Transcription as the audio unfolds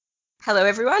Hello,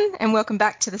 everyone, and welcome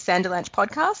back to the Sanderlanche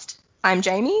podcast. I'm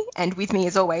Jaymee, and with me,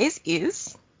 as always,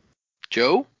 is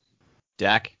Joe,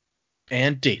 Dac,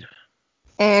 and Data.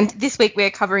 And this week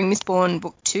we're covering Mistborn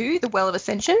Book 2, The Well of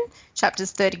Ascension,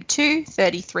 chapters 32,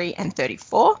 33, and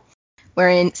 34,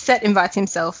 wherein Cett invites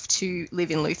himself to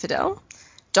live in Luthadel.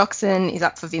 Doxson is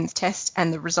up for Vin's test,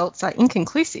 and the results are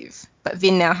inconclusive, but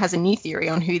Vin now has a new theory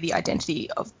on who the identity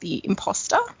of the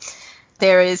imposter.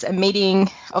 There is a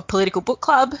meeting of political book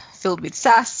club filled with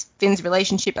sass, Vin's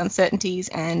relationship uncertainties,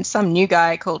 and some new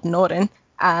guy called Norden.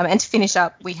 And to finish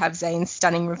up, we have Zane's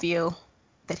stunning reveal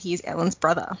that he is Ellen's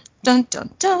brother. Dun, dun,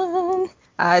 dun.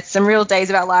 It's some real Days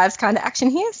of Our Lives kind of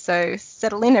action here, so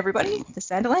settle in, everybody. The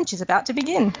Sanderlanche is about to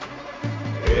begin.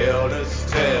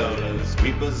 Elders, tellers,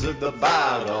 keepers of the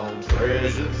bottom,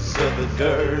 treasures of the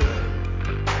dirt.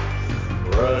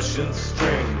 Russian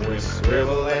string, we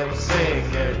scribble and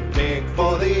sing and dig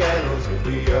for the annals of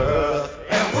the earth.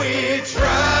 And we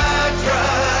try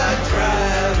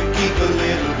to keep a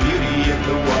little beauty in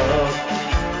the world.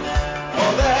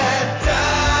 All that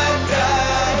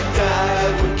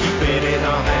died, we keep it in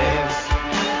our hands.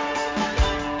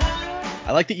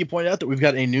 I like that you point out that we've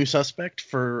got a new suspect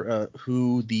for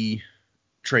who the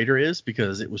traitor is,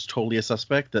 because it was totally a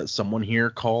suspect that someone here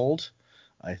called.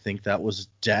 I think that was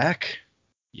Dac.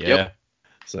 Yeah. Yep.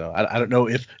 So I don't know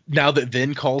if now that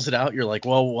Vin calls it out, you're like,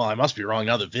 well, I must be wrong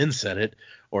now that Vin said it,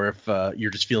 or if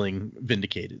you're just feeling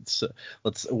vindicated. So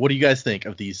what do you guys think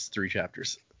of these three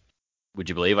chapters? Would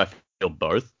you believe I feel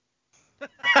both?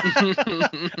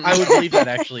 I would believe that,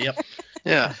 actually. Yep.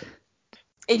 Yeah.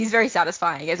 It is very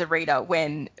satisfying as a reader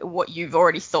when what you've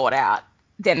already thought out,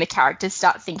 then the characters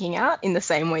start thinking out in the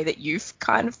same way that you've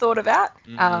kind of thought about.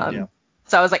 Yeah.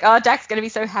 So I was like, oh, Dac's going to be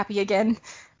so happy again.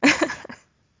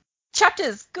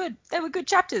 Chapters, good. They were good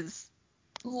chapters.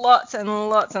 Lots and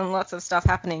lots and lots of stuff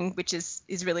happening, which is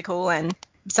really cool and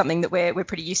something that we're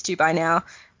pretty used to by now.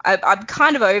 I'm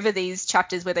kind of over these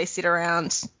chapters where they sit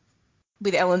around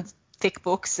with Ellen's thick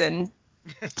books and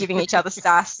giving each other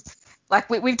sass. Like,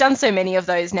 we've done so many of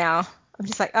those now. I'm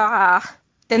just like,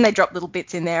 Then they drop little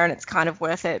bits in there and it's kind of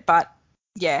worth it. But,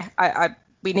 yeah,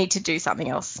 we need to do something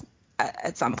else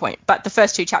at some point. But the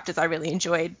first two chapters I really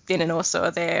enjoyed. Vin and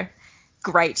Ursula, they're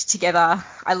great together.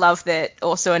 I love that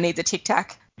Ursula needs a Tic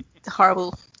Tac.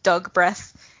 Horrible dog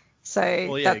breath. So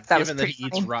Well, yeah, that was given that pretty he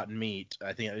eats funny. rotten meat,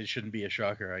 I think it shouldn't be a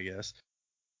shocker, I guess.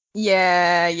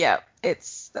 Yeah,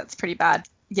 that's pretty bad.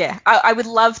 Yeah, I would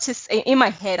love to see, in my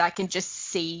head I can just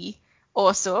see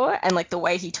Ursula and like the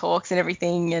way he talks and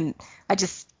everything, and I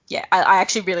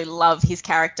actually really love his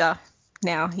character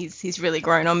now. He's really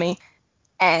grown on me.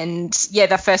 And yeah,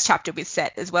 the first chapter with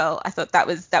Cett as well, I thought that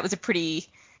was a pretty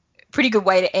good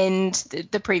way to end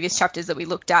the previous chapters that we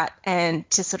looked at, and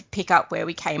to sort of pick up where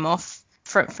we came off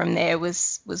from there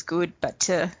was good, but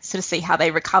to sort of see how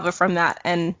they recover from that.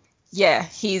 And yeah,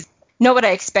 he's not what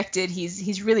I expected.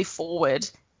 He's really forward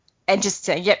and just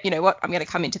saying, yep, you know what, I'm going to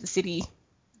come into the city.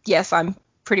 Yes, I'm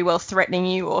pretty well threatening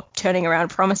you or turning around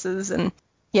promises. And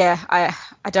yeah,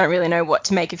 I don't really know what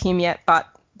to make of him yet, but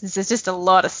there's just a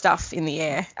lot of stuff in the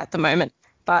air at the moment.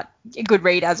 But a good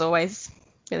read as always.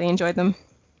 Really enjoyed them.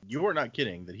 You are not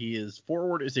kidding that he is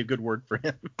forward is a good word for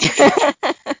him.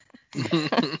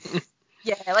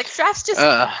 Yeah, like Strath's just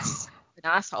an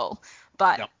asshole,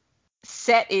 but No.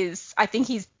 Cett is, I think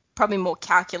he's probably more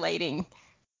calculating.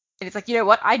 And it's like, you know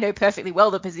what, I know perfectly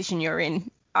well the position you're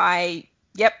in.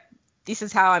 This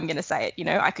is how I'm going to say it. You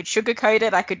know, I could sugarcoat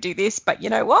it, I could do this, but you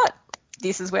know what?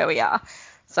 This is where we are.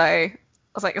 So I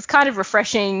was like, it's kind of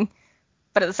refreshing,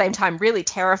 but at the same time really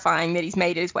terrifying that he's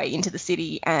made his way into the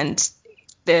city and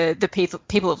the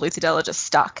people of Luthadel are just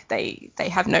stuck. They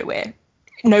have no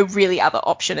really other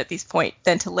option at this point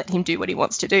than to let him do what he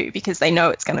wants to do, because they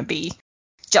know it's going to be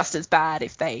just as bad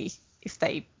if they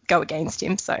go against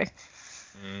him. So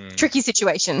tricky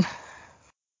situation.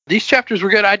 These chapters were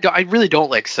good. I really don't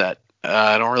like Cett.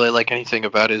 I don't really like anything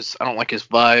about I don't like his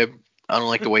vibe. I don't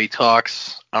like the way he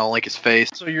talks. I don't like his face.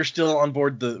 So you're still on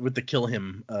board with the kill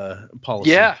him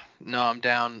policy? Yeah. No, I'm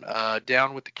down.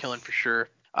 Down with the killing for sure.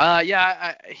 To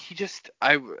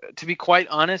be quite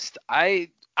honest, I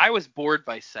was bored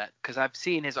by Cett because I've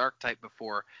seen his archetype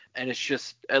before, and it's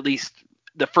just at least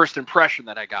the first impression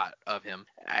that I got of him,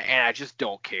 and I just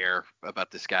don't care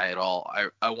about this guy at all.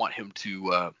 I want him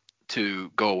to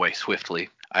go away swiftly.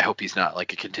 I hope he's not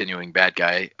like a continuing bad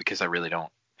guy, because I really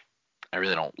don't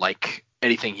like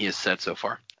anything he has said so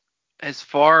far. As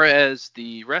far as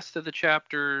the rest of the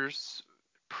chapters,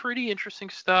 pretty interesting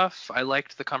stuff. I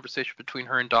liked the conversation between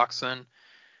her and Doxson,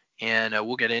 and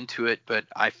we'll get into it, but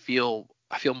I feel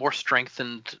I feel more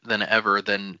strengthened than ever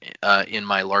than in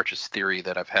my largest theory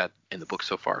that I've had in the book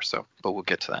so far. So, but we'll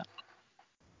get to that.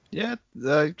 Yeah,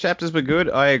 the chapters were good.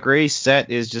 I agree. Cett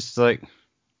is just like,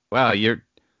 wow, you're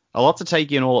a lot to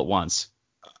take in all at once.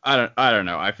 I don't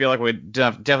know. I feel like we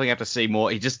definitely have to see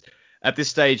more. He just at this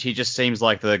stage he just seems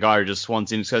like the guy who just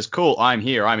swans in and says, "Cool, I'm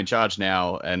here. I'm in charge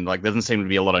now," and like there doesn't seem to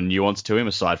be a lot of nuance to him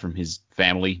aside from his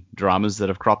family dramas that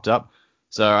have cropped up.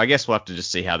 So I guess we'll have to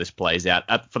just see how this plays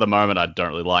out. For the moment, I don't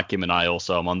really like him, and I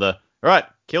also am on the all right,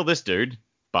 kill this dude,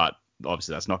 but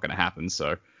obviously that's not going to happen.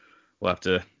 So we'll have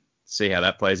to see how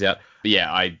that plays out. But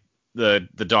yeah, the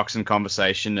Doxson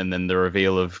conversation and then the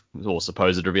reveal of, or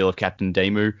supposed reveal of Captain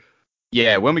Damu.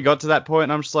 Yeah, when we got to that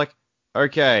point, I'm just like,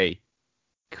 okay,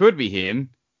 could be him.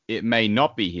 It may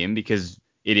not be him because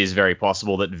it is very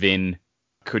possible that Vin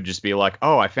could just be like,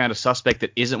 oh, I found a suspect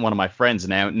that isn't one of my friends, and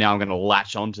now I'm going to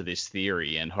latch onto this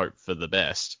theory and hope for the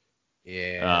best.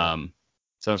 Yeah.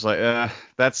 So it's like,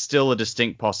 that's still a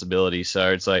distinct possibility.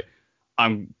 So it's like,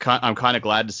 I'm kind of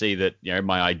glad to see that, you know,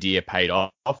 my idea paid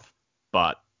off,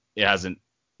 but it hasn't.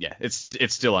 Yeah, it's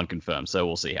still unconfirmed. So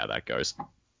we'll see how that goes.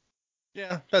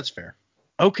 Yeah, that's fair.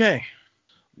 Okay.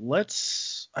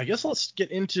 I guess let's get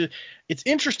into, it's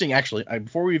interesting actually.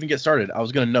 Before we even get started, I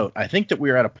was going to note, I think that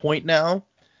we're at a point now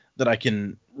that I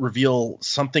can reveal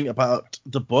something about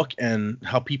the book and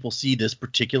how people see this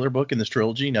particular book in this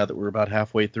trilogy now that we're about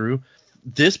halfway through.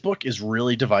 This book is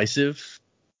really divisive,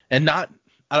 and not,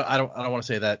 I don't want to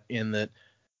say that in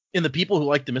the people who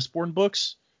like the Mistborn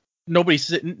books,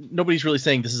 nobody's really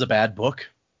saying this is a bad book.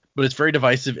 But it's very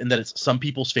divisive in that it's some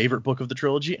people's favorite book of the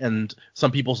trilogy and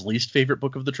some people's least favorite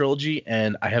book of the trilogy,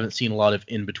 and I haven't seen a lot of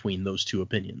in between those two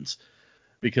opinions.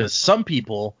 Because some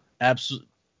people,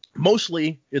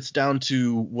 mostly it's down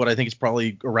to what I think is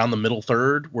probably around the middle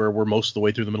third, where we're most of the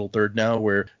way through the middle third now,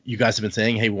 where you guys have been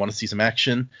saying, hey, we want to see some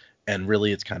action, and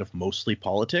really it's kind of mostly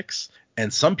politics.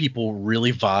 And some people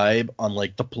really vibe on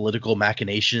like the political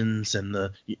machinations and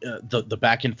the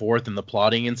back and forth and the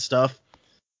plotting and stuff.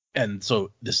 And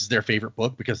so this is their favorite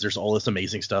book because there's all this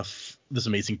amazing stuff, this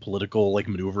amazing political like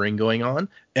maneuvering going on.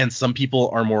 And some people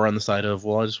are more on the side of,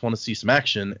 well, I just want to see some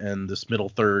action, and this middle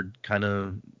third kind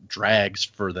of drags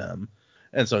for them.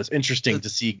 And so it's interesting to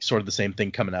see sort of the same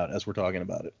thing coming out as we're talking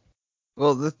about it.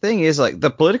 Well, the thing is, like,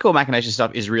 the political machination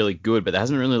stuff is really good, but there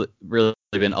hasn't really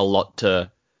been a lot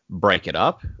to break it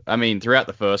up. I mean, throughout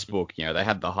the first book, you know, they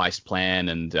had the heist plan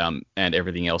and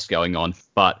everything else going on,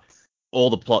 but all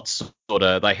the plots sort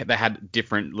of, they had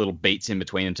different little beats in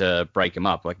between to break them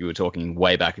up. Like we were talking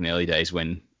way back in the early days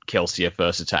when Kelsier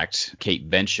first attacked Keep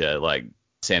Venture, like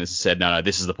Sanderson said, no,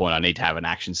 this is the point. I need to have an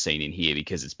action scene in here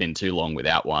because it's been too long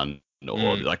without one,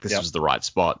 or like this was the right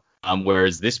spot.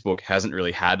 Whereas this book hasn't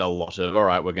really had a lot of, all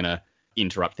right, we're going to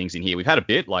interrupt things in here. We've had a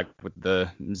bit, like with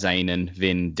the Zane and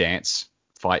Vin dance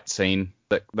fight scene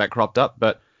that cropped up,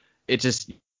 but it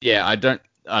just, yeah, I don't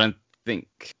think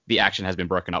the action has been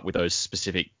broken up with those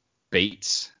specific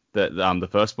beats that the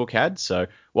first book had. So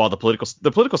while the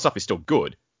political stuff is still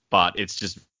good, but it's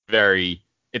just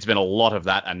it's been a lot of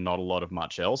that and not a lot of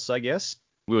much else, I guess.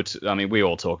 We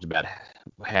all talked about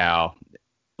how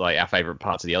like our favorite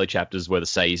parts of the early chapters were the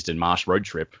Sazed and Marsh road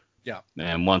trip. Yeah.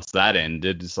 And once that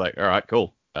ended, it's like, all right,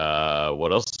 cool.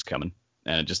 What else is coming?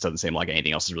 And it just doesn't seem like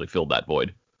anything else has really filled that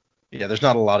void. Yeah, there's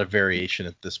not a lot of variation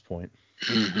at this point.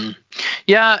 Mm-hmm.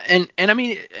 Yeah, and I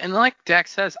mean, and like Dac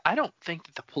says, I don't think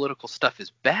that the political stuff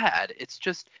is bad. It's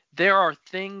just there are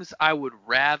things I would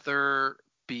rather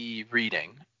be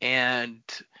reading. And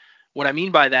what I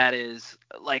mean by that is,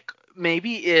 like,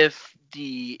 maybe if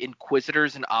the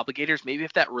Inquisitors and Obligators, maybe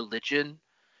if that religion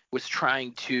was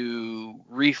trying to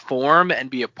reform and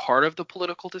be a part of the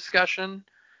political discussion,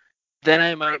 then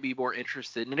I might be more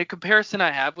interested. And a comparison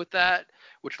I have with that,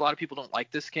 which a lot of people don't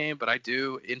like this game, but I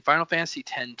do, in Final Fantasy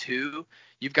X-2,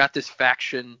 you've got this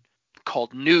faction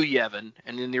called New Yevon,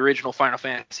 and in the original Final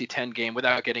Fantasy X game,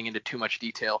 without getting into too much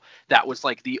detail, that was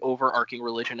like the overarching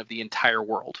religion of the entire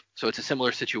world. So it's a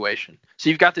similar situation. So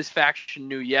you've got this faction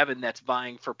New Yevon that's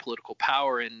vying for political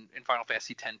power in Final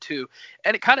Fantasy X-2,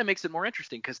 and it kind of makes it more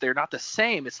interesting because they're not the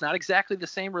same. It's not exactly the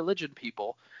same religion,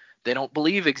 people. They don't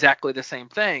believe exactly the same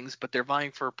things, but they're vying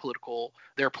for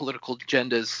their political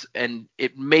agendas, and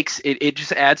it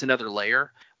just adds another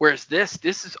layer. Whereas this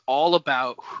is all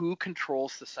about who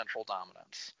controls the central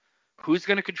dominance. Who's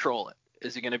going to control it?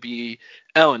 Is it going to be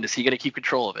Ellen? Is he going to keep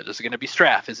control of it? Is it going to be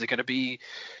Straff? Is it going to be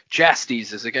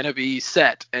Jastes? Is it going to be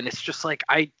Cett? And it's just like,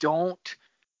 I don't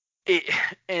it,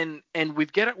 and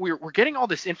we're getting all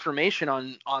this information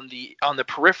on the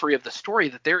periphery of the story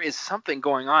that there is something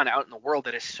going on out in the world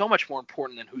that is so much more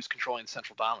important than who's controlling the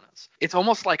central dominance. It's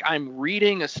almost like I'm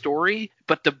reading a story,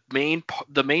 but the main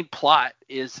plot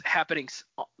is happening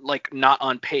like not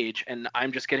on page, and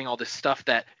I'm just getting all this stuff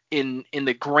that in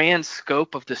the grand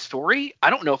scope of the story, I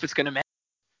don't know if it's going to matter,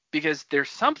 because there's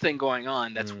something going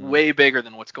on that's way bigger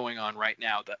than what's going on right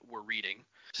now that we're reading.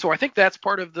 So I think that's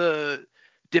part of the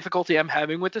difficulty I'm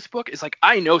having with this book, is like,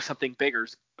 I know something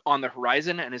bigger's on the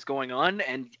horizon and is going on,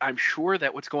 and I'm sure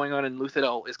that what's going on in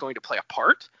Luthadel is going to play a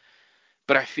part,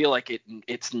 but I feel like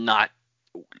it's not.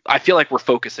 I feel like we're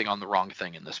focusing on the wrong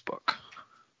thing in this book.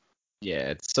 Yeah,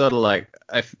 it's sort of like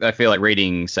I feel like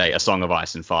reading, say, A Song of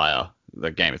Ice and Fire,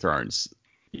 the Game of Thrones.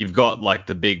 You've got like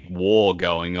the big war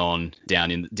going on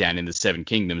down in the Seven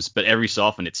Kingdoms, but every so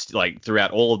often it's like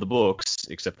throughout all of the books,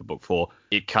 except for book 4,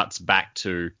 it cuts back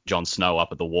to Jon Snow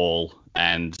up at the wall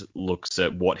and looks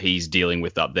at what he's dealing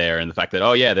with up there, and the fact that,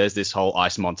 oh yeah, there's this whole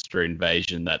ice monster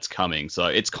invasion that's coming. So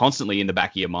it's constantly in the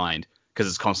back of your mind because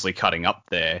it's constantly cutting up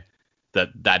there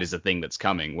that is a thing that's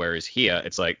coming. Whereas here,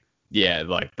 it's like, yeah,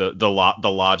 like the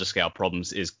larger scale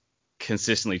problems is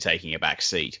consistently taking a back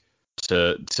seat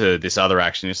to this other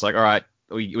action. It's like, all right,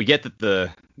 we get that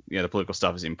the political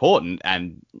stuff is important,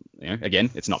 and again,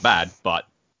 it's not bad, but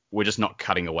we're just not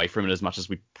cutting away from it as much as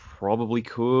we probably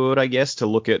could, I guess, to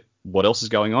look at what else is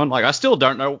going on. Like, we still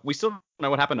don't know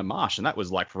what happened to Marsh, and that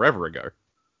was like forever ago.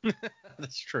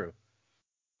 That's true.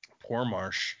 Poor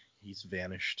Marsh, he's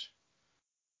vanished.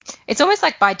 It's almost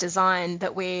like by design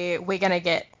that we're gonna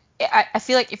get. I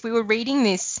feel like if we were reading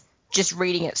this, just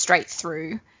reading it straight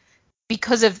through,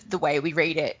 because of the way we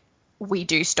read it, we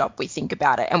do stop, we think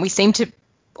about it, and we seem to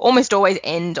almost always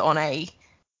end on a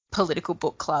political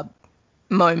book club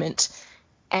moment.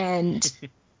 And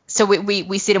so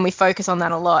we sit and we focus on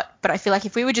that a lot. But I feel like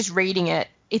if we were just reading it,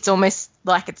 it's almost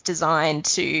like it's designed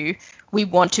to, we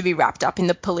want to be wrapped up in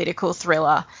the political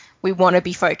thriller. We want to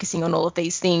be focusing on all of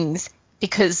these things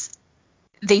because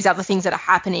these other things that are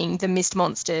happening, the mist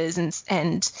monsters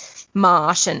and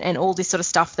Marsh and all this sort of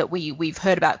stuff that we've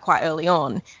heard about quite early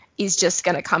on, is just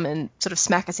going to come and sort of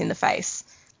smack us in the face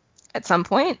at some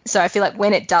point. So I feel like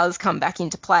when it does come back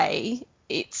into play,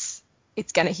 it's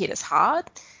going to hit us hard.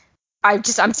 I'm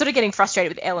sort of getting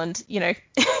frustrated with Elland,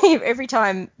 every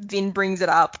time Vin brings it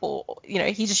up, or,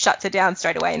 he just shuts it down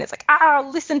straight away, and it's like,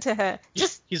 listen to her.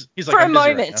 Just he's for like, a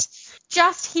moment,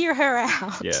 just hear her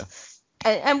out. Yeah.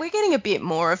 And we're getting a bit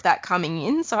more of that coming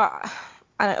in. So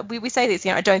we say this,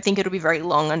 I don't think it'll be very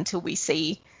long until we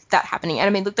see that happening. And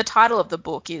I mean, look, the title of the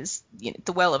book is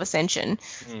The Well of Ascension.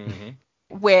 Mm-hmm.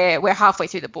 We're halfway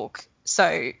through the book.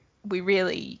 So we're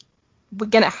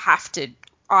going to have to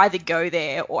either go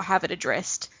there or have it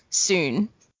addressed soon.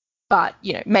 But,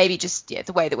 maybe just,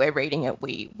 the way that we're reading it,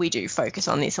 we do focus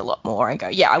on this a lot more and go,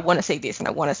 I want to see this and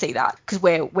I want to see that, because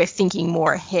we're thinking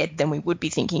more ahead than we would be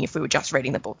thinking if we were just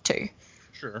reading the book too.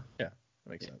 Sure. Yeah, that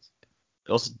makes sense.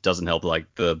 It also doesn't help,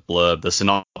 like, the blurb, the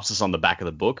synopsis on the back of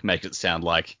the book makes it sound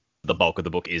like the bulk of the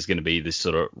book is going to be this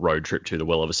sort of road trip to the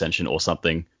Well of Ascension or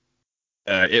something.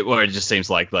 It just seems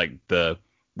like the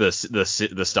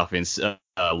stuff in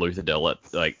Luthadel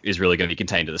like is really going to be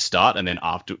contained at the start, and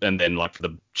then like for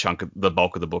the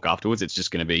bulk of the book afterwards, it's just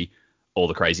going to be all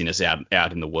the craziness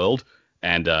out in the world,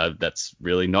 and that's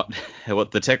really not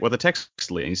what the text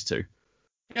leans to.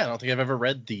 Yeah, I don't think I've ever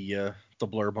read the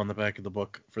blurb on the back of the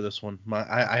book for this one.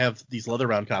 I have these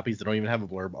leather-bound copies that don't even have a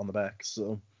blurb on the back.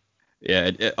 So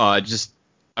yeah,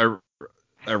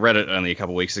 I read it only a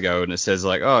couple of weeks ago, and it says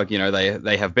like,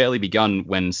 they have barely begun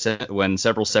when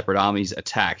several separate armies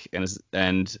attack,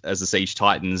 and as the siege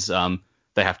tightens,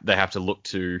 they have to look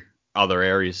to other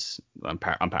areas. I'm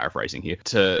paraphrasing here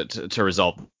to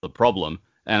resolve the problem.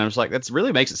 And I was like, that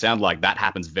really makes it sound like that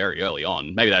happens very early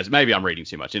on. Maybe I'm reading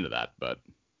too much into that, but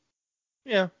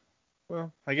yeah.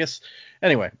 Well, I guess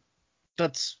anyway.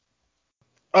 That's.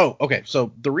 Oh, okay.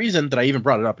 So the reason that I even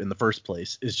brought it up in the first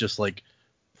place is just like,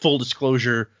 full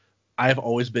disclosure, I've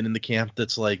always been in the camp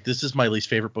that's like, this is my least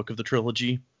favorite book of the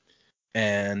trilogy,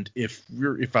 and if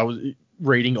I was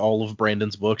rating all of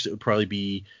Brandon's books, it would probably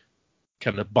be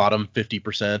kind of bottom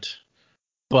 50%.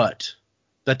 But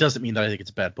that doesn't mean that I think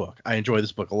it's a bad book. I enjoy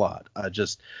this book a lot. I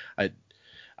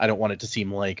don't want it to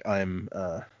seem like I'm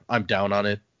down on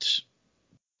it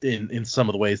in some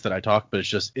of the ways that I talk, but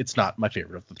it's not my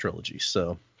favorite of the trilogy.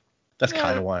 So that's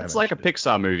kind of why it's like a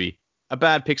Pixar movie. A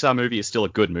bad Pixar movie is still a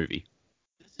good movie.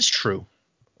 This is true.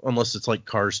 Unless it's like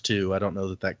Cars 2. I don't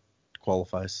know that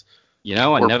qualifies. I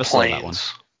Or never Planes. saw that one.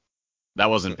 That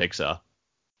wasn't Pixar.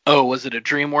 Oh, was it a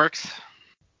DreamWorks?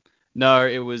 No,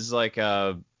 it was like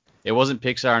It wasn't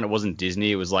Pixar and it wasn't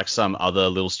Disney. It was like some other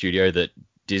little studio that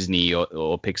Disney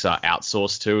or Pixar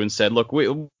outsourced to and said, look, we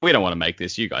don't want to make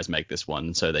this. You guys make this one.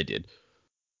 And so they did.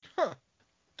 Huh.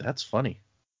 That's funny.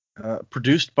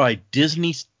 Produced by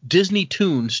Disney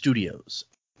Toon Studios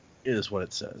is what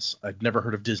it says. I've never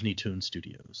heard of Disney Toon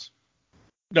Studios.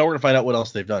 Now we're going to find out what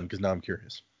else they've done because now I'm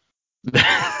curious.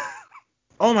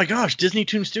 Oh my gosh, Disney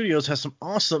Toon Studios has some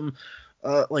awesome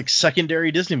like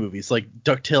secondary Disney movies like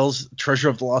DuckTales, Treasure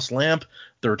of the Lost Lamp,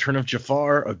 The Return of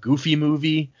Jafar, a Goofy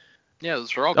movie. Yeah,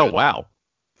 those are all good. Oh, wow.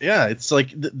 Yeah, it's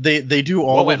like they do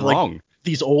all What went of like wrong?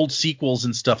 these old sequels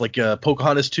and stuff like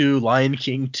Pocahontas 2, Lion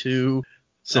King 2,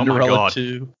 Cinderella God.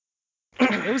 2.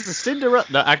 It was the Cinderella.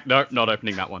 No, not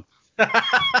opening that one.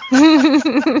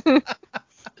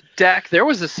 Dac, there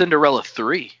was a Cinderella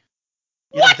 3.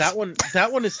 Yeah, that one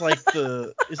is like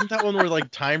isn't that one where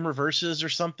like time reverses or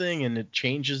something and it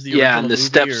changes the original And the movie,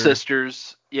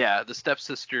 stepsisters, the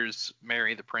stepsisters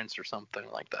marry the prince or something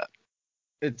like that.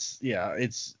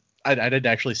 I didn't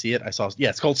actually see it. I saw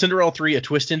it's called Cinderella 3: A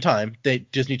Twist in Time.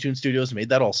 Disney Toon Studios made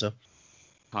that also.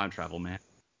 Time travel, man.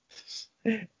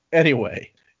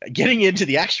 Anyway, getting into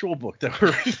the actual book that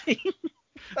we're reading.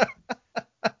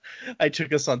 I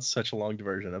took us on such a long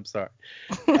diversion. I'm sorry.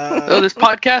 So this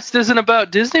podcast isn't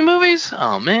about Disney movies?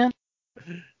 Oh, man.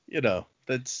 You know,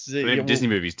 that's Disney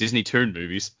movies, Disney Toon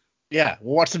movies. Yeah,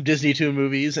 we'll watch some Disney Toon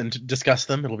movies and discuss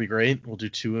them. It'll be great. We'll do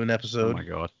 2 an episode. Oh my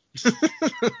god.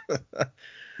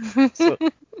 So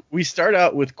we start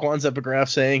out with Quan's epigraph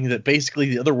saying that basically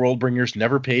the other Worldbringers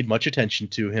never paid much attention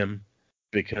to him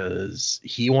because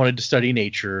he wanted to study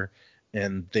nature,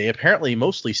 and they apparently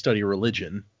mostly study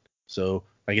religion. So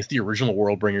I guess the original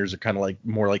Worldbringers are kind of like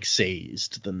more like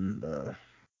Sazed than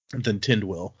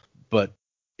Tindwyl. But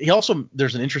he also,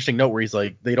 there's an interesting note where he's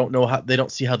like, they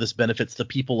don't see how this benefits the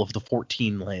people of the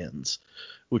 14 lands,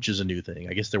 which is a new thing.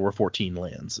 I guess there were 14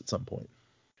 lands at some point.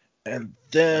 And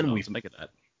then we make it that.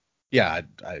 Yeah,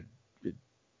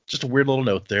 just a weird little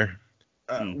note there.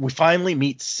 We finally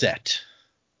meet Cett.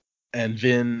 And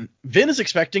Vin is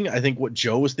expecting, I think, what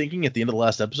Joe was thinking at the end of the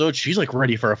last episode. She's like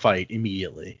ready for a fight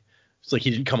immediately. It's like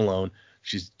he didn't come alone.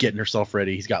 She's getting herself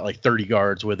ready. He's got like 30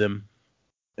 guards with him.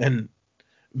 And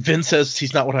Vin says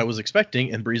he's not what I was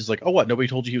expecting. And Breeze is like, oh, what? Nobody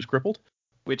told you he was crippled?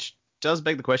 Which does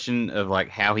beg the question of like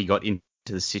how he got into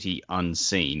the city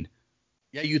unseen.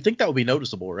 Yeah, you'd think that would be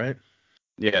noticeable, right?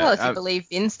 Yeah. Well, if you believe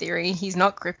Vin's theory, he's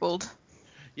not crippled.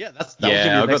 Yeah, that was gonna be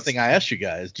the next thing I asked you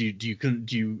guys. Do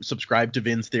you subscribe to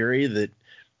Vin's theory that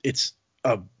it's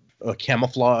a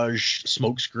camouflage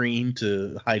smokescreen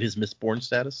to hide his Mistborn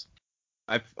status?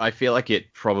 I feel like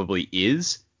it probably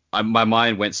is. My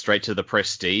mind went straight to the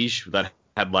Prestige that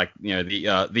had like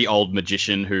the old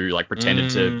magician who like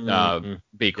pretended to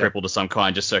be crippled of some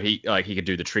kind just so he could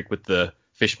do the trick with the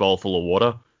fishbowl full of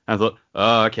water. And I thought,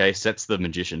 oh, okay, Cett's the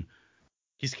magician.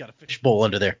 He's got a fishbowl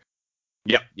under there.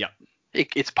 Yep.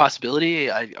 It's a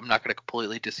possibility. I'm not going to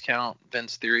completely discount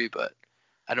Vin's theory, but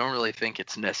I don't really think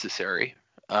it's necessary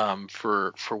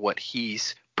for what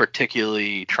he's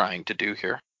particularly trying to do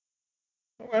here.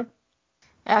 Okay.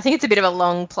 I think it's a bit of a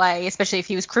long play, especially if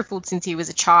he was crippled since he was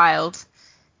a child.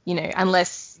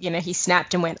 Unless he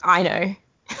snapped and went, I know,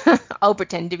 I'll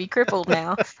pretend to be crippled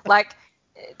now. Like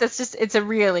it's a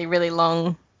really, really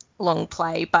long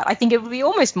play. But I think it would be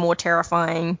almost more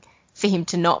terrifying for him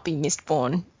to not be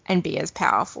Mistborn and be as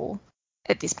powerful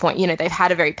at this point. They've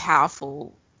had a very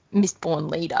powerful Mistborn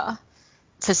leader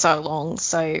for so long.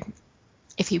 So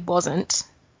if he wasn't,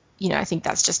 I think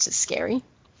that's just as scary.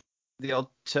 The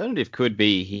alternative could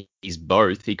be he's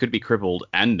both. He could be crippled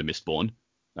and a Mistborn.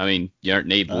 I mean, you don't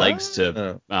need legs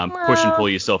to push and pull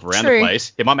yourself around the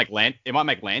place. It might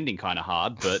make landing kind of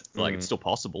hard, but like it's still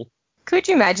possible. Could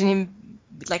you imagine him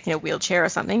like in a wheelchair or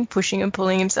something, pushing and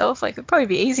pulling himself? Like it'd probably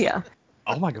be easier.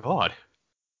 Oh my god.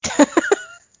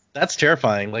 That's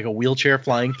terrifying. Like a wheelchair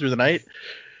flying through the night.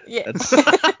 Yeah.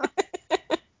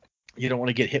 You don't want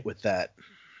to get hit with that.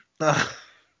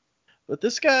 But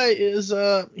this guy is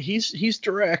he's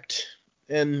direct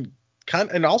and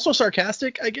and also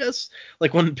sarcastic, I guess.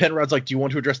 Like when Penrod's like, "Do you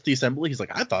want to address the assembly?" He's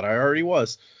like, "I thought I already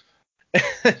was."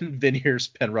 And Vin hears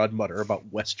Penrod mutter about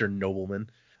Western noblemen.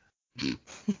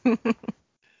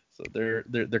 So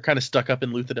they're kind of stuck up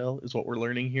in Luthadel, is what we're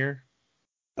learning here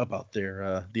about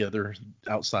their the other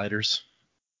outsiders.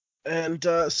 And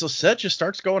so Cett just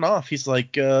starts going off. He's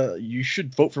like, you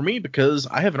should vote for me because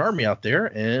I have an army out there,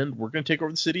 and we're going to take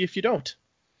over the city if you don't.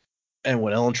 And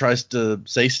when Ellen tries to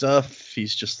say stuff,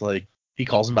 he's just like, he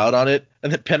calls him out on it.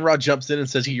 And then Penrod jumps in and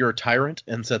says, you're a tyrant.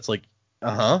 And Cett's like,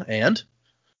 and?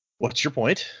 What's your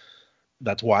point?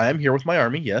 That's why I'm here with my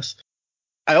army, yes.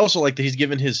 I also like that he's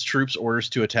given his troops orders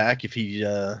to attack if he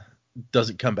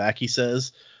doesn't come back, he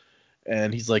says.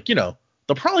 And he's like, they'll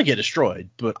probably get destroyed,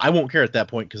 but I won't care at that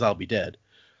point because I'll be dead.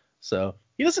 So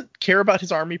he doesn't care about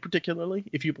his army particularly,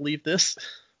 if you believe this.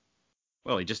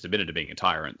 Well, he just admitted to being a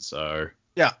tyrant, so...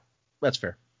 Yeah, that's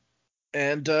fair.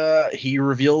 And he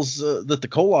reveals that the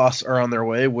Koloss are on their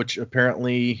way, which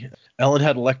apparently Ellen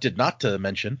had elected not to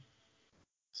mention.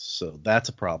 So that's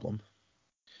a problem.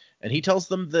 And he tells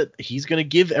them that he's going to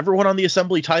give everyone on the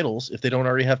assembly titles if they don't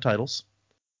already have titles.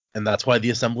 And that's why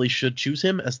the assembly should choose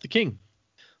him as the king.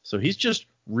 So he's just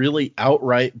really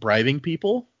outright bribing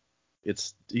people.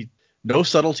 No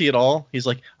subtlety at all. He's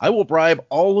like, I will bribe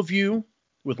all of you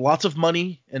with lots of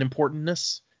money and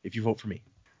importantness if you vote for me.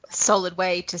 A solid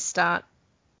way to start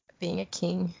being a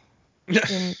king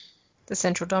in the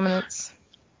Central Dominance.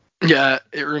 Yeah,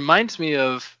 it reminds me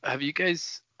of, have you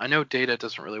guys, I know Data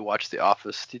doesn't really watch The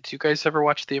Office. Did you guys ever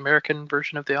watch the American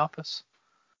version of The Office?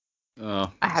 I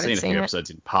I've haven't seen a seen few it. episodes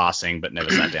in passing, but never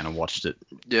sat down and watched it.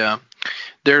 Yeah.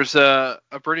 There's a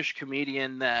British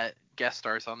comedian that guest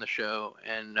stars on the show,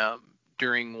 and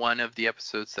during one of the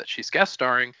episodes that she's guest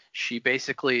starring, she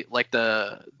basically, like,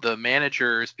 the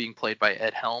manager is being played by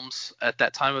Ed Helms at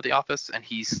that time of The Office, and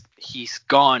he's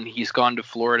gone to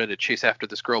Florida to chase after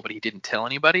this girl, but he didn't tell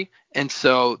anybody. And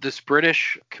so this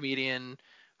British comedian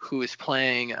who is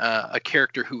playing a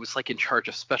character who was like in charge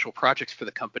of special projects for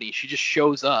the company, she just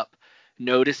shows up,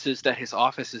 notices that his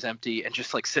office is empty, and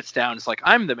just like sits down. It's like,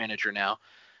 I'm the manager now.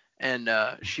 And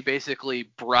she basically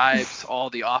bribes all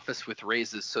the office with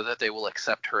raises so that they will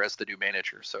accept her as the new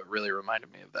manager. So it really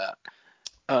reminded me of that.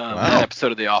 That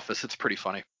episode of The Office. It's pretty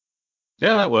funny.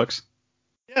 Yeah, that works.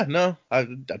 Yeah, no,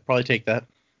 I'd probably take that.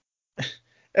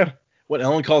 When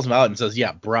Ellen calls him out and says,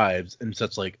 yeah, bribes, and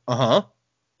Cett's like,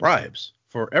 bribes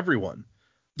for everyone.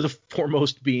 The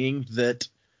foremost being that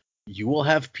you will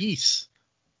have peace.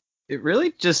 It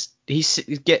really just,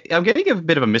 I'm getting a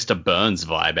bit of a Mr. Burns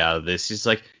vibe out of this. He's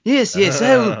like, yes,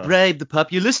 I will bribe the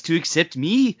populace to accept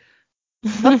me.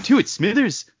 Up to it,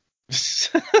 Smithers.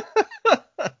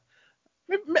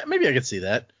 Maybe I could see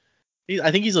that.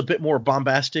 I think he's a bit more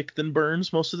bombastic than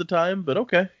Burns most of the time, but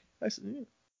okay.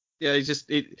 Yeah,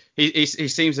 he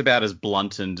seems about as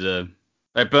blunt, and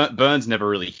Burns never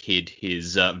really hid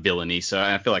his villainy, so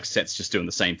I feel like Cett's just doing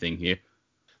the same thing here.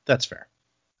 That's fair.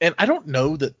 And I don't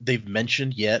know that they've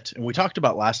mentioned yet, and we talked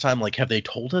about last time, like, have they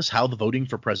told us how the voting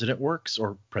for president works,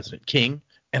 or President King?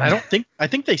 And I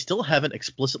think they still haven't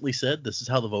explicitly said this is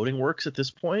how the voting works at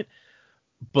this point.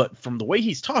 But from the way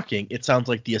he's talking, it sounds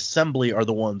like the assembly are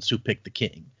the ones who pick the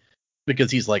king.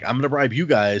 Because he's like, I'm going to bribe you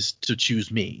guys to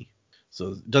choose me.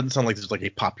 So it doesn't sound like there's like a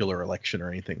popular election or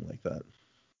anything like that.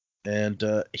 And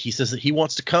he says that he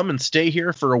wants to come and stay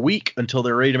here for a week until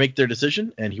they're ready to make their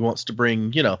decision. And he wants to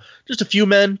bring, just a few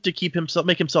men to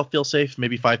make himself feel safe,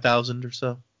 maybe 5,000 or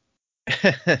so.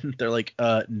 And they're like,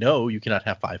 no, you cannot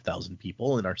have 5,000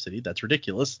 people in our city. That's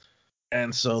ridiculous.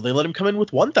 And so they let him come in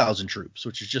with 1,000 troops,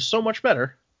 which is just so much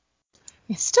better.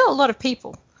 It's still a lot of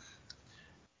people.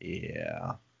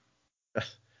 Yeah.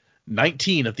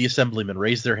 19 of the assemblymen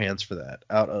raised their hands for that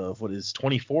out of what is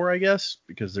 24, I guess,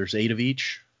 because there's 8 of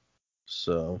each.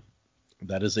 So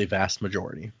that is a vast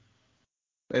majority.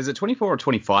 Is it 24 or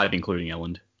 25, including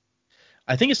Elland?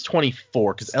 I think it's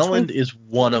 24, because Elland is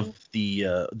one of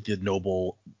the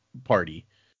noble party.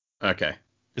 Okay.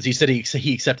 Because he said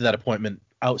he accepted that appointment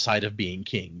outside of being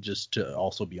king, just to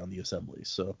also be on the assembly.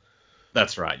 So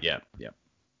that's right. Yeah.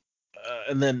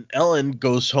 And then Ellen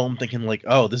goes home thinking like,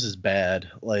 oh, this is bad.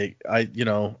 Like I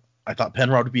thought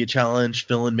Penrod would be a challenge,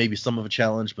 Philin maybe some of a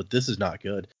challenge, but this is not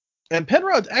good. And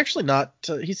Penrod's actually not.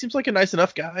 He seems like a nice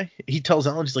enough guy. He tells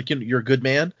Ellen, he's like, you're a good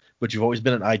man, but you've always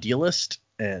been an idealist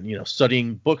and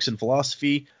studying books and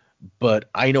philosophy. But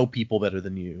I know people better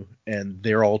than you, and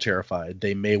they're all terrified.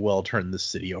 They may well turn this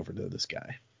city over to this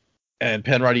guy. And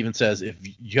Penrod even says, if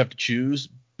you have to choose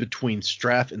between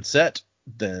Strath and Cett,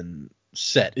 then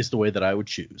Cett is the way that I would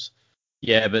choose.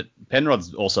 Yeah, but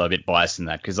Penrod's also a bit biased in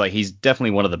that, because like he's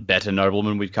definitely one of the better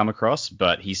noblemen we've come across,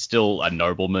 but he's still a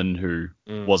nobleman who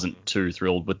wasn't too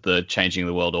thrilled with the changing of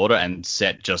the world order, and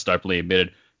Cett just openly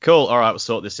admitted, cool, all right, we'll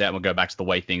sort this out and we'll go back to the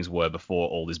way things were before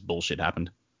all this bullshit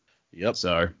happened. Yep.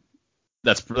 So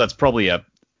that's probably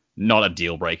not a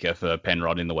deal breaker for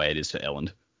Penrod in the way it is for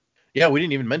Elland. Yeah, we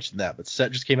didn't even mention that, but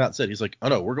Cett just came out and said, he's like, oh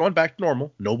no, we're going back to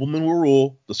normal. Noblemen will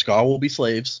rule. The Ska will be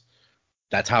slaves.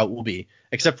 That's how it will be.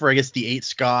 Except for, I guess, the 8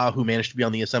 Ska who managed to be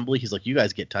on the assembly. He's like, you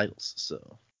guys get titles.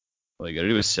 So all you got to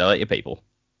do is sell out your people.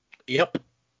 Yep.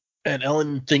 And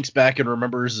Ellen thinks back and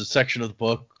remembers a section of the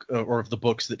book, or of the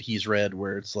books that he's read,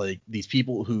 where it's like these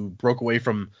people who broke away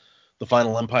from the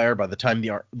Final Empire, by the time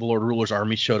the Lord Ruler's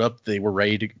army showed up, they were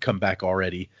ready to come back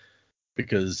already,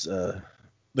 because the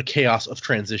chaos of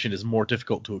transition is more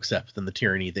difficult to accept than the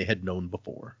tyranny they had known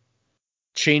before.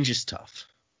 Change is tough.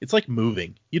 It's like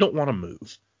moving. You don't want to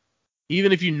move.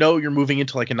 Even if you know you're moving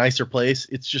into like a nicer place,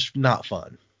 it's just not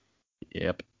fun.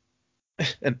 Yep.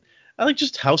 And I like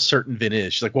just how certain Vin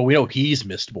is. She's like, well, we know he's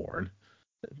Mistborn.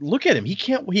 Look at him.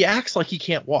 He acts like he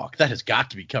can't walk. That has got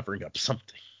to be covering up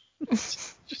something.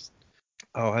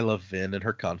 Oh, I love Vin and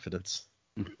her confidence.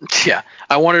 Yeah,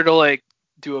 I want her to like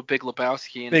do a Big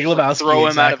Lebowski and like, throw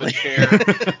him out of a chair.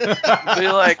 Be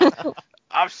like,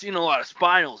 I've seen a lot of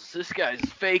spinals. This guy's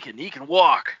faking. He can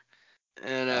walk.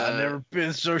 And I've never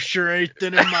been so sure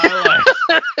anything in my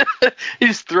life. He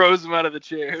just throws him out of the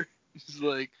chair. He's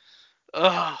like,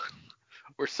 oh,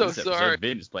 we're so This sorry. episode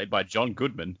Vin is played by John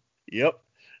Goodman. Yep.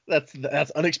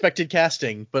 That's unexpected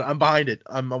casting, but I'm behind it.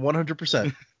 I'm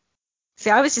 100%. See,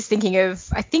 I was just thinking of,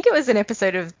 I think it was an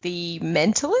episode of The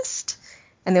Mentalist,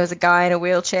 and there was a guy in a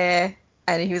wheelchair,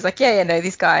 and he was like, yeah, no,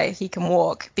 this guy, he can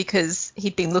walk, because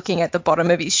he'd been looking at the bottom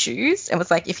of his shoes, and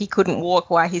was like, if he couldn't walk,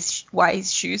 why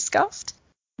his shoes scuffed?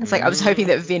 It's like, I was hoping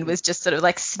that Vin was just sort of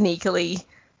like sneakily,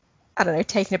 I don't know,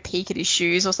 taking a peek at his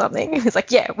shoes or something. It's like,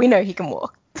 yeah, we know he can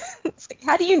walk. It's like,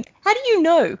 how do you know? How do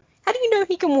you know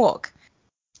he can walk?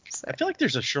 So. I feel like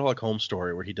there's a Sherlock Holmes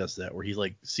story where he does that, where he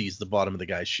like sees the bottom of the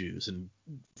guy's shoes and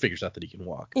figures out that he can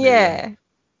walk. Yeah.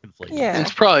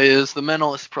 It probably is. The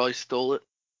Mentalist probably stole it.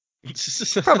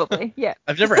 Probably, yeah.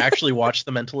 I've never actually watched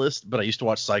The Mentalist, but I used to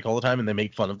watch Psych all the time, and they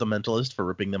make fun of The Mentalist for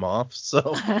ripping them off.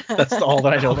 So that's all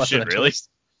that I know about The Mentalist. Really?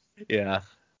 Yeah.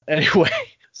 Anyway,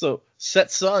 so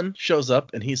Cett's son shows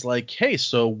up, and he's like, hey,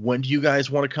 so when do you guys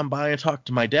want to come by and talk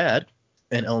to my dad?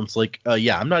 And Ellen's like,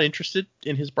 yeah, I'm not interested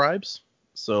in his bribes,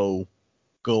 so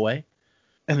go away.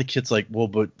 And the kid's like, well,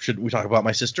 but shouldn't we talk about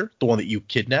my sister, the one that you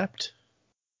kidnapped?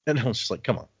 And Ellen's just like,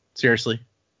 come on, seriously?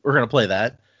 We're going to play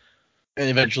that? And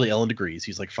eventually Ellen agrees.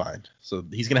 He's like, fine. So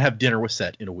he's going to have dinner with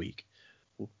Cett in a week.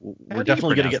 We're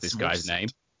definitely going to get this guy's name.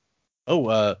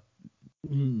 Oh,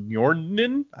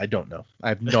 Njornden? I don't know. I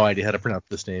have no idea how to pronounce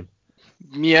this name.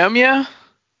 Meow meow?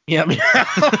 Meow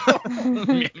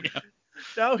meow.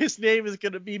 Now his name is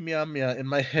going to be Meow meow in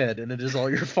my head, and it is all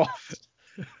your fault.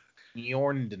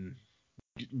 Njornden.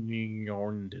 I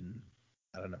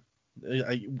don't know.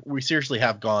 We seriously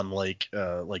have gone like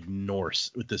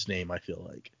Norse with this name, I feel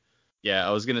like. Yeah,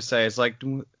 I was going to say, it's like,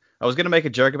 I was going to make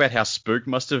a joke about how Spook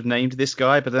must have named this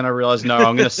guy, but then I realized, no,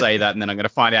 I'm going to say that, and then I'm going to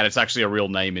find out it's actually a real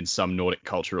name in some Nordic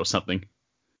culture or something.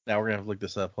 Now we're going to have to look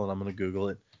this up. Hold on, I'm going to Google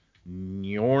it.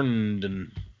 Njornden.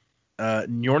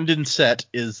 Njornden Cett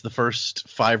is the first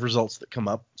 5 results that come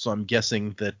up, so I'm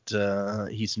guessing that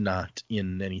he's not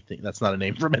in anything. That's not a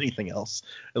name from anything else.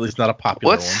 At least not a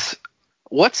popular one.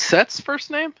 What's Cett's first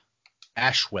name?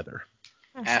 Ashweather.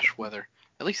 Ashweather.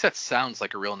 At least that sounds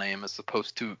like a real name as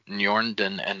opposed to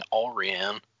Njornden and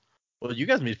Ulrian. Well, you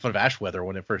guys made fun of Ashweather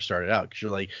when it first started out, because you're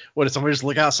like, what, did somebody just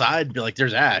look outside and be like,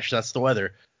 there's ash, that's the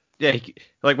weather? Yeah,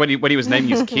 like when he was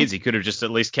naming his kids, he could have just at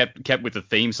least kept with the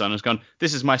theme song and just gone,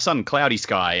 this is my son, Cloudy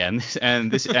Sky, and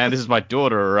this is my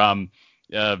daughter,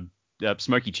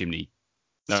 Smoky Chimney.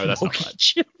 No, that's not right.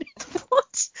 Chimney.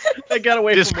 What? I got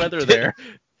away from weather there.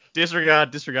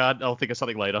 Disregard. I'll think of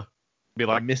something later. Be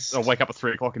like, I'll wake up at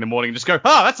 3 o'clock in the morning and just go,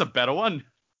 that's a better one.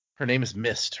 Her name is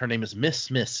Mist. Her name is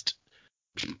Miss Mist.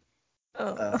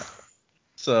 Oh.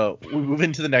 So we move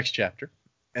into the next chapter.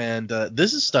 And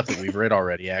this is stuff that we've read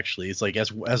already, actually. It's like, as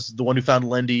the one who found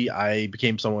Lendi, I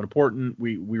became someone important.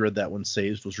 We read that when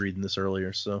Saves was reading this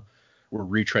earlier, so we're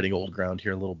retreading old ground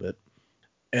here a little bit.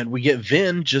 And we get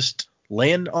Vin just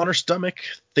laying on her stomach,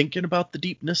 thinking about the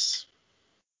deepness.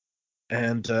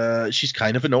 And she's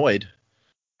kind of annoyed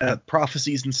at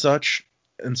prophecies and such.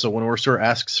 And so when Ursula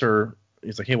asks her,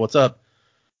 he's like, hey, what's up?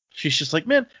 She's just like,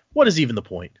 man, what is even the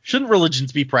point? Shouldn't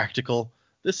religions be practical?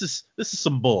 This is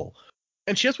some bull.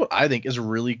 And she has what I think is a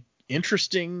really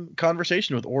interesting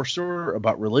conversation with Ursula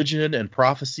about religion and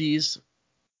prophecies.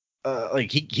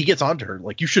 Like he gets onto her,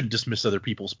 like, you shouldn't dismiss other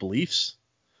people's beliefs.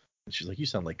 And she's like, you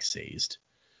sound like Sazed.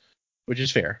 Which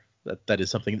is fair. That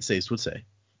is something that Sazed would say.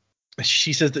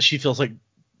 She says that she feels like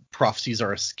prophecies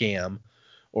are a scam,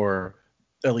 or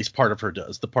at least part of her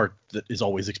does, the part that is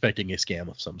always expecting a scam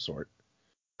of some sort.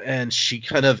 And she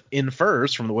kind of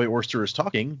infers from the way Ursula is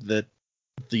talking that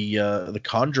the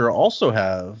Kandra also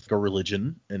have a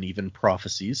religion and even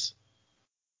prophecies.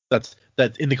 That's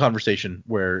in the conversation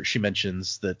where she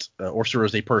mentions that Ursula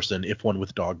is a person, if one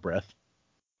with dog breath.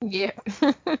 Yeah.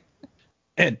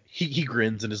 And he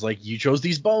grins and is like, you chose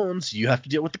these bones, you have to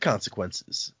deal with the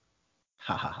consequences.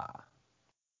 Ha ha ha.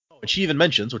 And she even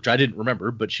mentions, which I didn't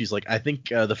remember, but she's like, I think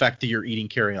the fact that you're eating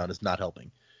carrion is not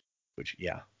helping. Which,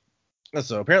 yeah.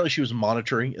 So apparently she was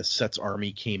monitoring as Cett's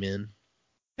army came in.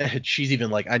 And she's even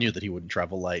like, I knew that he wouldn't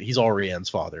travel light. He's Orianne's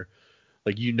father.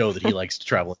 Like, you know that he likes to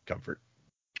travel in comfort.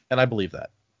 And I believe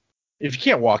that. If you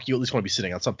can't walk, you at least want to be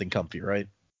sitting on something comfy, right?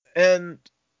 And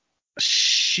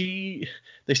they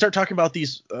start talking about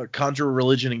these Kandra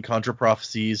religion and Kandra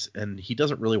prophecies, and he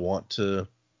doesn't really want to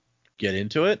get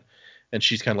into it. And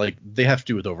she's kind of like, they have to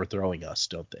do with overthrowing us,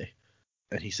 don't they?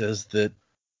 And he says that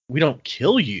we don't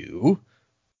kill you,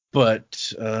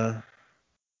 but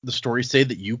the stories say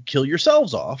that you kill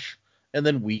yourselves off, and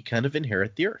then we kind of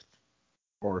inherit the earth.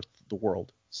 Or the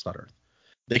world. It's not earth.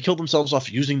 They kill themselves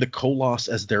off using the Koloss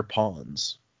as their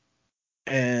pawns.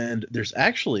 And there's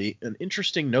actually an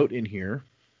interesting note in here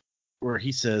where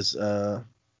he says, the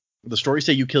stories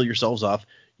say you kill yourselves off.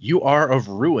 You are of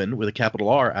ruin with a capital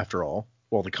R after all,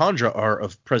 while the Kandra are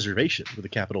of preservation with a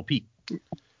capital P.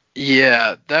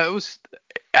 Yeah, that was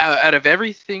out of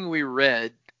everything we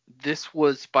read, this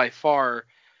was by far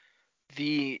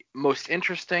the most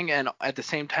interesting and at the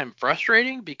same time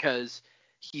frustrating, because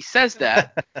he says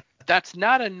that that's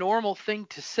not a normal thing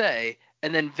to say,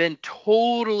 and then Vin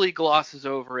totally glosses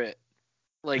over it,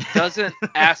 like doesn't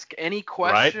ask any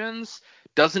questions,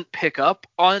 doesn't pick up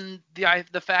on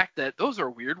the fact that those are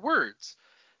weird words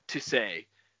to say.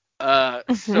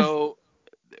 So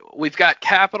we've got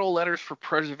capital letters for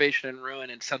preservation and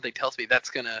ruin, and something tells me that's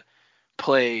gonna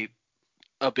play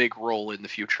a big role in the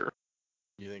future.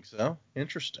 You think so?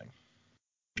 Interesting.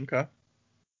 Okay.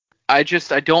 I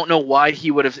don't know why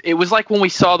he would have. It was like when we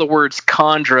saw the words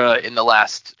Kandra in the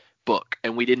last book,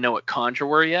 and we didn't know what Kandra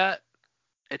were yet.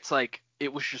 It's like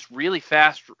it was just really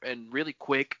fast and really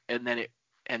quick, and then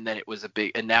it was a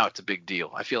big, and now it's a big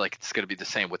deal. I feel like it's going to be the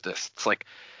same with this. It's like,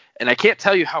 and I can't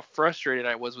tell you how frustrated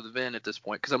I was with Vin at this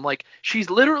point, because I'm like, she's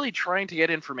literally trying to get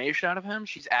information out of him.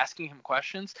 She's asking him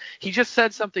questions. He just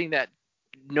said something that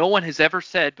no one has ever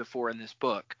said before in this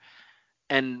book,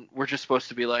 and we're just supposed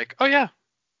to be like, oh yeah.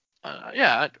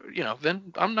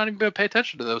 Vin, I'm not even going to pay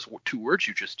attention to those two words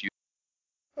you just used.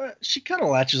 She kind of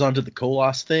latches onto the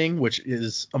Koloss thing, which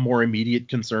is a more immediate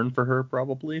concern for her,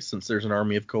 probably, since there's an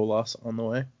army of Koloss on the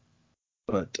way.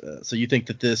 But, so you think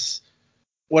that this,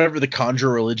 whatever the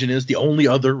Kandra religion is, the only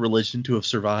other religion to have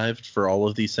survived for all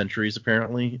of these centuries,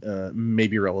 apparently, may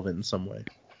be relevant in some way.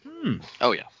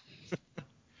 Oh, yeah.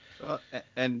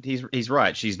 And he's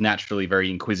right. She's naturally very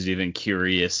inquisitive and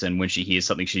curious, and when she hears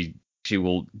something, she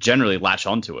will generally latch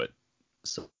onto it.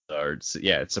 So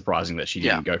it's surprising that she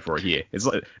didn't go for it here. This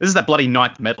is that bloody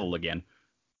ninth metal again.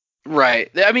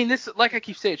 Right. I mean, this, like I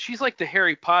keep saying, she's like the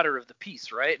Harry Potter of the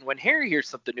piece, right? And when Harry hears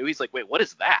something new, he's like, wait, what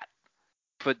is that?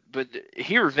 But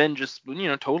here, Vin just,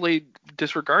 totally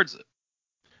disregards it.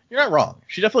 You're not wrong.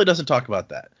 She definitely doesn't talk about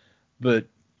that. But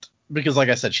because, like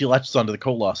I said, she latches onto the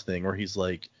Koloss thing, where she's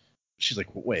like,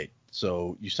 wait,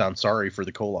 so you sound sorry for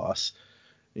the Koloss?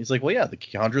 And he's like, well, yeah, the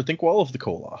Kandra think well of the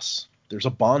Koloss. There's a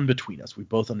bond between us. We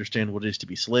both understand what it is to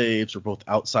be slaves. We're both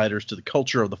outsiders to the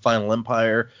culture of the Final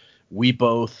Empire. We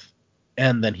both,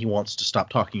 and then he wants to stop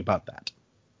talking about that.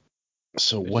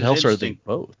 So what else are they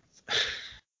both?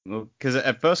 Well, because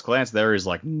at first glance, there is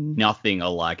like nothing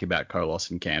alike about Koloss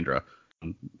and Kandra.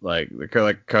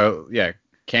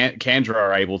 Kandra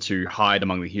are able to hide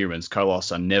among the humans.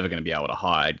 Koloss are never going to be able to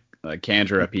hide.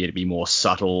 Kandra appear to be more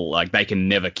subtle, like they can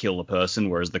never kill a person,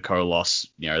 whereas the Koloss,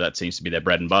 that seems to be their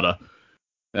bread and butter.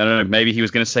 I don't know, maybe he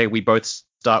was going to say we both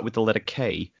start with the letter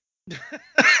K.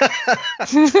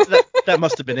 that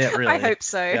must have been it, really. I hope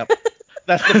so. Yep.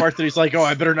 That's the part that he's like, oh,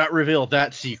 I better not reveal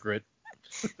that secret.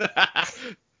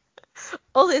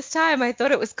 All this time, I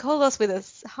thought it was Koloss with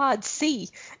a hard C.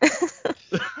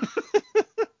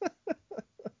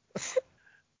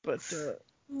 But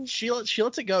she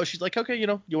lets it go. She's like, okay, you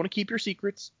want to keep your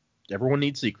secrets. Everyone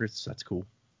needs secrets. That's cool.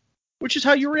 Which is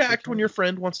how you react when your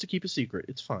friend wants to keep a secret.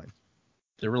 It's fine.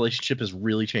 Their relationship has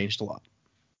really changed a lot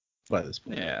by this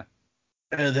point. Yeah.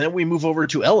 And then we move over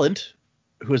to Elend,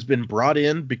 who has been brought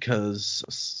in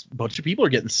because a bunch of people are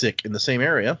getting sick in the same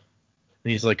area.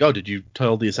 And he's like, oh, did you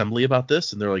tell the assembly about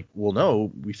this? And they're like, well,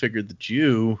 no, we figured that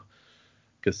you,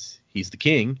 because he's the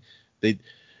king,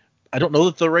 I don't know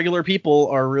that the regular people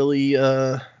are really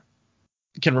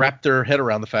can wrap their head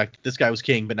around the fact that this guy was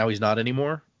king, but now he's not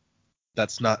anymore.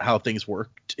 That's not how things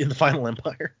worked in the Final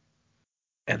Empire.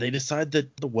 And they decide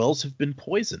that the wells have been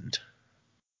poisoned.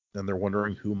 And they're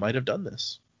wondering who might have done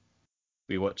this.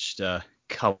 We watched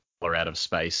Color Out of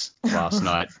Space last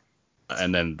night.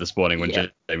 And then this morning when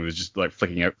Jaymee was just like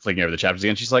flicking over the chapters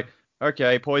again, she's like,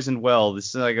 okay, poisoned well.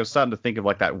 This, like, I was starting to think of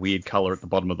like that weird color at the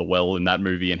bottom of the well in that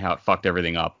movie and how it fucked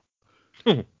everything up.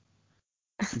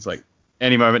 It's like,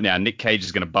 any moment now, Nick Cage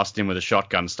is going to bust in with a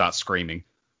shotgun and start screaming.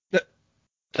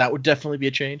 That would definitely be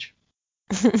a change.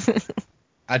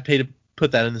 I'd pay to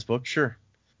put that in this book, sure.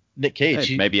 Nick Cage.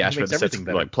 Hey, maybe he Ashford makes everything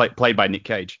better. like played by Nick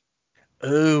Cage.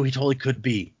 Oh, he totally could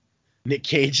be. Nick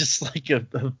Cage is like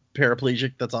a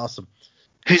paraplegic. That's awesome.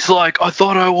 He's like, I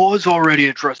thought I was already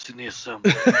addressed in the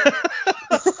assembly.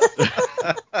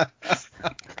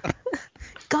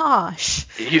 Gosh.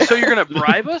 So you're gonna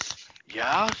bribe us?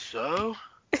 Yeah, so.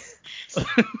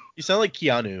 You sound like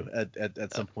Keanu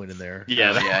at some point in there.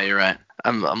 Yeah, you're right.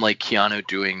 I'm like Keanu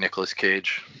doing Nicolas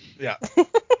Cage. Yeah.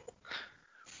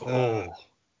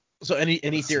 So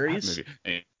any theories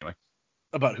Anyway.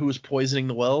 about who was poisoning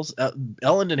the wells?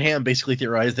 Ellen and Ham basically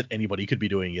theorized that anybody could be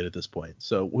doing it at this point.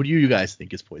 So what do you guys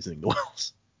think is poisoning the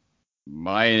wells?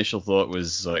 My initial thought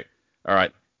was like, all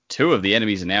right, 2 of the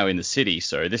enemies are now in the city,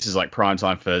 so this is like prime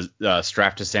time for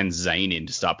Straff to send Zane in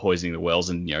to start poisoning the wells,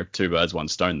 and 2 birds, 1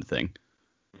 stone the thing.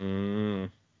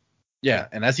 Yeah,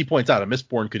 and as he points out, a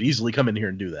Mistborn could easily come in here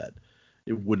and do that.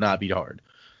 It would not be hard.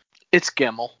 It's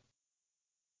Gemmel.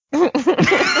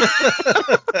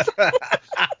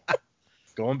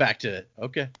 Going back to it.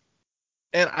 Okay.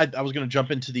 And I was going to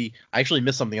jump into I actually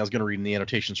missed something I was going to read in the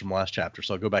annotations from last chapter,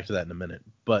 so I'll go back to that in a minute.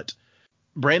 But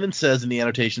Brandon says in the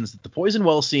annotations that the poison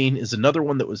well scene is another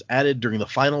one that was added during the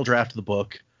final draft of the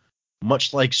book.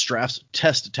 Much like Straff's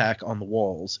test attack on the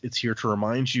walls, it's here to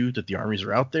remind you that the armies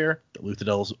are out there, that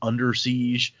Luthadel is under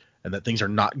siege, and that things are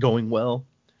not going well.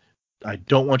 I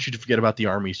don't want you to forget about the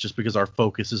armies just because our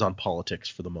focus is on politics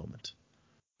for the moment.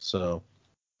 So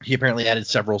he apparently added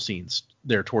several scenes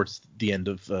there towards the end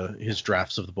of his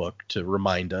drafts of the book to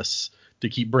remind us, to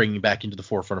keep bringing back into the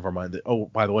forefront of our mind that, oh,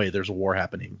 by the way, there's a war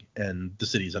happening and the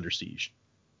city's under siege.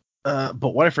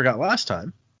 But what I forgot last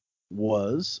time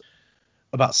was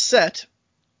about Cett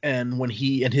and when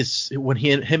him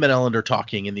and Ellen are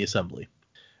talking in the assembly.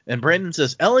 And Brandon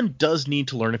says Ellen does need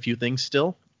to learn a few things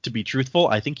still. To be truthful,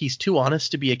 I think he's too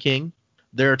honest to be a king.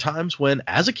 There are times when,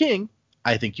 as a king,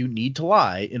 I think you need to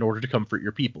lie in order to comfort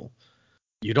your people.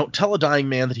 You don't tell a dying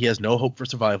man that he has no hope for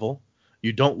survival.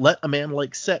 You don't let a man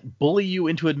like Cett bully you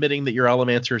into admitting that your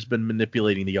Allomancer has been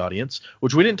manipulating the audience,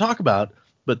 which we didn't talk about,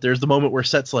 but there's the moment where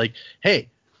Cett's like, hey,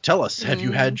 tell us, have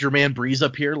you had your man Breeze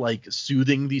up here, like,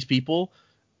 soothing these people?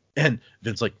 And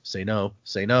Vin's like, say no,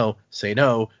 say no, say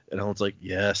no. And Ellen's like,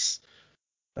 yes.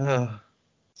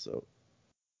 So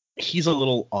he's a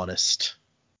little honest.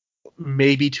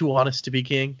 Maybe too honest to be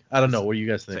king. I don't know. What do you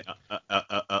guys think?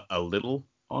 A little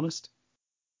honest?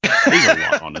 He's a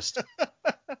lot honest.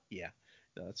 Yeah,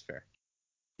 no, that's fair.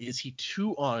 Is he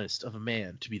too honest of a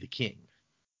man to be the king?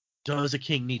 Does a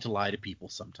king need to lie to people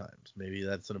sometimes? Maybe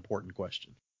that's an important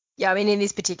question. Yeah, I mean, in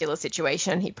this particular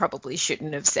situation, he probably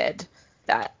shouldn't have said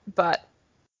that. But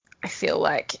I feel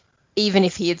like even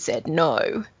if he had said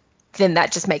no, then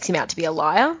that just makes him out to be a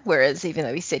liar. Whereas even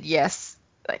though he said yes,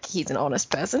 like, he's an honest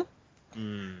person.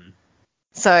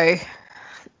 So,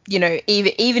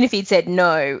 even if he'd said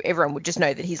no, everyone would just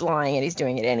know that he's lying and he's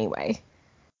doing it anyway.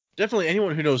 Definitely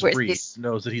anyone who knows Whereas Breeze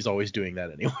knows that he's always doing that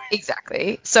anyway.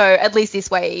 Exactly. So at least this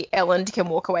way, Ellen can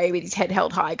walk away with his head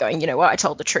held high going, you know what, I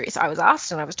told the truth. I was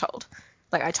asked and I was told.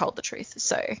 Like, I told the truth.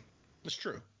 So That's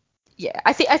true. yeah,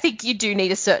 I think you do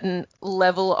need a certain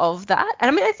level of that. And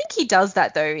I mean, I think he does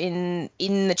that though in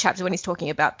the chapter when he's talking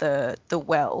about the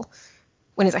well.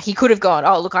 When he's like, he could have gone,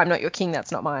 oh, look, I'm not your king.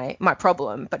 That's not my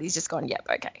problem. But he's just gone, yep,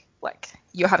 okay. Like,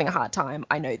 you're having a hard time.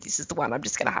 I know this is the one. I'm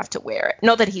just going to have to wear it.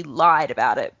 Not that he lied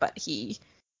about it, but he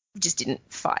just didn't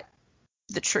fight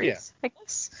the truth, I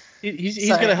guess. He's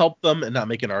going to help them and not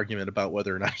make an argument about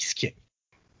whether or not he's king.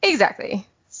 Exactly.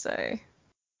 So,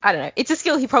 I don't know. It's a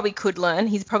skill he probably could learn.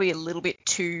 He's probably a little bit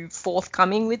too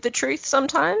forthcoming with the truth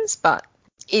sometimes, but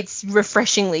it's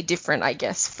refreshingly different, I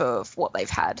guess, for what they've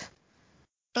had.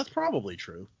 That's probably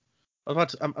true.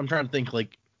 I'm trying to think,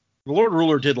 like, the Lord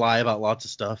Ruler did lie about lots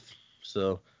of stuff.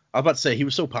 So I was about to say he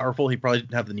was so powerful he probably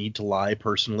didn't have the need to lie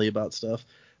personally about stuff.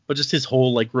 But just his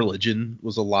whole, like, religion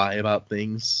was a lie about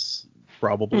things,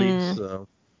 probably. So,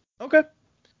 okay.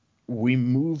 We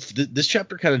move, this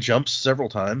chapter kind of jumps several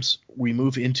times. We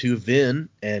move into Vin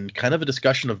and kind of a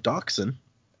discussion of Doxson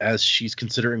as she's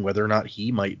considering whether or not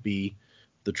he might be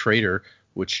the traitor,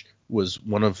 which was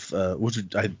one of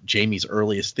Jaymee's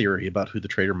earliest theory about who the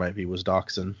traitor might be was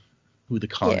Doxson, who the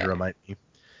Kandra might be.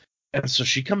 And so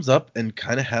she comes up and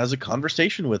kind of has a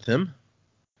conversation with him.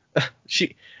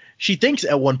 She thinks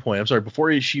at one point, I'm sorry,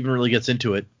 before she even really gets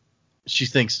into it, she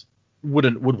thinks,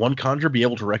 would one Kandra be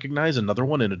able to recognize another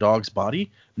one in a dog's body?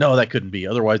 No, that couldn't be.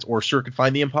 Otherwise, Orsur could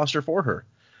find the imposter for her.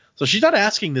 So she's not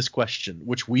asking this question,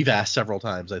 which we've asked several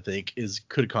times, I think, is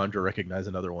could Kandra recognize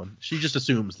another one? She just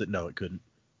assumes that no, it couldn't.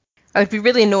 I would be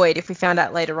really annoyed if we found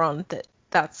out later on that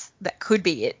that could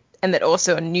be it, and that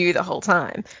Orso knew the whole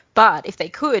time. But if they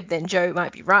could, then Joe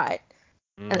might be right,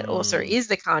 and that Orso is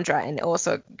the Kandra, and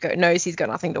Orso knows he's got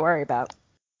nothing to worry about.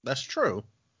 That's true.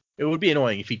 It would be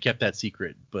annoying if he kept that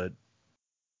secret, but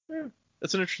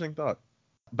that's an interesting thought.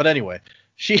 But anyway,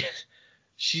 she's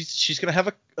gonna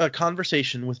have a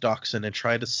conversation with Dachshund and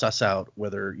try to suss out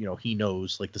whether he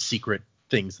knows like the secret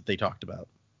things that they talked about.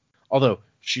 Although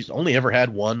she's only ever had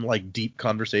one like deep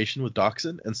conversation with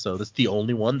Dachshund, and so that's the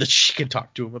only one that she can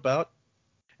talk to him about.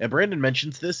 And Brandon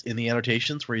mentions this in the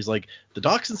annotations where he's like, the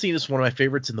Dachshund scene is one of my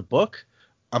favorites in the book.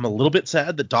 I'm a little bit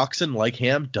sad that Dachshund, like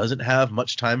Ham, doesn't have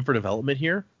much time for development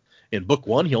here. In book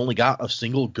 1, he only got a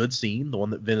single good scene, the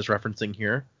one that Vin is referencing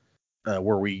here,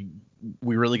 where we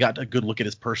really got a good look at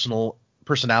his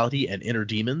personality and inner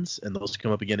demons, and those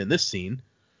come up again in this scene.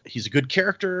 He's a good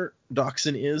character,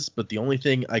 Dachshund is, but the only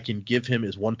thing I can give him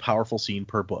is one powerful scene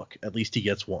per book. At least he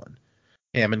gets one.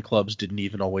 Ham and Clubs didn't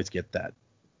even always get that.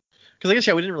 Because I guess,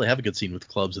 we didn't really have a good scene with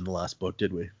Clubs in the last book,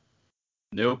 did we?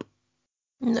 Nope.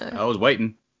 No. I was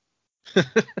waiting.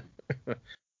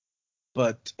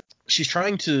 But she's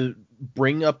trying to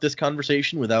bring up this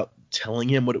conversation without telling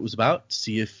him what it was about, to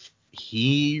see if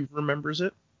he remembers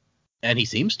it. And he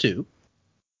seems to.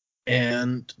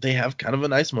 And they have kind of a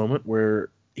nice moment where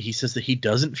he says that he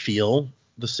doesn't feel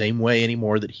the same way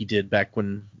anymore that he did back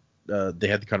when they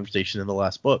had the conversation in the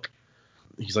last book.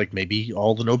 He's like, maybe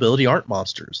all the nobility aren't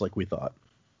monsters like we thought.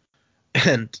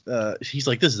 And he's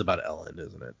like, this is about Ellen,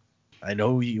 isn't it? I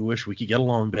know you wish we could get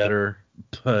along better,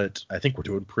 but I think we're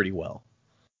doing pretty well.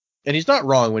 And he's not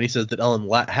wrong when he says that Ellen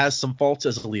has some faults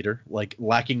as a leader, like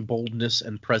lacking boldness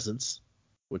and presence,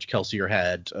 which Kelsier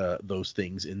had those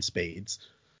things in spades.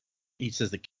 He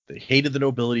says that they hated the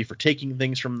nobility for taking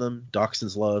things from them,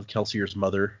 Dachshund's love, Kelsier's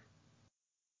mother,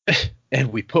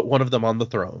 and we put one of them on the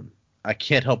throne. I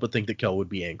can't help but think that Kel would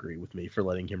be angry with me for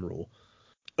letting him rule.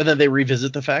 And then they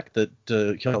revisit the fact that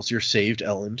Kelsier saved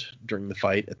Elend during the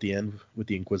fight at the end with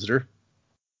the Inquisitor.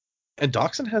 And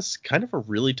Dachshund has kind of a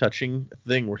really touching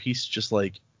thing where he's just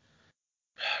like,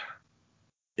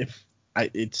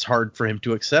 it's hard for him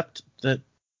to accept that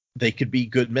they could be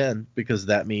good men, because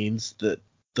that means that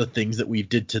the things that we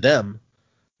did to them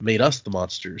made us the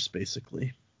monsters,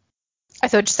 basically. I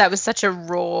thought just that was such a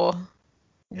raw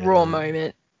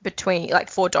moment between, like,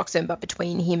 for Dachshund, but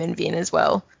between him and Vin as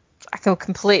well. I can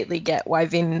completely get why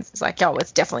Vin's like, oh,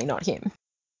 it's definitely not him,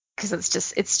 because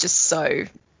it's just so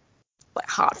like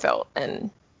heartfelt,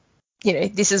 and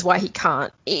this is why he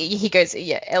can't. He goes,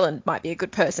 yeah, Ellen might be a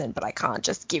good person, but I can't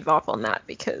just give up on that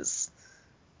because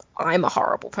I'm a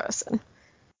horrible person.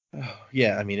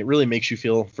 Yeah, I mean, it really makes you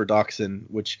feel for Dachshund,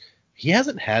 which he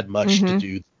hasn't had much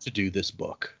to do this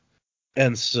book,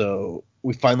 and so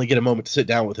we finally get a moment to sit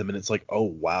down with him, and it's like, oh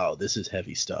wow, this is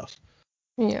heavy stuff.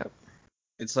 Yeah.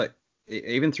 It's like,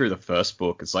 even through the first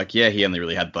book, it's like, yeah, he only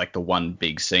really had like the one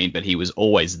big scene, but he was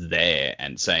always there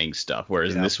and saying stuff.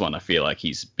 Whereas in this one, I feel like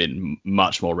he's been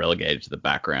much more relegated to the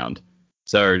background.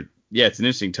 So yeah, it's an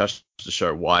interesting touch to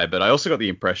show why. But I also got the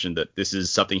impression that this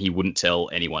is something he wouldn't tell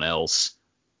anyone else.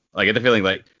 Like, I get the feeling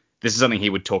like this is something he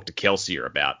would talk to Kelsier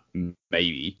about,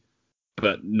 maybe,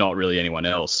 but not really anyone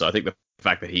else. So I think the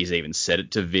fact that he's even said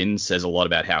it to Vin says a lot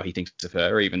about how he thinks of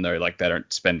her, even though like they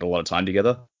don't spend a lot of time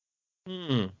together.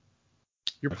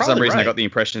 You're probably For some reason, right. I got the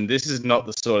impression this is not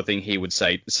the sort of thing he would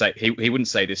say. He wouldn't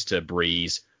say this to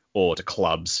Breeze or to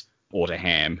Clubs or to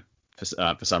Ham.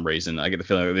 For some reason, I get the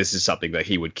feeling that this is something that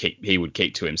he would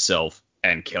keep to himself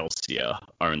and Kelsier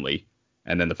only.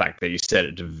 And then the fact that you said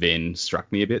it to Vin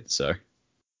struck me a bit. So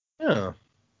yeah,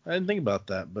 I didn't think about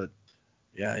that, but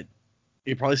yeah,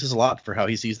 it probably says a lot for how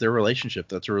he sees their relationship.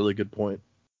 That's a really good point.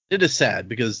 It is sad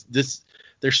because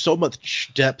there's so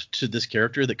much depth to this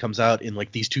character that comes out in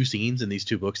like these two scenes in these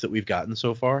two books that we've gotten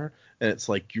so far, and it's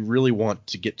like you really want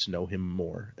to get to know him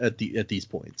more at these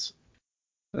points.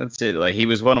 that's it. Like, he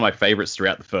was one of my favorites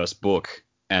throughout the first book,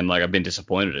 and like I've been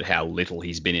disappointed at how little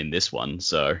he's been in this one.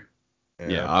 So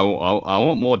yeah, I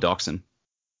want more Dachshund.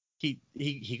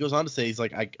 He goes on to say, he's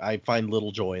like, I find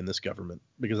little joy in this government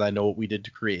because I know what we did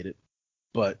to create it,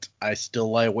 but I still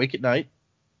lie awake at night,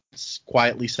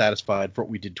 quietly satisfied for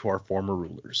what we did to our former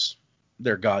rulers.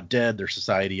 Their god dead, their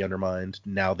society undermined,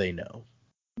 now they know.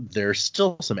 There's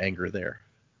still some anger there.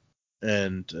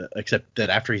 And except that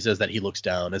after he says that, he looks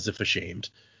down as if ashamed.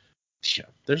 Yeah,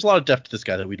 there's a lot of depth to this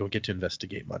guy that we don't get to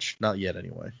investigate much. Not yet,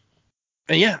 anyway.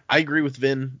 And yeah, I agree with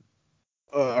Vin.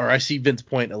 Or I see Vin's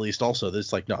point, at least, also. That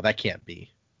it's like, no, that can't be.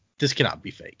 This cannot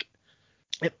be fake.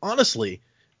 And honestly,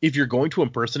 if you're going to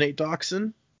impersonate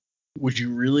Doxson, would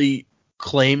you really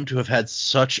claim to have had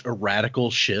such a radical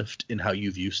shift in how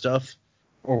you view stuff?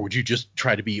 Or would you just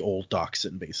try to be old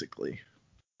Doxson, basically?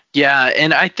 Yeah,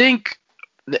 and I think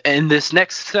in this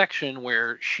next section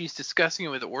where she's discussing it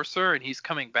with Orser and he's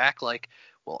coming back like,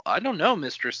 well, I don't know,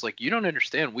 mistress. Like, you don't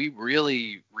understand. We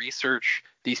really research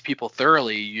these people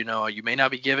thoroughly. You know, you may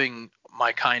not be giving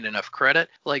my kind enough credit.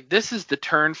 Like, this is the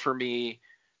turn for me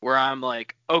where I'm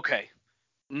like, okay,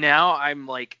 now I'm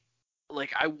like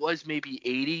I was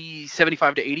maybe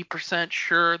 75 to 80%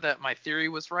 sure that my theory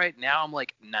was right. Now I'm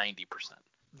like 90%.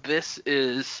 This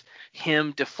is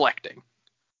him deflecting.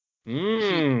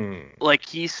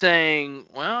 He's saying,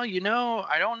 well, you know,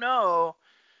 I don't know,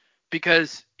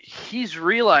 because he's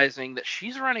realizing that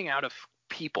she's running out of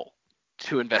people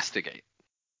to investigate.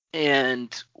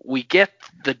 And we get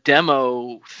the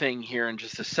demo thing here in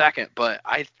just a second, but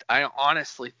I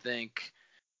honestly think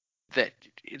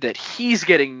that he's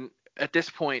getting, at this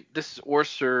point, this is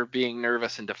Orser being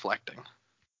nervous and deflecting,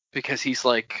 because he's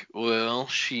like, well,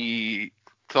 she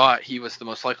thought he was the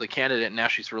most likely candidate and now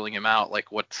she's ruling him out.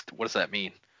 Like, what does that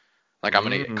mean? Like, I'm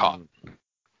gonna get caught.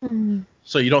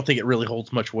 So you don't think it really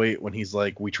holds much weight when he's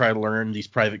like, we try to learn these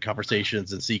private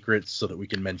conversations and secrets so that we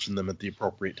can mention them at the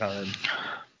appropriate time?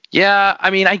 Yeah,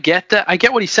 I mean, I get that. I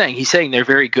get what he's saying. He's saying they're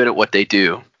very good at what they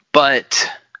do, but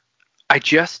I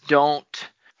just don't,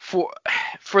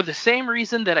 for the same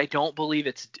reason that I don't believe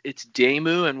it's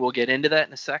Jaymee, and we'll get into that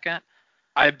in a second.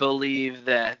 I believe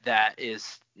that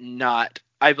is not.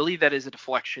 I believe that is a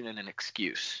deflection and an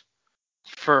excuse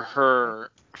for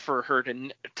her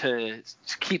to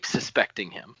keep suspecting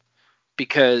him,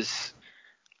 because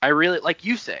I really, like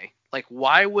you say, like,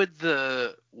 why would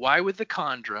the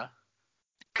Kandra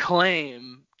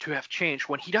claim to have changed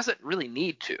when he doesn't really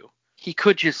need to? He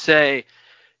could just say,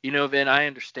 you know, Vin, I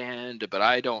understand, but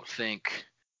I think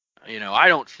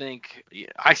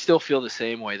I still feel the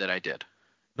same way that I did.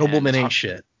 Nobleman ain't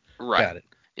shit. Right. Got it.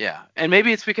 Yeah. And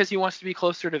maybe it's because he wants to be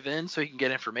closer to Vin so he can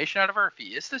get information out of her if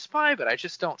he is the spy, but I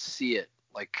just don't see it.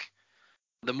 Like,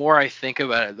 the more I think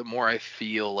about it, the more I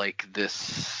feel like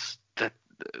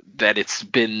that it's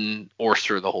been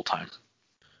Orser the whole time.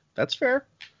 That's fair.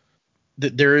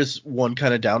 There is one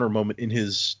kind of downer moment in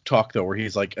his talk, though, where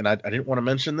he's like, and I didn't want to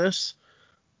mention this,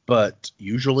 but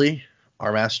usually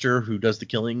our master who does the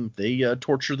killing, they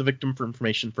torture the victim for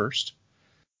information first,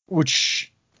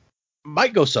 which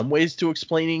might go some ways to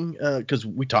explaining, because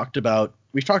we've talked about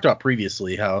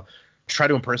previously how to try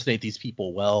to impersonate these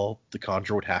people well, the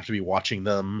Conjurer would have to be watching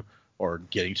them or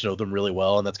getting to know them really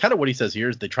well, and that's kind of what he says here,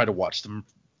 is they try to watch them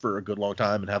for a good long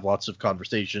time and have lots of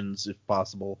conversations if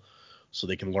possible, so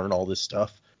they can learn all this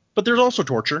stuff. But there's also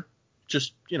torture,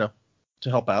 just, you know, to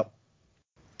help out.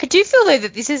 I do feel, though,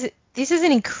 that this is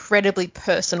an incredibly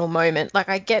personal moment. Like,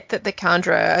 I get that the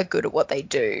Kandra are good at what they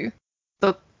do,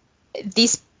 but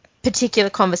this particular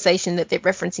conversation that they're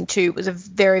referencing to was a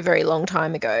very, very long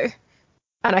time ago.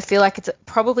 And I feel like it's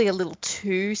probably a little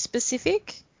too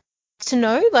specific to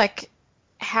know. Like,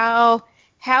 how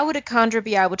would a Kandra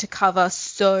be able to cover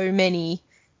so many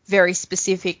very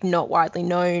specific, not widely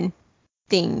known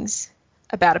things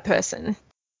about a person?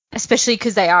 Especially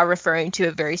because they are referring to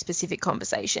a very specific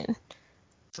conversation.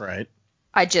 Right.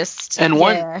 One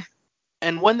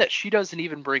that she doesn't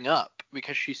even bring up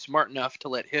because she's smart enough to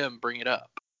let him bring it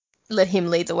up. Let him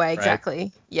lead the way, exactly.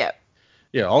 Right. Yep.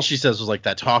 Yeah, all she says was like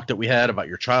that talk that we had about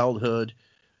your childhood,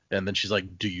 and then she's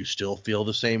like, do you still feel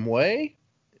the same way?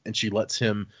 And she lets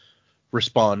him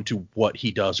respond to what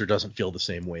he does or doesn't feel the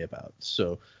same way about.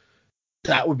 So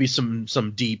that would be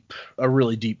a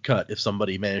really deep cut if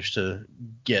somebody managed to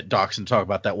get Doxson to talk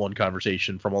about that one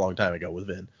conversation from a long time ago with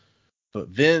Vin. But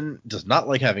Vin does not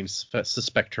like having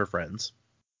suspect her friends,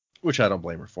 which I don't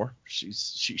blame her for.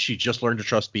 She just learned to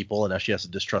trust people, and now she has to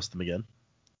distrust them again.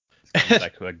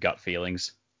 Like her gut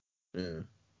feelings. Yeah.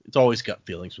 It's always gut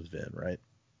feelings with Vin, right?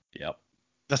 Yep.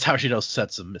 That's how she knows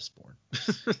Cett's a Mistborn.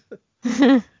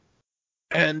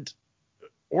 And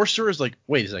Orser is like,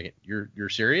 wait a second, you're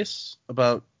serious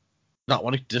about not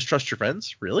wanting to distrust your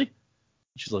friends? Really?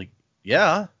 She's like,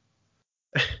 yeah.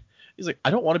 He's like,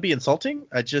 I don't want to be insulting.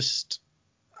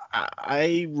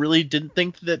 I really didn't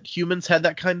think that humans had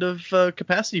that kind of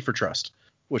capacity for trust,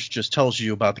 which just tells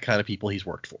you about the kind of people he's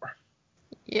worked for.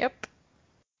 Yep.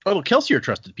 Although Kelsier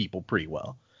trusted people pretty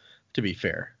well, to be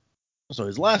fair. So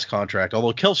his last contract,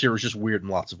 although Kelsier was just weird in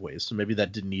lots of ways, so maybe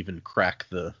that didn't even crack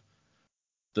the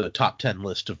top 10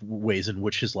 list of ways in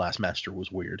which his last master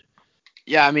was weird.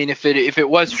 Yeah, I mean, if it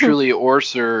was truly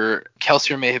Orser,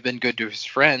 Kelsier may have been good to his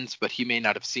friends, but he may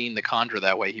not have seen the Kandra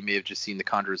that way. He may have just seen the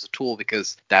Kandra as a tool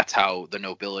because that's how the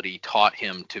nobility taught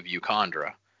him to view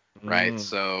Kandra. right?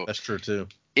 So That's true too.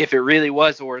 if it really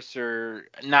was Orser,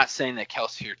 not saying that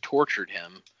Kelsier tortured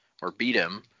him or beat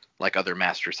him like other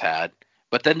masters had,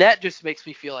 but then that just makes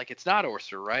me feel like it's not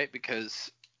Orser, right?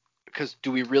 Because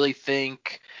do we really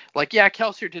think, like, yeah,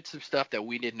 Kelsier did some stuff that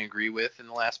we didn't agree with in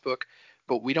the last book,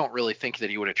 but we don't really think that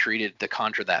he would have treated the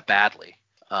Kandra that badly.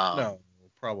 No,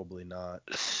 probably not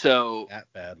So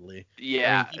that badly.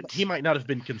 yeah, I mean, he might not have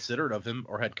been considerate of him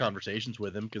or had conversations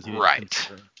with him because he didn't right.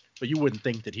 consider him. But you wouldn't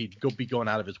think that he'd be going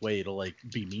out of his way to like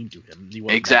be mean to him. He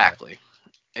wasn't that way.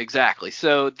 Exactly.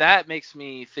 So that makes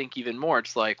me think even more.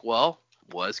 It's like, well,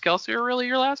 was Kelsier really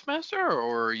your last master,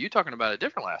 or are you talking about a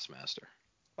different last master?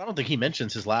 I don't think he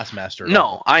mentions his last master at No,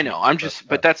 all. I know. I'm just,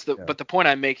 but that's the, yeah. but the point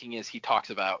I'm making is he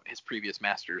talks about his previous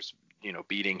masters,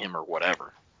 beating him or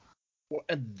whatever. Well,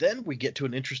 and then we get to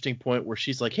an interesting point where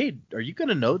she's like, "Hey, are you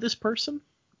gonna know this person,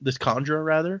 this Kandra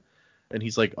rather?" And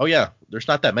he's like, "Oh yeah, there's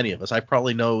not that many of us. I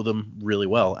probably know them really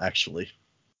well, actually."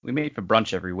 We meet for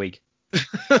brunch every week.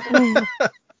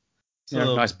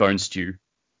 So Nice bone stew.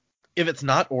 if it's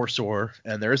not Orsor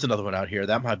and there is another one out here,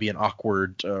 that might be an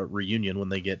awkward reunion when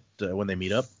they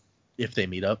meet up, if they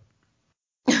meet up.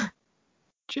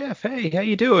 Jeff, hey, how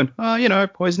you doing?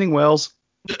 Poisoning wells.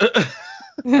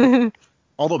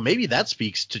 Although maybe that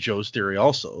speaks to Joe's theory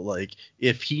also. Like,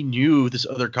 if he knew this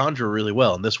other Kandra really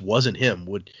well and this wasn't him,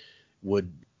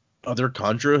 would other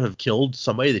Kandra have killed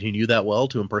somebody that he knew that well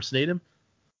to impersonate him?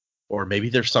 Or maybe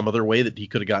there's some other way that he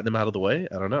could have gotten him out of the way?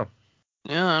 I don't know.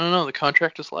 Yeah, I don't know. The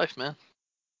contract is life, man.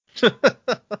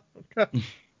 Okay.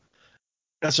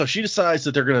 And so she decides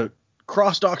that they're going to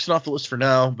cross Doxson off the list for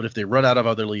now, but if they run out of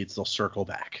other leads, they'll circle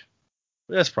back.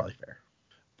 That's probably fair.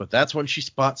 But that's when she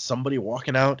spots somebody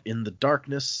walking out in the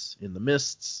darkness, in the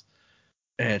mists,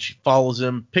 and she follows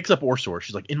him, picks up Orsor.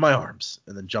 She's like, "In my arms,"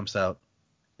 and then jumps out.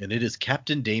 And it is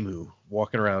Captain Damu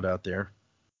walking around out there.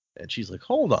 And she's like,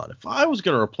 "Hold on, if I was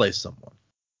going to replace someone,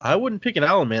 I wouldn't pick an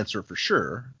Allomancer for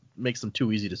sure. It makes them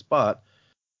too easy to spot.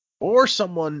 Or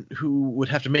someone who would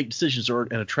have to make decisions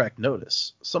and attract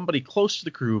notice. Somebody close to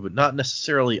the crew, but not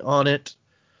necessarily on it.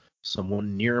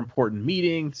 Someone near important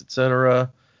meetings,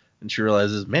 etc." And she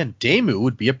realizes, man, Damu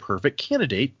would be a perfect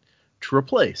candidate to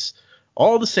replace.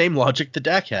 All the same logic that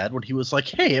Dac had when he was like,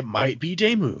 "Hey, it might be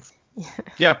Damu."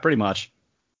 Yeah, pretty much.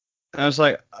 And I was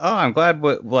like, oh, I'm glad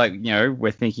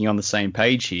we're thinking on the same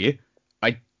page here.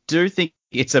 I do think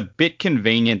it's a bit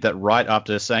convenient that right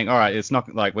after saying, all right, it's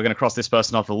not like we're going to cross this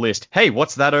person off the list. Hey,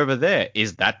 what's that over there?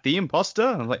 Is that the imposter?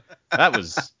 I'm like, that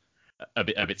was a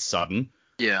bit sudden.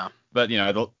 Yeah. But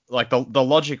the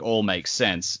logic all makes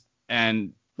sense,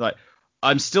 and like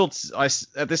at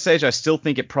this stage I still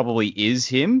think it probably is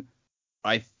him.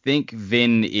 I think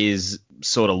Vin is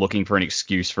sort of looking for an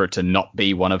excuse for it to not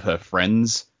be one of her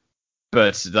friends,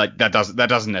 but like that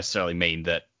doesn't necessarily mean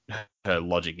that her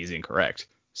logic is incorrect.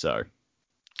 So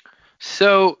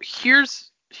here's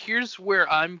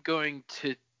where I'm going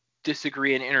to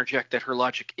disagree and interject that her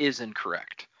logic is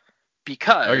incorrect,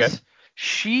 because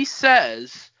she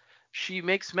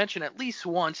makes mention at least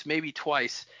once, maybe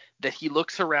twice, that he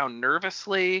looks around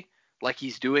nervously, like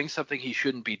he's doing something he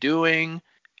shouldn't be doing.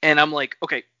 And I'm like,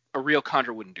 okay, a real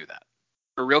Kandra wouldn't do that.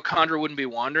 A real Kandra wouldn't be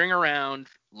wandering around,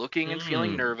 looking and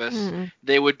feeling nervous.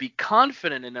 They would be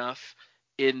confident enough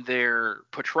in their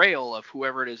portrayal of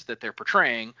whoever it is that they're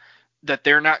portraying that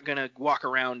they're not going to walk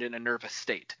around in a nervous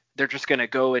state. They're just going to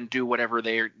go and do whatever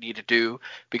they need to do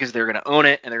because they're going to own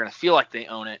it, and they're going to feel like they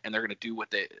own it, and they're going to do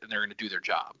they're going to do their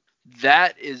job.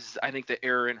 That is, I think, the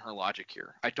error in her logic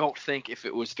here. I don't think if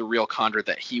it was the real Kandra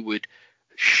that he would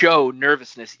show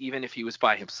nervousness even if he was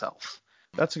by himself.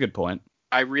 That's a good point.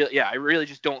 I really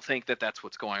just don't think that that's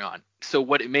what's going on. So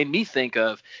what it made me think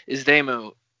of is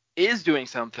Damu is doing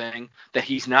something that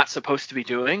he's not supposed to be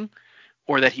doing,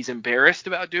 or that he's embarrassed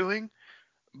about doing,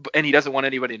 and he doesn't want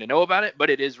anybody to know about it, but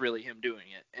it is really him doing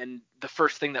it. And the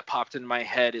first thing that popped in my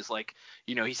head is like,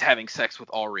 he's having sex with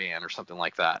Alrianne or something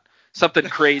like that. Something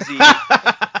crazy,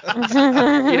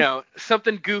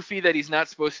 something goofy that he's not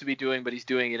supposed to be doing, but he's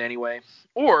doing it anyway.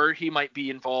 Or he might be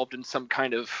involved in some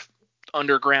kind of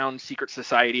underground secret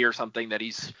society or something that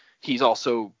he's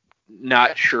also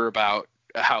not sure about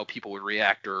how people would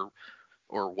react or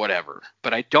whatever.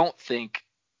 But I don't think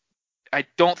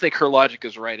her logic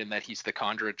is right in that he's the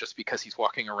Kandra just because he's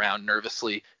walking around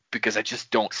nervously, because I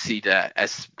just don't see that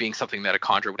as being something that a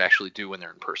Kandra would actually do when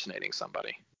they're impersonating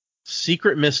somebody.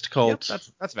 Secret mist cult. Yep,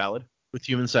 that's valid. With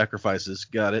human sacrifices.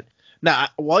 Got it. Now,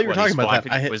 while you're talking about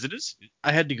that,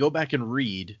 I had to go back and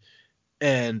read,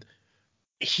 and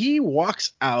he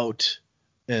walks out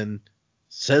and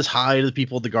says hi to the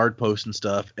people at the guard post and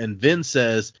stuff, and Vin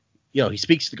says, he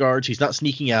speaks to the guards. He's not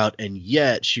sneaking out, and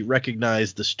yet she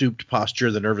recognized the stooped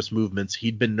posture, the nervous movements.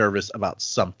 He'd been nervous about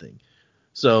something.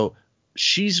 So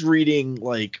she's reading,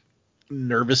 like,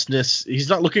 nervousness. He's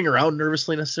not looking around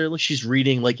nervously necessarily. She's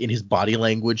reading, like, in his body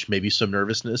language, maybe some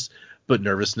nervousness, but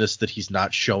nervousness that he's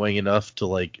not showing enough to,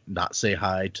 like, not say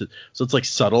hi to. So it's, like,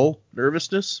 subtle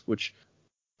nervousness, which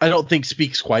I don't think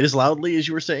speaks quite as loudly as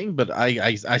you were saying, but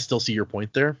I still see your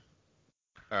point there.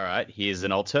 All right, here's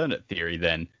an alternate theory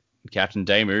then. Captain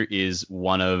Damu is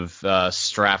one of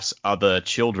Straff's other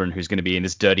children who's going to be in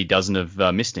this dirty dozen of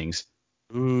mistings.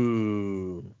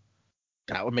 Ooh.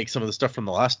 That would make some of the stuff from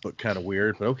the last book kind of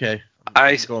weird, but okay.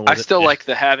 I still like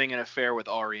the having an affair with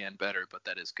Ariane better, but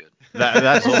that is good.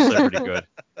 That's also pretty good.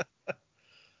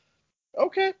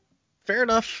 Okay. Fair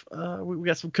enough. We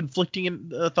got some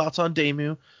conflicting thoughts on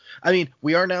Damu. I mean,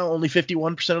 we are now only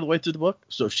 51% of the way through the book,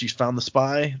 so if she's found the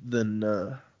spy, then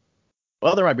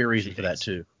well, there might be a reason for that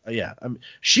too. Yeah, I mean,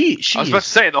 she. I was about to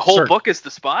say the whole book is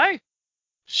the spy.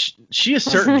 She is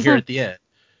certain here at the end.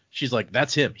 She's like,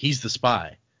 that's him. He's the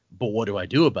spy. But what do I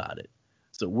do about it?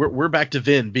 So we're back to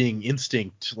Vin being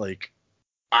instinct. Like,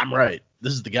 I'm right.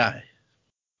 This is the guy.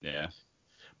 Yeah.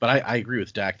 But I agree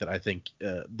with Dac that I think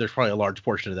there's probably a large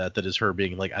portion of that is her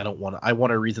being like, I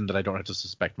want a reason that I don't have to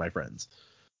suspect my friends.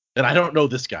 And I don't know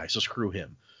this guy, so screw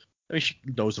him. I mean, she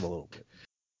knows him a little bit.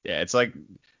 Yeah, it's like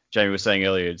Jaymee was saying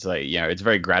earlier, it's like, it's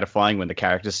very gratifying when the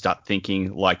characters start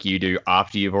thinking like you do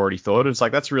after you've already thought. It's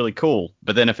like, that's really cool.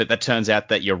 But then if that turns out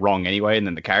that you're wrong anyway, and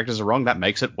then the characters are wrong, that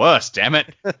makes it worse, damn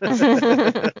it.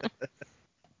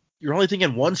 You're only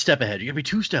thinking one step ahead. You're going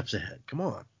to be 2 steps ahead. Come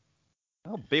on.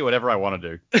 I'll be whatever I want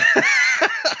to do.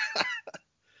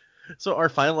 So our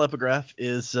final epigraph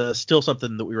is still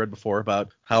something that we read before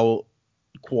about how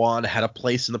Quan had a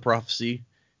place in the prophecy.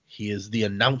 He is the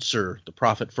announcer, the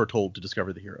prophet foretold to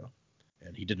discover the hero.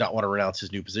 And he did not want to renounce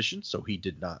his new position, so he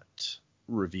did not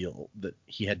reveal that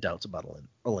he had doubts about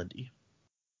Alendi.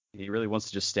 He really wants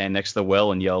to just stand next to the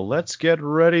well and yell, "Let's get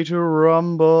ready to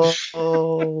rumble."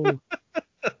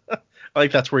 I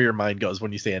think that's where your mind goes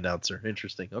when you say announcer.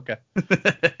 Interesting. Okay.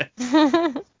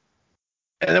 And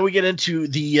then we get into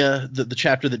the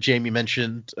chapter that Jaymee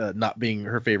mentioned, not being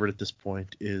her favorite at this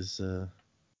point, is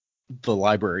the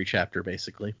library chapter,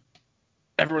 basically.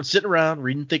 Everyone's sitting around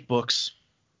reading thick books,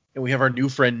 and we have our new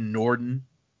friend Norden,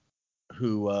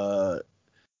 who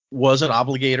was an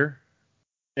obligator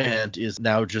and is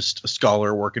now just a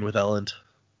scholar working with Elend.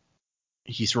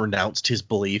 He's renounced his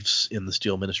beliefs in the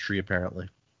Steel Ministry, apparently.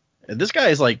 And this guy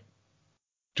is, like,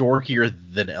 dorkier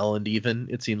than Elend even,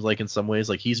 it seems like, in some ways.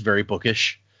 Like, he's very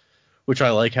bookish, which I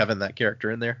like having that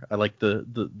character in there. I like the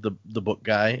book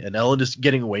guy, and Elend is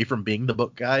getting away from being the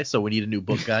book guy, so we need a new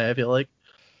book guy, I feel like.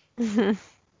 And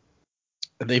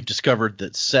they've discovered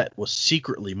that Cett was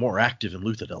secretly more active in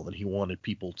Luthadel than he wanted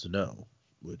people to know,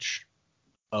 which,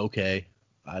 okay,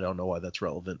 I don't know why that's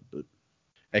relevant, but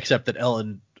except that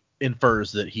Elend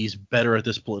infers that he's better at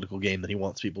this political game than he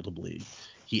wants people to believe.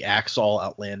 He acts all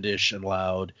outlandish and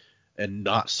loud and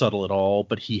not subtle at all,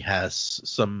 but he has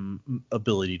some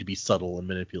ability to be subtle and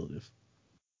manipulative.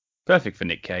 Perfect for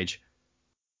Nick Cage.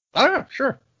 Oh, yeah,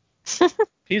 sure.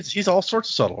 He's all sorts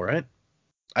of subtle, right?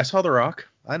 I saw The Rock.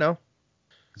 I know.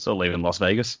 So leaving Las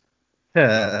Vegas.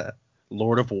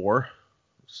 Lord of War.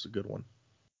 It's a good one.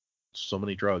 So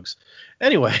many drugs.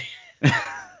 Anyway.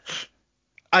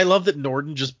 I love that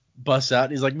Norden just busts out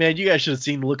and he's like, man, you guys should have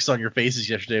seen looks on your faces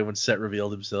yesterday when Cett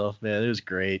revealed himself. Man, it was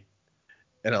great.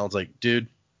 And I was like, dude,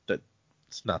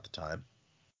 that's not the time.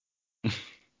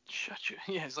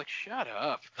 Yeah, he's like, shut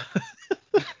up.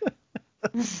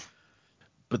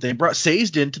 But they brought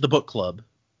Sazed into the book club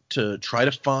to try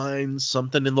to find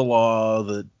something in the law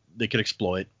that they could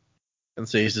exploit. And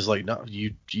Sazed is like, no,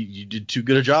 you did too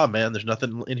good a job, man. There's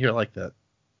nothing in here like that.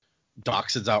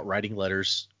 Dockson's out writing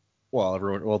letters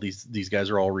while these guys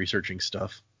are all researching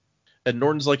stuff. And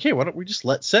Norton's like, hey, why don't we just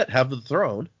let Cett have the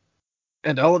throne?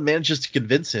 And Ellen manages to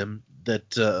convince him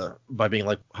that by being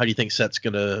like, how do you think Cett's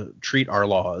going to treat our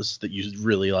laws, that you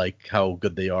really like how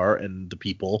good they are and the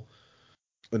people?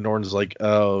 And Norton's like,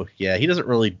 oh, yeah, he doesn't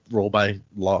really roll by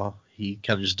law. He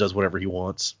kind of just does whatever he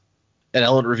wants. And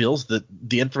Ellen reveals that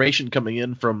the information coming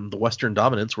in from the Western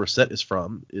Dominance, where Cett is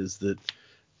from, is that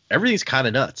everything's kind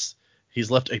of nuts.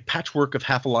 He's left a patchwork of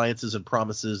half-alliances and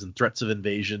promises and threats of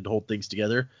invasion to hold things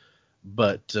together.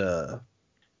 But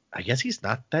I guess he's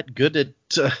not that good at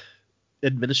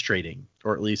administrating,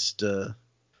 or at least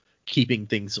keeping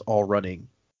things all running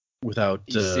without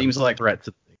seems like threats.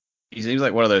 He seems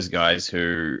like one of those guys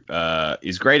who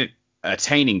is great at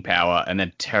attaining power and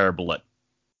then terrible at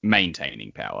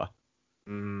maintaining power.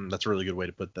 That's a really good way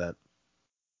to put that.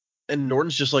 And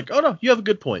Norton's just like, oh no, you have a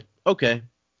good point. Okay.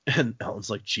 And Ellen's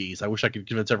like, geez, I wish I could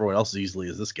convince everyone else as easily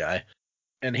as this guy.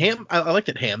 And I like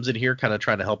that Ham's in here kind of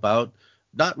trying to help out.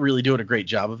 Not really doing a great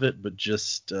job of it, but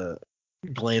just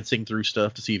glancing through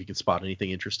stuff to see if he can spot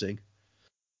anything interesting.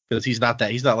 Because he's not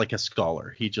like a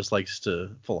scholar. He just likes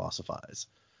to philosophize.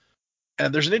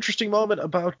 And there's an interesting moment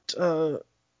about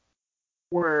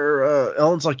where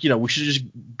Ellen's like, we should have just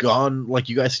gone like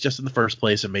you guys suggested in the first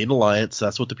place and made an alliance.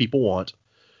 That's what the people want.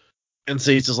 And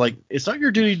Sage is like, it's not your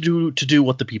duty to do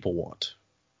what the people want.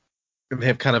 And they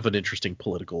have kind of an interesting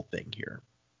political thing here.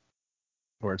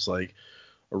 Where it's like,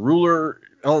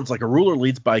 Ellen's like, a ruler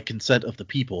leads by consent of the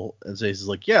people. And Sage is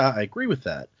like, yeah, I agree with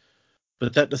that.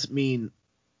 But that doesn't mean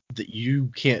that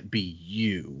you can't be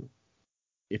you.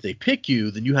 If they pick you,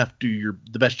 then you have to do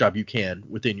the best job you can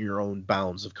within your own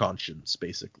bounds of conscience,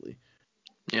 basically.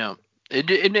 Yeah.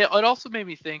 It also made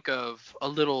me think of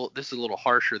this is a little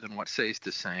harsher than what Seist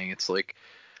is saying. It's like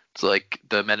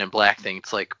the Men in Black thing.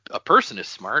 It's like a person is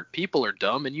smart, people are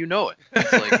dumb, and you know it.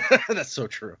 It's like, that's so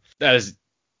true. That is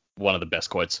one of the best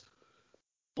quotes.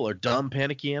 People are dumb,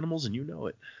 panicky animals, and you know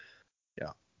it.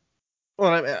 Yeah.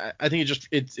 Well, I think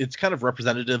it's kind of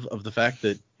representative of the fact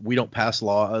that we don't pass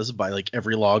laws by like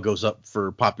every law goes up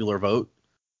for popular vote.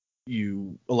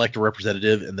 You elect a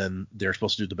representative, and then they're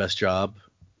supposed to do the best job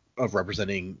of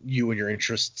representing you and your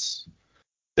interests.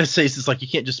 It says it's like you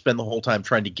can't just spend the whole time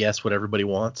trying to guess what everybody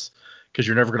wants because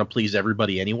you're never going to please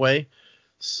everybody anyway.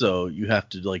 So you have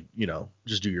to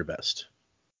just do your best.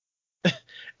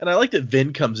 And I like that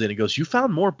Vin comes in and goes, "You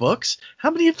found more books?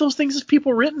 How many of those things have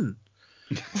people written?"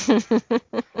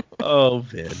 Oh,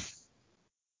 Vin.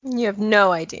 You have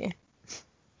no idea.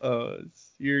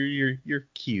 You're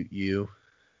cute, you.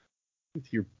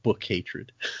 With your book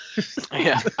hatred.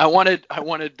 Yeah, I wanted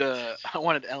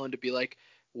Ellen to be like,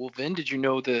 well, Vin, did you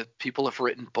know that people have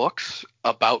written books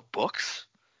about books?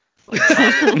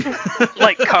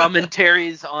 Like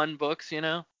commentaries on books,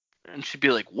 And she'd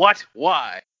be like, what?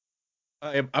 Why?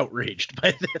 I am outraged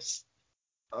by this.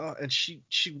 And she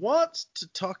wants to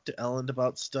talk to Ellen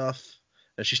about stuff.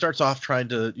 And she starts off trying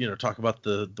to, talk about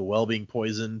the well being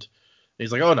poisoned. And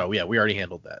he's like, oh, no, yeah, we already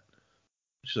handled that.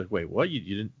 She's like, wait, what? You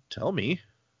didn't tell me?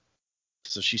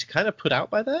 So she's kind of put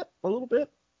out by that a little bit.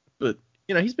 But,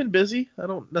 he's been busy. I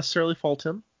don't necessarily fault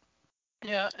him.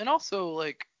 Yeah, and also,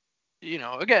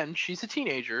 again, she's a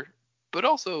teenager. But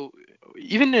also,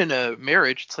 even in a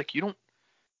marriage, it's like you don't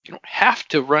have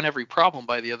to run every problem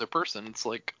by the other person. It's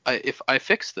like, if I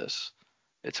fix this,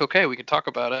 it's okay. We can talk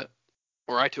about it.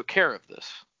 Or I took care of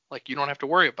this. Like, you don't have to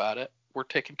worry about it. We're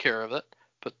taking care of it.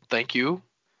 But thank you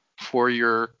for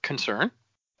your concern.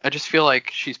 I just feel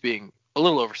like she's being a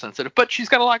little oversensitive, but she's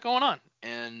got a lot going on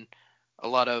and a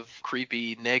lot of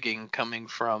creepy negging coming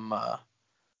from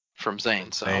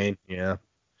Zane. So Zane, yeah.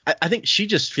 I think she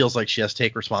just feels like she has to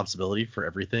take responsibility for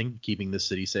everything, keeping this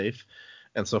city safe.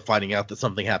 And so finding out that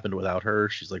something happened without her,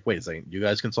 she's like, wait, Zane, you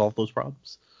guys can solve those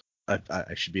problems.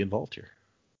 I should be involved here.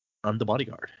 I'm the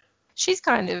bodyguard. She's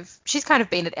kind of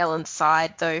been at Ellen's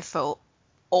side though for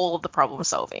all of the problem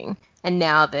solving, and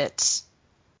now that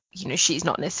she's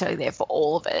not necessarily there for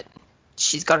all of it,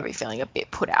 she's got to be feeling a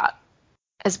bit put out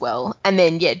as well. And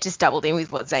then just doubled in with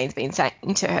what Zane's been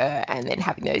saying to her, and then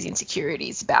having those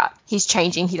insecurities about he's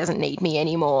changing, he doesn't need me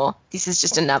anymore. This is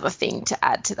just another thing to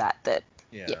add to that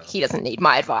he doesn't need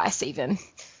my advice even.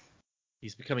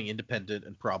 He's becoming independent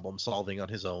and problem solving on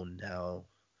his own now.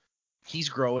 He's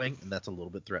growing, and that's a little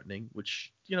bit threatening,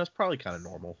 which, is probably kind of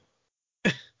normal.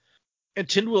 And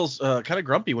Tyndall's kind of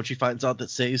grumpy when she finds out that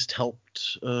Seist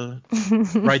helped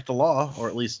write the law, or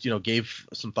at least, gave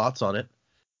some thoughts on it.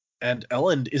 And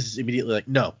Ellen is immediately like,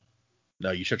 no,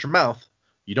 you shut your mouth.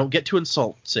 You don't get to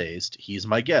insult Seist. He's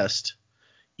my guest,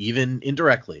 even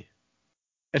indirectly.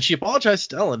 And she apologizes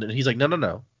to Ellen, and he's like,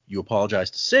 no. You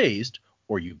apologize to Seist,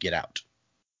 or you get out.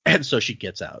 And so she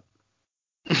gets out.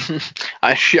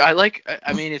 I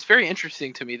mean, it's very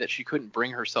interesting to me that she couldn't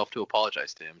bring herself to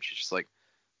apologize to him. She's just like,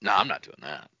 no, I'm not doing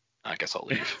that. I guess I'll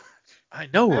leave. I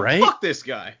know, Man, right? Fuck this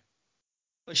guy.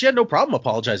 She had no problem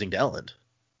apologizing to Ellen,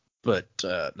 but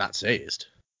not Seist.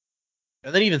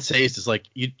 And then even Seist is like,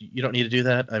 you don't need to do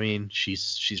that. I mean,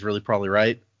 she's really probably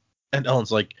right. And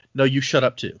Ellen's like, no, you shut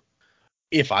up too.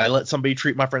 If I let somebody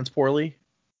treat my friends poorly,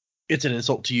 it's an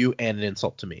insult to you and an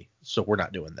insult to me. So we're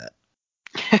not doing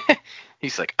that.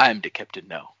 He's like, I'm the captain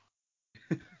now.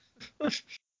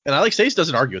 And I like Seist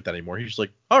doesn't argue with that anymore. He's just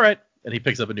like, all right. And he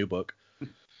picks up a new book. I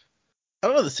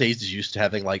don't know that Seist is used to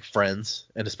having like friends,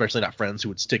 and especially not friends who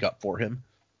would stick up for him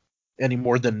any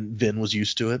more than Vin was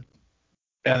used to it.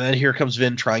 And then here comes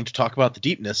Vin trying to talk about the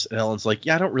deepness, and Ellen's like,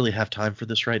 yeah, I don't really have time for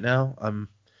this right now. I'm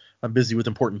I'm busy with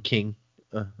important king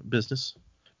business.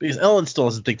 Because Ellen still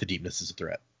doesn't think the deepness is a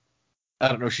threat. I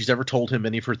don't know if she's ever told him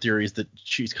any of her theories that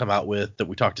she's come out with that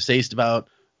we talked to Saist about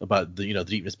the the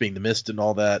deepness being the mist and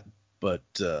all that, but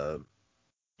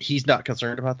he's not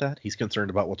concerned about that. He's concerned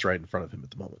about what's right in front of him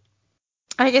at the moment.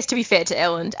 I guess to be fair to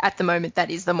Ellen, at the moment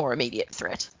that is the more immediate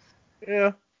threat.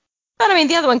 Yeah. But I mean,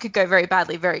 the other one could go very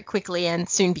badly very quickly and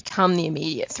soon become the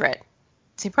immediate threat.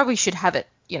 So he probably should have it,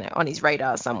 on his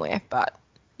radar somewhere. But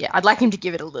yeah, I'd like him to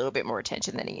give it a little bit more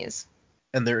attention than he is.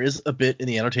 And there is a bit in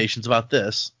the annotations about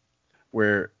this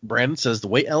where Brandon says the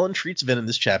way Ellen treats Vin in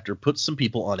this chapter puts some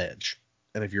people on edge.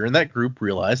 And if you're in that group,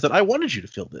 realize that I wanted you to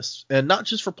feel this. And not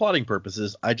just for plotting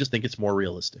purposes, I just think it's more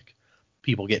realistic.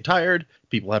 People get tired,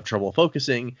 people have trouble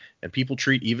focusing, and people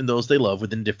treat even those they love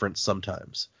with indifference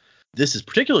sometimes. This is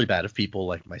particularly bad of people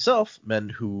like myself, men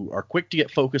who are quick to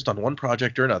get focused on one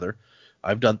project or another.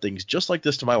 I've done things just like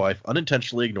this to my wife,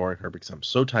 unintentionally ignoring her because I'm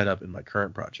so tied up in my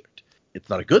current project. It's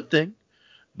not a good thing,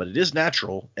 but it is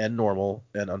natural and normal,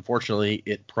 and unfortunately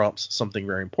it prompts something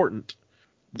very important.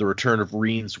 The return of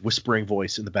Reen's whispering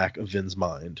voice in the back of Vin's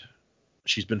mind.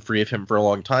 She's been free of him for a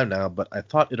long time now, but I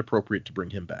thought it appropriate to bring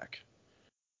him back.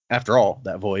 After all,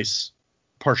 that voice,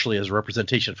 partially as a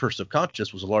representation of her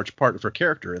subconscious, was a large part of her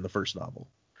character in the first novel.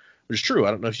 Which is true.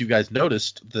 I don't know if you guys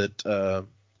noticed that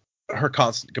her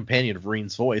constant companion of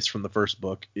Reen's voice from the first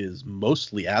book is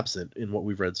mostly absent in what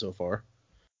we've read so far.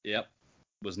 Yep.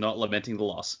 Was not lamenting the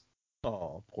loss.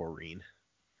 Oh, poor Reen.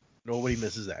 Nobody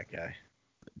misses that guy.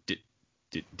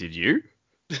 Did you?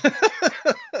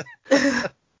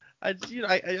 I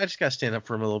just gotta stand up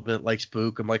for him a little bit, like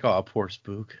Spook. I'm like, oh, poor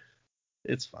Spook.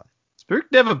 It's fine. Spook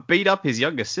never beat up his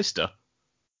younger sister.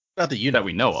 Not that you know. That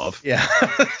we know of. Yeah.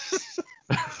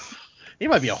 He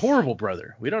might be a horrible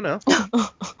brother. We don't know.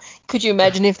 Could you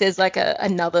imagine if there's like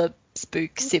another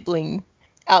Spook sibling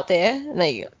out there and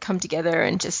they come together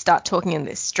and just start talking in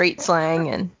this street slang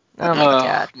and oh my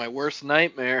god. My worst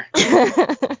nightmare.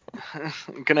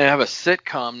 I'm gonna have a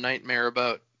sitcom nightmare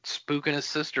about Spook and his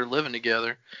sister living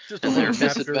together Just and their a chapter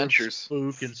of misadventures.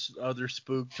 Spook and other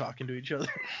Spook talking to each other.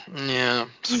 Yeah,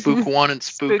 Spook 1 and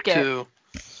Spook 2.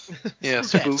 Yeah,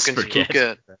 Spook and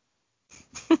Spookette.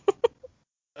 Spookette.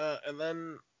 And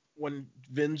then when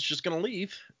Vin's just gonna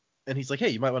leave, and he's like, hey,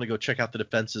 you might want to go check out the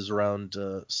defenses around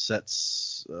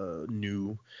Cett's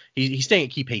new... He's staying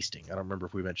at Keep Hastings. I don't remember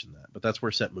if we mentioned that, but that's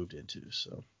where Cett moved into,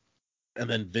 so... And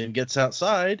then Vin gets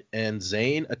outside, and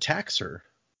Zane attacks her.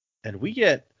 And we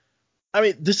get... I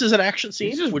mean, this is an action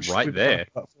scene. He's just which right we've there. talked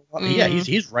about for a while. Yeah,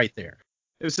 he's right there.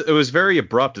 It was very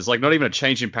abrupt. It's like not even a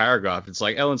change in paragraph. It's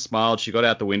like Ellen smiled, she got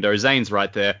out the window, Zane's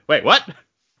right there. Wait, what?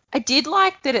 I did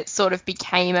like that it sort of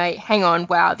became a, hang on,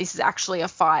 wow, this is actually a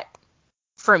fight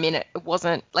for a minute. It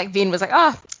wasn't, like Vin was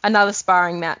like, another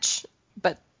sparring match,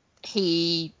 but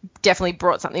he definitely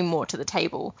brought something more to the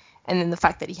table. And then the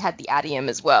fact that he had the adium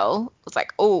as well was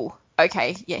like, oh,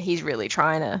 okay, yeah, he's really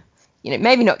trying to,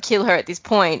 maybe not kill her at this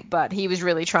point, but he was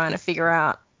really trying to figure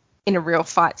out in a real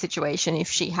fight situation if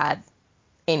she had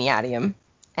any adium.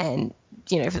 And,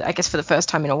 I guess for the first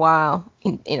time in a while,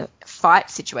 in a fight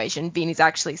situation, Vin is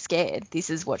actually scared. This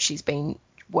is what she's been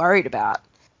worried about.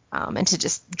 And to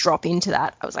just drop into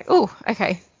that, I was like, oh,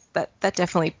 okay, that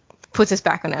definitely puts us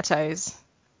back on our toes,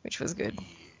 which was good.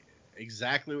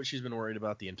 Exactly what she's been worried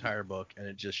about the entire book, and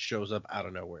it just shows up out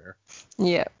of nowhere.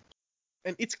 Yeah.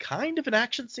 And it's kind of an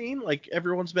action scene, like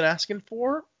everyone's been asking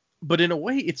for, but in a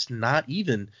way it's not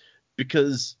even,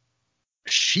 because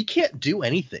she can't do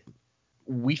anything.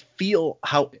 We feel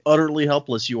how utterly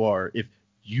helpless you are if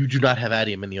you do not have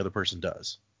adium and the other person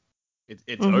does.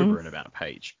 It's over in about a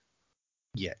page.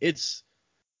 Yeah,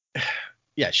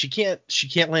 she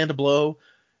can't land a blow,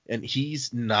 and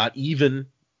he's not even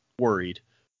worried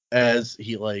as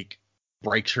he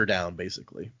breaks her down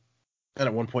basically. And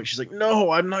at one point she's like,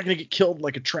 no, I'm not gonna get killed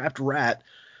like a trapped rat,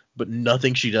 but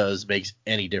nothing she does makes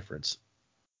any difference.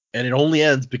 And it only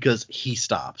ends because he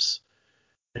stops.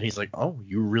 And he's like, oh,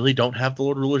 you really don't have the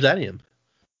Lord Ruler's adium.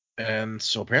 And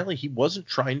so apparently he wasn't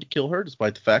trying to kill her,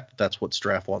 despite the fact that that's what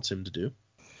Straff wants him to do.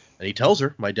 And he tells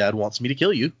her, my dad wants me to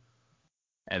kill you.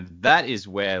 And that is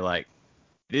where,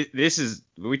 this is...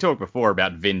 We talked before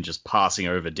about Vin just passing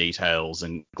over details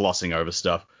and glossing over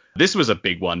stuff. This was a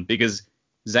big one, because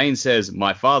Zane says,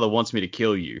 my father wants me to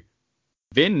kill you.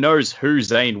 Vin knows who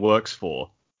Zane works for.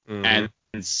 Mm-hmm.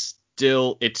 And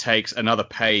still, it takes another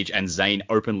page and Zane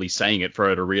openly saying it for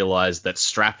her to realize that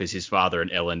Straff is his father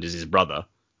and Elend is his brother.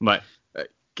 I'm like,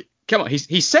 come on,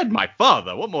 he said my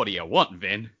father. What more do you want,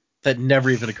 Vin? That never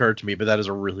even occurred to me, but that is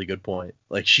a really good point.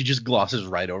 She just glosses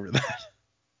right over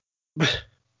that.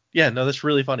 Yeah, no, that's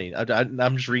really funny.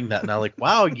 I'm just reading that and I'm like,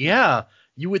 wow, yeah,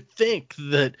 You would think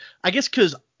that, I guess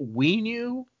because we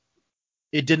knew,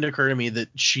 it didn't occur to me that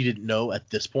she didn't know at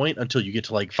this point until you get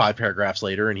to like 5 paragraphs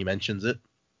later and he mentions it.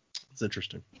 It's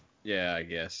interesting. Yeah, I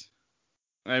guess.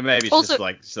 I mean, maybe it's Also- just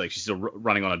like she's still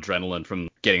running on adrenaline from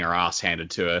getting her ass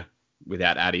handed to her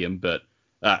without Adium, but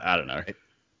I don't know.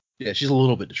 Yeah, she's a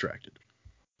little bit distracted.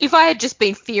 If I had just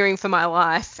been fearing for my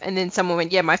life and then someone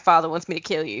went, yeah, my father wants me to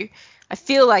kill you, I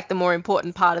feel like the more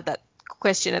important part of that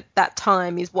question at that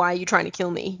time is, why are you trying to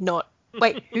kill me? Not,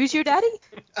 wait, who's your daddy?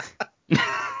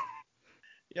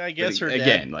 Yeah, I guess her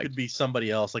again, dad could be somebody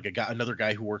else, like another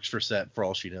guy who works for Cett, for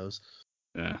all she knows.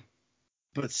 Yeah.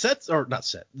 But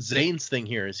Zane's thing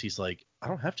here is he's like, I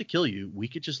don't have to kill you. We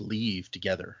could just leave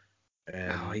together.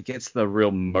 And Oh, he gets the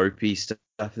real mopey stuff.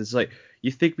 It's like,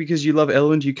 you think because you love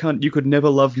Ellen, you could never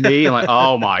love me? I'm like,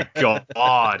 oh my god,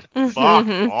 fuck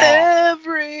off.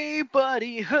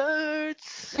 Everybody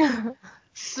hurts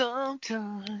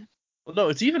sometimes. well, no,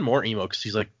 it's even more emo because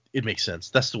he's like, it makes sense.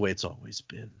 That's the way it's always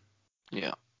been.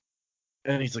 Yeah.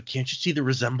 And he's like, can't you see the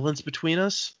resemblance between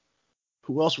us?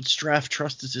 Who else would Straff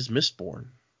trust as his Mistborn?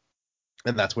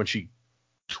 And that's when she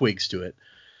twigs to it.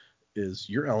 Is,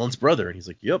 you're Ellen's brother. And he's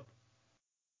like, yep.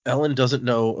 Ellen doesn't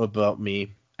know about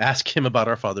me. Ask him about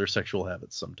our father's sexual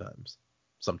habits sometime.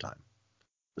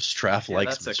 Straff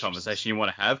likes that's a mistresses. conversation you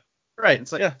want to have. Right.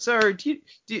 It's like, yeah. so do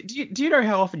you know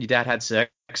how often your dad had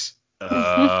sex?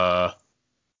 Well,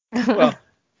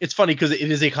 it's funny because it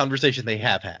is a conversation they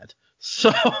have had.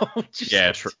 So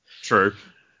yeah, true.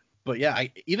 But yeah,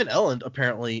 even Ellen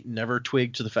apparently never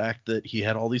twigged to the fact that he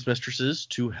had all these mistresses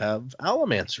to have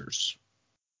allomancers.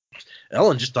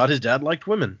 Ellen just thought his dad liked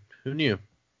women. Who knew?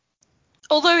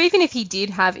 Although even if he did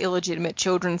have illegitimate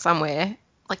children somewhere,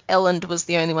 like Ellen was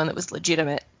the only one that was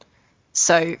legitimate.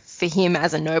 So for him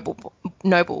as a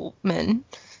nobleman,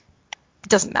 it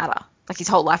doesn't matter. Like his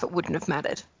whole life, it wouldn't have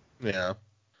mattered. Yeah.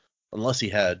 Unless he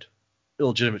had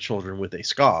illegitimate children with a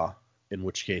ska, in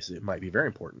which case it might be very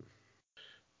important.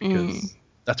 Because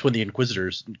that's when the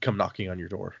Inquisitors come knocking on your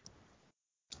door.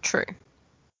 True.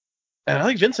 And I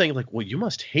like Vince saying, like, well, you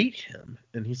must hate him.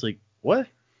 And he's like, what?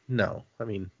 No. I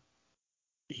mean,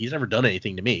 he's never done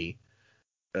anything to me.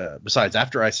 Besides,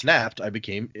 after I snapped, I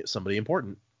became somebody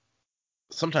important.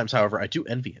 Sometimes, however, I do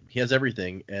envy him. He has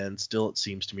everything, and still it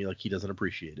seems to me like he doesn't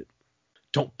appreciate it.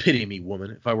 Don't pity me,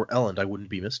 woman. If I were Ellen, I wouldn't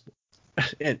be Mistborn.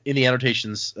 And in the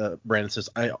annotations, Brandon says,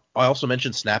 I also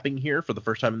mentioned snapping here for the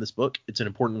first time in this book. It's an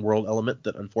important world element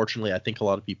that, unfortunately, I think a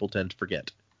lot of people tend to forget.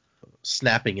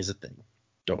 Snapping is a thing.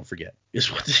 Don't forget.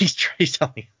 Is what he's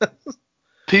telling us.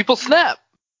 People snap.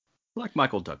 Like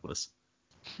Michael Douglas.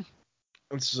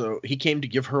 And so he came to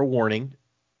give her a warning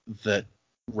that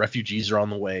refugees are on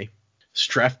the way.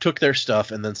 Straff took their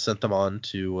stuff and then sent them on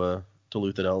to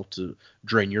Luthadel to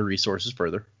drain your resources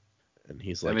further. And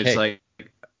he's like, I mean, hey. it's like,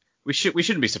 we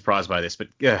shouldn't be surprised by this, but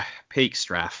peak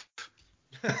Straff.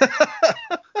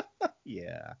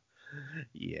 Yeah.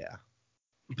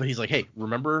 But he's like, hey,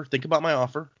 remember, think about my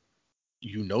offer.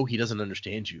 You know he doesn't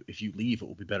understand you. If you leave, it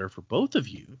will be better for both of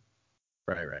you.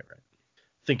 Right.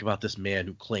 Think about this man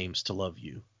who claims to love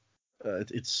you.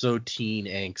 It's so teen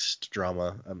angst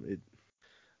drama.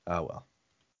 Well.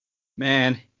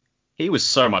 Man, he was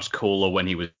so much cooler when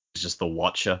he was just the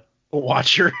Watcher.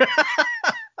 Watcher.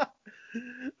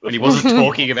 When he wasn't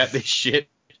talking about this shit.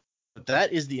 But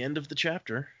that is the end of the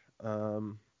chapter.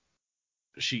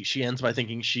 She ends by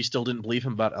thinking she still didn't believe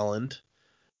him about Ellen.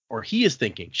 Or he is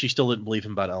thinking she still didn't believe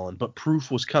him about Ellen, but proof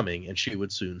was coming and she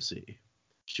would soon see.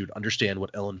 She would understand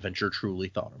what Ellen Venture truly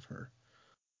thought of her.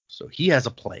 So he has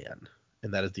a plan,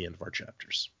 and that is the end of our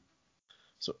chapters.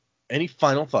 So any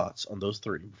final thoughts on those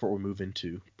three before we move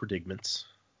into predicaments?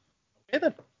 Okay,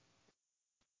 then.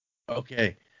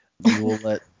 Okay. We will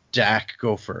let Dac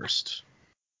go first.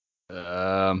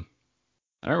 I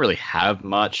don't really have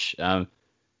much.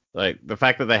 Like the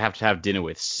fact that they have to have dinner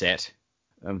with Cett.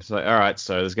 I'm just like, all right,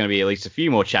 so there's going to be at least a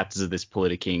few more chapters of this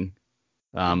politicking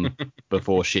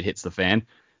before shit hits the fan.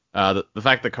 The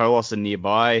fact that Koloss are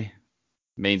nearby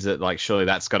means that, like, surely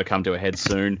that's got to come to a head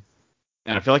soon.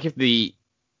 And I feel like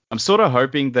I'm sort of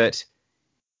hoping that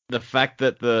the fact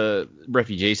that the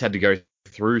refugees had to go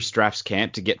through Straff's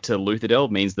camp to get to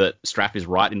Luthadel means that Straff is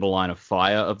right in the line of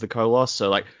fire of the Koloss. So,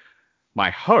 like,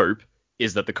 my hope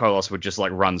is that the Koloss would just,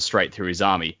 like, run straight through his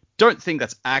army. Don't think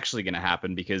that's actually going to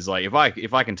happen because, like,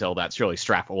 if I can tell that, surely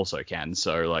Straff also can.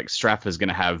 So, like, Straff is going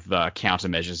to have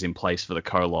countermeasures in place for the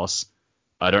Koloss.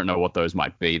 I don't know what those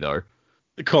might be, though.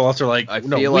 The Koloss are like,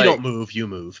 no, we don't move, you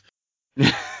move.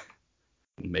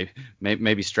 Maybe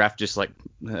Straff just, like,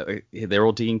 they're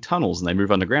all digging tunnels and they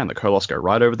move underground. The Koloss go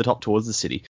right over the top towards the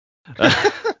city.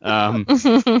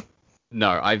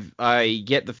 No, I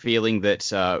get the feeling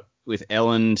that with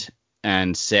Elend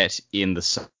and Cett in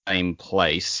the same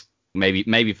place,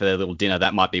 maybe for their little dinner,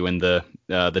 that might be when the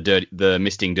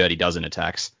misting dirty dozen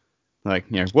attacks. Like,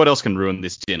 what else can ruin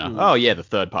this dinner? Ooh. Oh yeah, the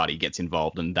third party gets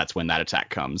involved, and that's when that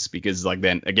attack comes. Because like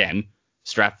then again,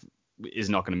 Strath is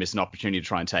not going to miss an opportunity to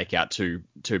try and take out two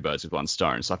birds with one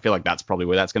stone. So I feel like that's probably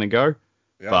where that's going to go.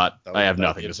 Yeah, but I have that would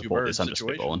nothing be a to support this. I'm two-bird just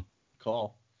situation. spitballing.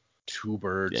 Call. Two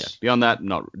birds. Yeah. Beyond that,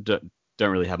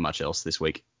 don't really have much else this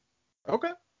week.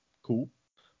 Okay. Cool.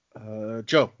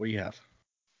 Joe, what do you have?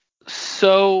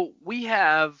 So we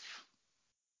have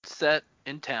Cett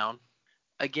in town.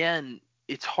 Again,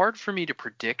 it's hard for me to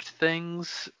predict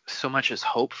things so much as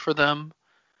hope for them.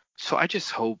 So I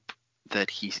just hope that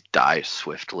he dies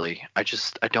swiftly. I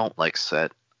don't like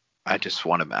Cett. I just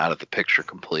want him out of the picture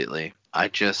completely. I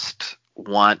just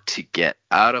want to get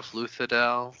out of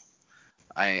Luthadel.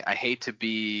 I hate to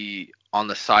be on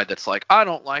the side that's like, I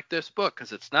don't like this book,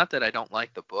 because it's not that I don't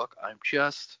like the book. I'm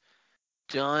just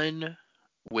done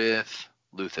with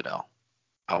Luthadel.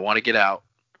 I want to get out.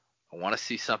 I want to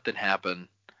see something happen.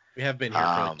 We have been here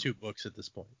for like 2 books at this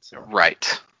point. So.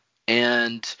 Right.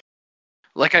 And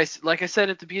like I said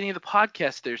at the beginning of the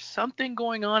podcast, there's something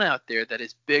going on out there that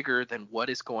is bigger than what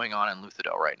is going on in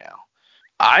Luthadel right now.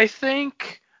 I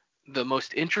think the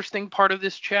most interesting part of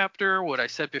this chapter, what I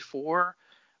said before,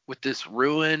 with this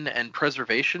ruin and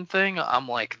preservation thing, I'm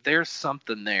like, there's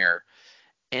something there.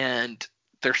 And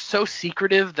they're so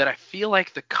secretive that I feel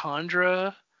like the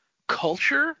Kandra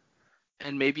culture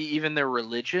and maybe even their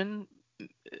religion,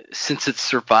 since it's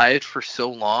survived for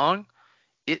so long,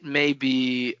 it may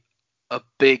be a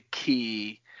big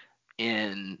key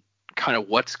in kind of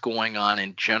what's going on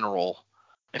in general.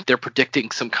 If they're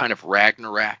predicting some kind of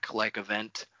Ragnarok-like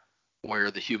event where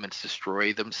the humans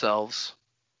destroy themselves,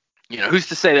 who's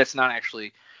to say that's not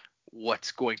actually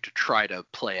what's going to try to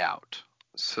play out?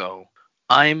 So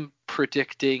I'm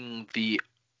predicting the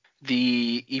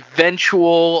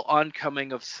eventual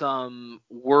oncoming of some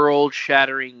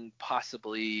world-shattering,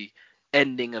 possibly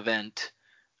ending event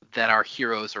that our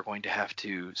heroes are going to have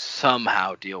to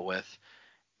somehow deal with,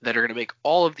 that are going to make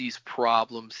all of these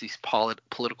problems, these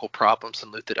political problems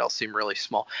in Luthadel seem really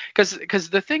small. Because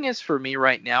the thing is, for me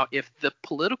right now, if the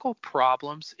political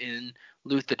problems in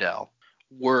Luthadel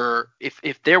were,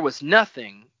 if there was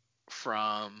nothing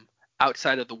from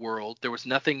outside of the world, there was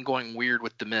nothing going weird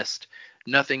with the Mist,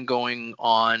 nothing going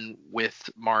on with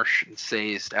Marsh and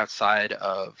Sazed outside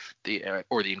of the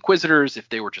Inquisitors, if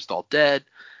they were just all dead,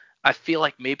 I feel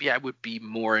like maybe I would be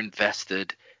more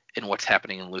invested in what's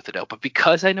happening in Luthadel. But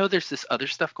because I know there's this other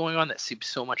stuff going on that seems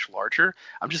so much larger,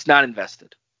 I'm just not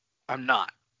invested. I'm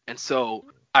not. And so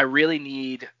I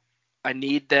need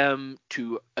them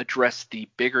to address the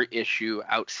bigger issue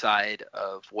outside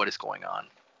of what is going on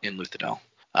in Luthadel.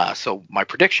 So my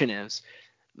prediction is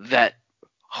that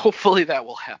hopefully that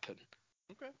will happen.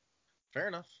 Okay. Fair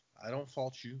enough. I don't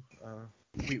fault you.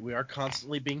 We are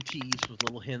constantly being teased with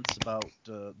little hints about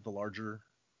the larger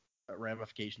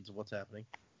ramifications of what's happening.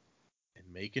 And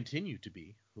may continue to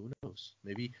be. Who knows?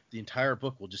 Maybe the entire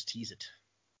book will just tease it.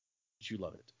 But you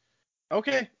love it.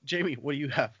 Okay, Jaymee, what do you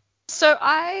have? So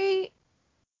I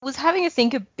was having a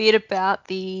think a bit about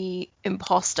the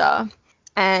imposter,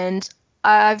 and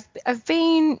I've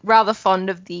been rather fond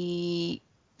of the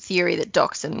theory that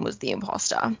Dockson was the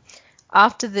imposter.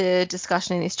 After the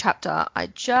discussion in this chapter,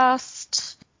 I'm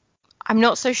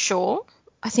not so sure.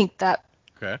 I think that,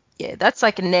 that's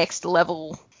like a next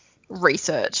level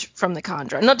research from the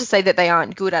Kandra. Not to say that they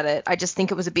aren't good at it. I just think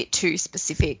it was a bit too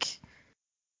specific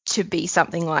to be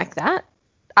something like that.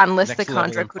 Unless next the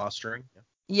Kandra could. Impostering.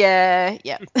 Yeah.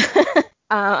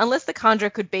 Unless the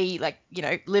Kandra could be like,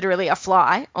 literally a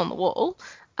fly on the wall,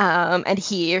 and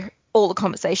hear all the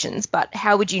conversations. But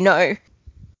how would you know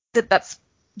that that's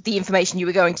the information you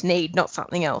were going to need, not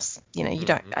something else? You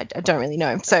don't. I don't really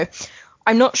know. So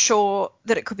I'm not sure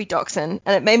that it could be Dockson.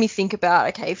 And it made me think about,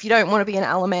 okay, if you don't want to be an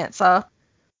Allomancer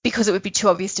because it would be too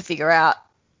obvious to figure out,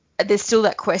 there's still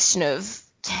that question of,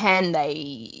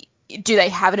 do they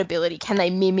have an ability? Can they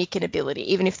mimic an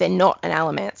ability? Even if they're not an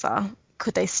Allomancer,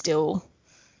 could they still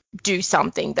do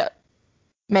something that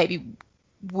maybe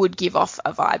would give off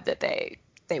a vibe that they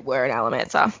were an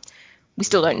Allomancer? We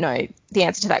still don't know the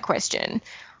answer to that question.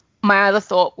 My other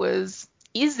thought was,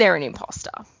 is there an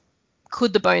imposter?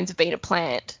 Could the bones have been a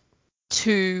plant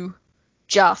to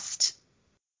just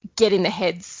get in the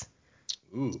heads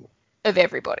of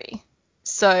everybody?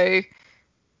 So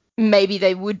maybe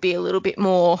they would be a little bit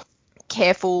more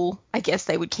careful. I guess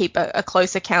they would keep a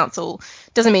closer counsel.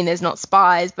 Doesn't mean there's not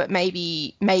spies, but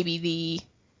maybe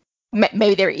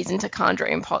there isn't a Kandra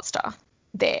imposter.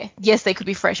 there. Yes, they could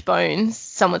be fresh bones.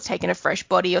 Someone's taken a fresh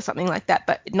body or something like that,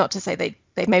 but not to say they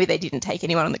maybe they didn't take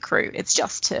anyone on the crew. It's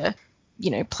just to,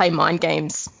 play mind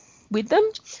games with them.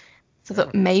 So I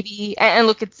thought maybe, and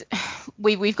look,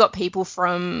 we've got people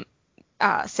from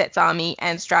Cett's army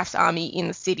and Straff's army in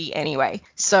the city anyway,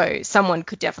 so someone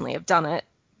could definitely have done it.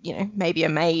 Maybe a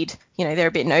maid. They're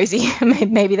a bit nosy.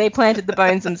 Maybe they planted the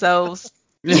bones themselves.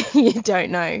 You don't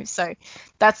know. So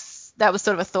that was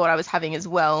sort of a thought I was having as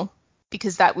well,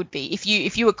 because that would be, if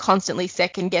you were constantly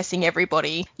second guessing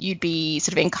everybody, you'd be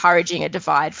sort of encouraging a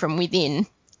divide from within,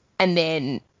 and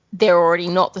then they're already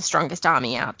not the strongest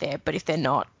army out there, but if they're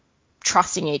not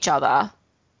trusting each other,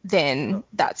 then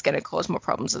that's going to cause more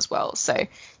problems as well. So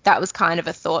that was kind of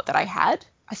a thought that I had.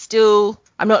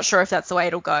 I'm not sure if that's the way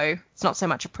it'll go. It's not so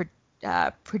much a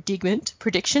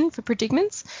prediction for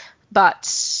predicaments,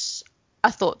 but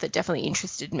a thought that definitely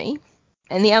interested me.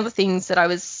 And the other things that I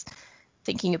was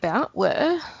thinking about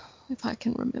were, if I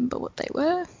can remember what they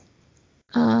were.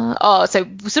 So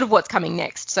sort of what's coming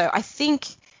next. So I think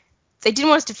they didn't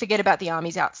want us to forget about the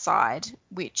armies outside,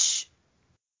 which,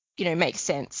 makes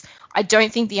sense. I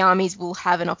don't think the armies will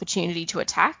have an opportunity to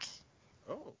attack.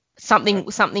 Oh. Something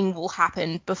will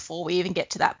happen before we even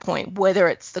get to that point, whether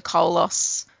it's the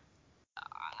Koloss.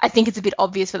 I think it's a bit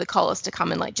obvious for the Koloss to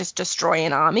come and just destroy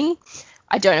an army.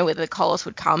 I don't know whether the Koloss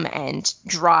would come and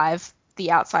drive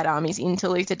the outside armies into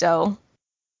Luthadel.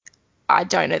 I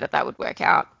don't know that would work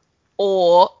out.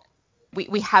 Or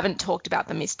we haven't talked about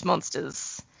the mist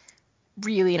monsters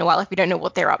really in a while. We don't know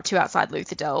what they're up to outside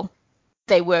Luthadel.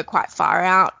 They were quite far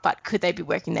out, but could they be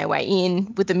working their way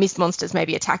in? Would the mist monsters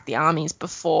maybe attack the armies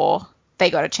before they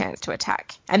got a chance to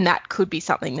attack? And that could be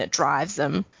something that drives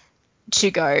them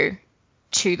to go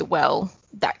to the well.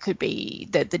 That could be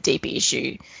the deeper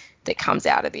issue that comes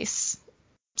out of this.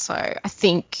 So I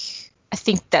think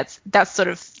that's sort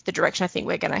of the direction I think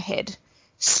we're going to head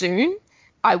soon.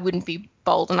 I wouldn't be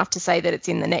bold enough to say that it's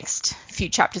in the next few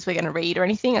chapters we're going to read or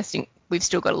anything. I think we've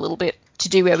still got a little bit to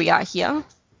do where we are here.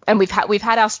 And we've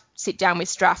had our sit down with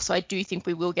Straff, so I do think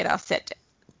we will get our sit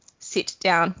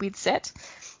down with Cett,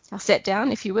 our set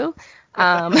down, if you will.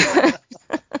 Oh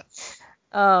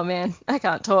man, I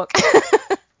can't talk.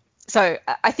 So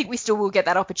I think we still will get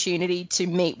that opportunity to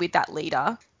meet with that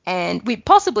leader, and we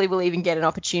possibly will even get an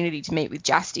opportunity to meet with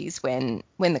Jastes when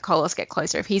the Koloss get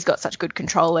closer. If he's got such good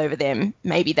control over them,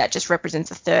 maybe that just represents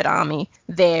a third army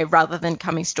there rather than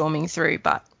coming storming through.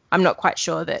 But I'm not quite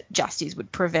sure that Jastes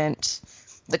would prevent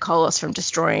the Koloss from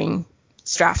destroying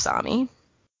Straff's army,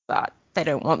 but they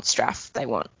don't want Straff, they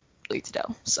want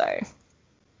Luthadel. So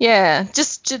yeah,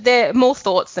 just there more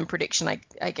thoughts than prediction,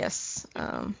 I guess,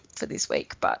 for this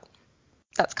week, but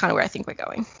that's kind of where I think we're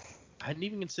going. I hadn't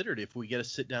even considered if we get a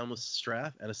sit down with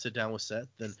Straff and a sit down with Cett,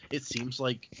 then it seems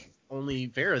like only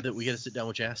fair that we get a sit down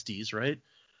with Jastes, right?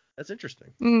 That's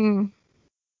interesting.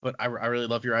 But I really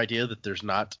love your idea that there's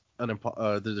not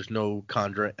there's no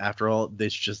Kandra after all.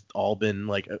 It's just all been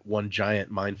like one giant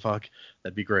mind fuck.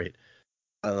 That'd be great.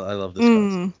 I love this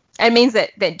concept. It means that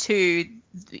then too,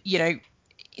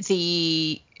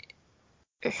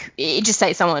 just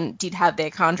say someone did have their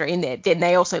Kandra in there, then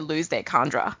they also lose their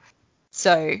Kandra.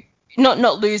 So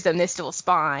not lose them, they're still a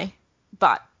spy,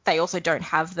 but they also don't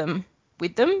have them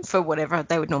with them for whatever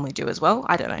they would normally do as well.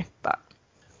 I don't know, but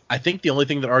I think the only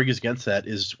thing that argues against that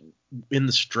is in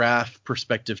the Straff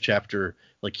perspective chapter,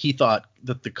 like he thought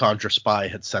that the Kandra spy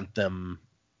had sent them.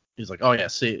 He's like, oh yeah,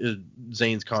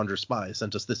 Zane's Kandra spy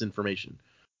sent us this information.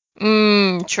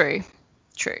 True.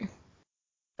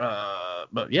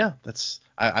 But yeah, that's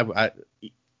I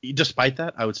despite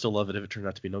that, I would still love it if it turned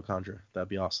out to be no Kandra. That'd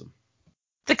be awesome.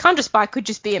 The Kandra spy could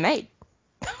just be a maid.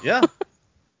 Yeah.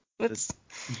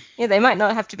 Yeah, they might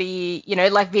not have to be,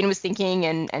 like Vin was thinking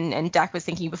and Dac was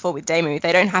thinking before with Jaymee.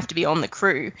 They don't have to be on the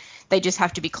crew. They just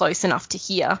have to be close enough to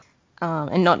hear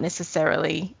and not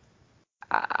necessarily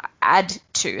add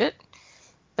to it,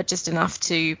 but just enough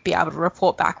to be able to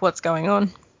report back what's going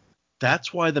on.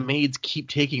 That's why the maids keep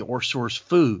taking Orsor's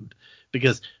food,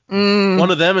 because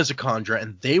one of them is a Kandra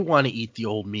and they want to eat the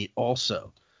old meat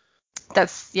also.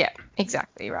 That's, yeah,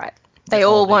 exactly right. They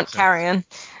all want carrion.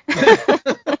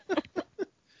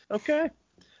 Okay.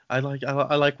 I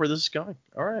like where this is going.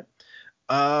 All right.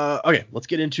 Okay, let's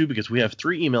get into, because we have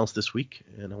 3 emails this week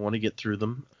and I want to get through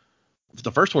them.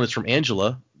 The first one is from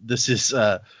Angela. This is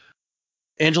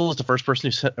Angela is the first person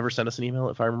who ever sent us an email,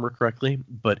 if I remember correctly.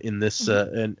 But in this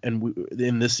in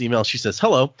this email, she says,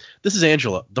 "Hello, this is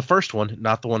Angela, the first one,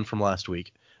 not the one from last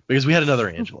week, because we had another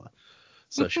Angela."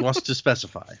 So she wants to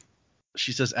specify.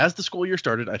 She says, as the school year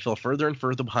started, I fell further and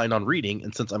further behind on reading,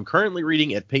 and since I'm currently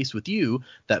reading at pace with you,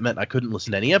 that meant I couldn't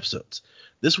listen to any episodes.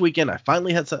 This weekend, I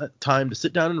finally had time to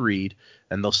sit down and read,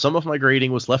 and though some of my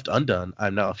grading was left undone,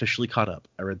 I'm now officially caught up.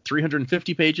 I read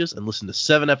 350 pages and listened to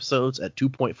 7 episodes at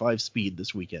 2.5 speed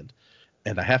this weekend.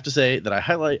 And I have to say that I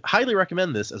highly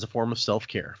recommend this as a form of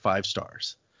self-care. 5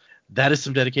 stars. That is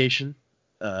some dedication.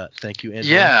 Thank you,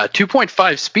 Angela. Yeah,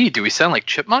 2.5 speed. Do we sound like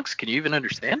chipmunks? Can you even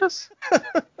understand us?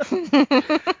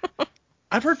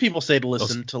 I've heard people say to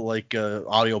listen to like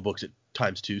audiobooks at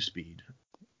 ×2 speed.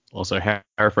 Also, how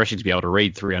refreshing to be able to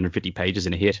read 350 pages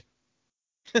in a hit.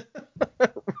 I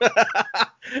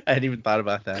hadn't even thought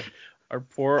about that. Our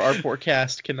poor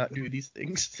cast cannot do these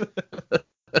things.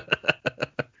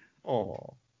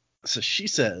 Oh. So she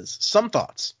says, some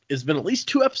thoughts. It's been at least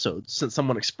 2 episodes since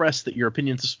someone expressed that your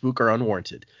opinions of Spook are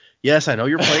unwarranted. Yes, I know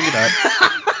you're playing it up,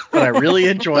 but I really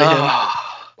enjoy him.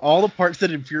 All the parts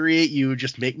that infuriate you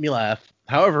just make me laugh.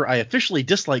 However, I officially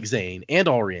dislike Zane and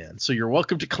Alrianne, so you're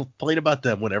welcome to complain about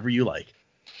them whenever you like.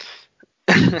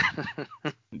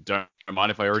 Don't mind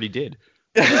if I already did.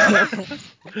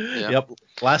 Yep.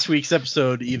 Last week's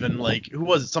episode, even like, who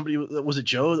was it? Somebody, was it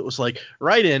Joe that was like,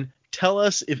 write in, tell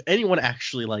us if anyone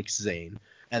actually likes Zane.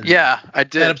 And yeah, I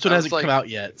did. That episode hasn't come out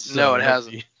yet. So no, it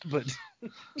hasn't. But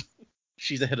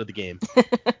she's ahead of the game.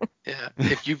 Yeah.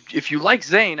 If you like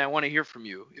Zane, I want to hear from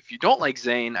you. If you don't like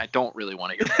Zane, I don't really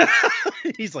want to hear from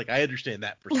you. He's like, I understand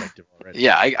that perspective already.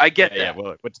 Yeah, I get that. Yeah,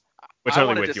 well, we're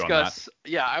totally with you on that.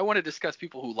 Yeah, I want to discuss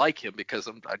people who like him because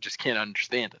I just can't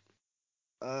understand it.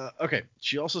 Okay,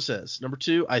 she also says, number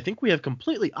 2, I think we have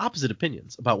completely opposite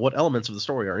opinions about what elements of the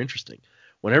story are interesting.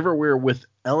 Whenever we're with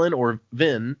Ellen or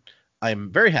Vin, I'm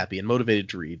very happy and motivated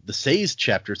to read. The Say's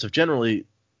chapters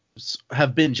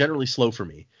have been generally slow for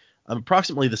me. I'm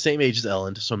approximately the same age as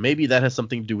Ellen, so maybe that has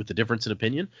something to do with the difference in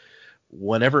opinion.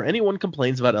 Whenever anyone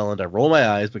complains about Ellen, I roll my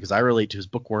eyes because I relate to his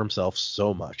bookworm self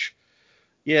so much.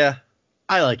 Yeah,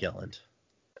 I like Ellen.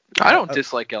 I don't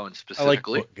dislike Ellen specifically. I like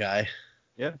book guy.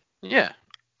 Yeah. Yeah.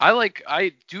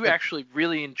 I do actually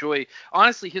really enjoy,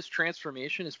 honestly, his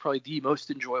transformation is probably the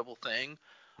most enjoyable thing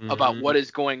about what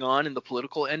is going on in the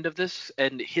political end of this,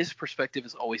 and his perspective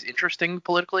is always interesting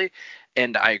politically,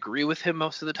 and I agree with him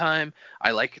most of the time. I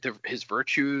like his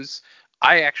virtues.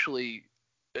 I actually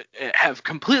have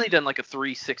completely done like a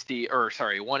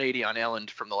 180 on Ellen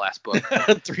from the last book.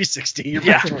 360.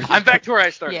 Yeah, I'm back to where I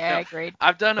started. Yeah, agreed.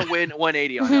 I've done a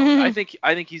 180 on Ellen. I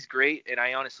think he's great, and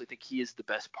I honestly think he is the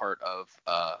best part of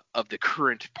the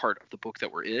current part of the book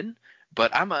that we're in.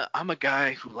 But I'm a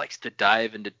guy who likes to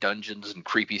dive into dungeons and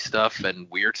creepy stuff and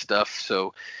weird stuff.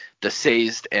 So the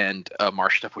Say's and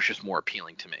Marsh stuff was just more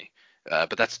appealing to me.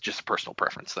 But that's just a personal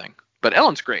preference thing. But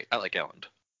Ellen's great. I like Ellen.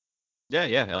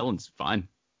 Yeah, Ellen's fine.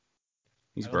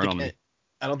 He's grown on me.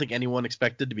 I don't think anyone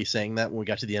expected to be saying that when we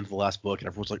got to the end of the last book, and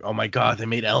everyone's like, "Oh my God, they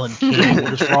made Ellen king.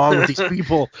 What is wrong with these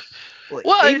people?"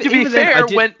 Well, to be fair,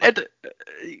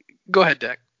 go ahead,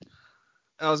 Dac.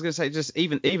 I was gonna say, just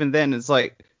even then, it's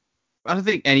like, I don't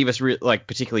think any of us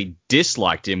particularly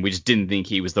disliked him. We just didn't think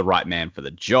he was the right man for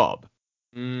the job.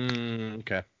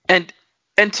 Okay. And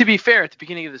to be fair, at the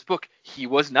beginning of this book, he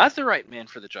was not the right man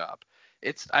for the job.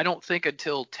 I don't think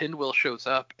until Tindwyl shows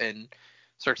up and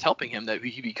starts helping him that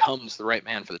he becomes the right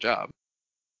man for the job.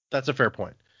 That's a fair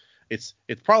point. It's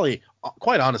probably,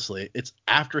 quite honestly, it's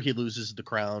after he loses the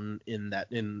crown in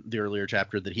the earlier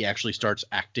chapter that he actually starts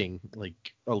acting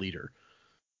like a leader,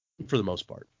 for the most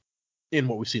part, in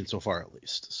what we've seen so far at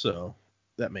least. So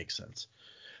that makes sense.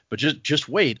 But just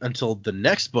wait until the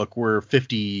next book. We're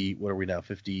 53%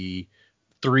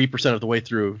 of the way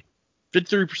through.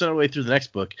 53% of the way through the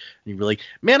next book, and you're like,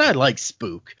 man, I like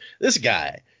Spook. This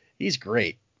guy, he's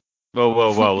great.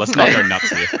 Whoa, let's not go nuts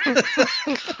here.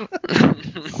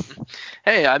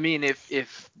 Hey, I mean,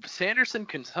 if Sanderson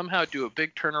can somehow do a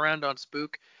big turnaround on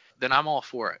Spook, then I'm all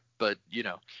for it. But,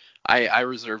 I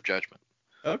reserve judgment.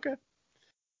 Okay.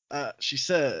 She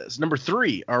says, number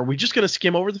 3, are we just going to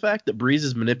skim over the fact that Breeze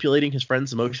is manipulating his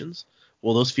friend's emotions?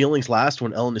 Will those feelings last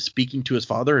when Ellen is speaking to his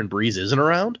father and Breeze isn't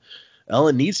around?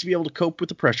 Ellen needs to be able to cope with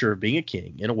the pressure of being a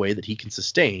king in a way that he can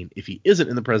sustain if he isn't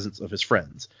in the presence of his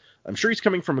friends. I'm sure he's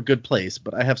coming from a good place,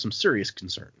 but I have some serious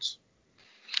concerns.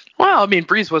 Well, I mean,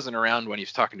 Breeze wasn't around when he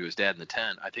was talking to his dad in the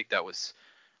tent. I think that was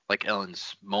like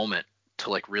Ellen's moment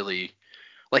to really,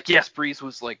 yes, Breeze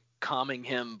was calming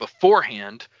him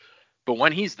beforehand, but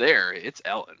when he's there, it's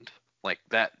Ellen.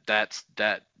 That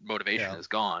motivation is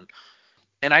gone.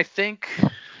 And I think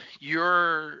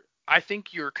your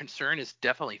concern is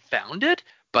definitely founded,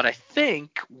 but I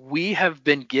think we have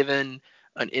been given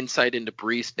an insight into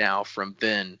Breeze now from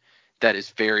Vin that is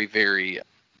very, very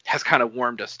has kind of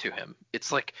warmed us to him.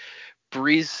 It's like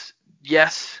Breeze,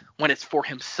 yes, when it's for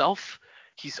himself,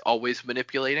 he's always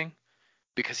manipulating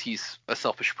because he's a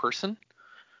selfish person.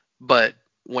 But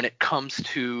when it comes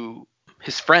to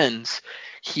his friends,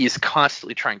 he is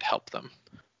constantly trying to help them.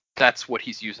 That's what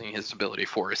he's using his ability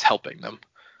for, is helping them.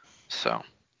 So.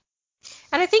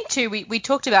 And I think too, we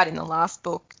talked about in the last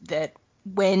book that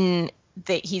when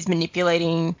he's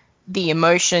manipulating the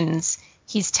emotions,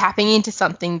 he's tapping into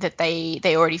something that they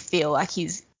already feel, like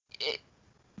he's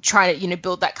trying to,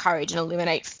 build that courage and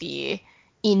eliminate fear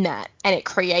in that, and it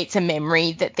creates a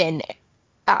memory that then,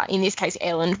 in this case,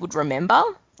 Erland would remember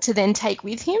to then take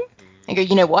with him and go,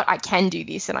 you know what, I can do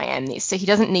this and I am this. So he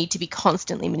doesn't need to be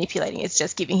constantly manipulating. It's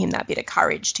just giving him that bit of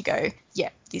courage to go, yeah,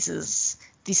 this is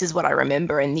what I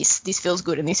remember, and this feels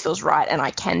good and this feels right, and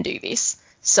I can do this.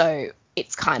 So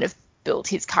it's kind of built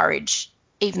his courage,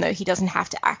 even though he doesn't have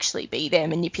to actually be there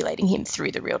manipulating him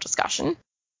through the real discussion.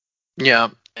 Yeah.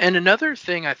 And another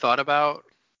thing I thought about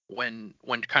when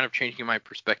kind of changing my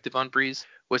perspective on Breeze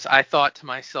was, I thought to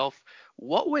myself,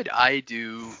 what would I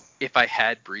do if I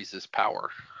had Breeze's power?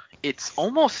 It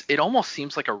almost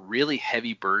seems like a really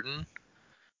heavy burden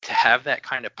to have that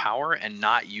kind of power and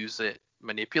not use it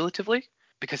manipulatively.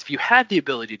 Because if you had the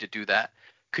ability to do that,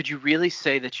 could you really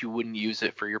say that you wouldn't use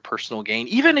it for your personal gain,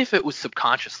 even if it was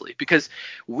subconsciously? Because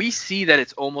we see that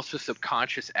it's almost a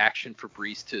subconscious action for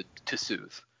Breeze to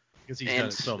soothe. Because he's done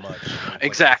it so much.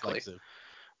 Exactly. Reflexive.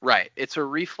 Right. It's a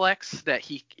reflex that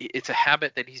it's a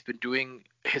habit that he's been doing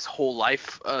his whole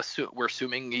life. We're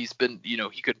assuming he's been,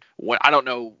 he could, I don't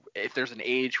know if there's an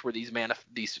age where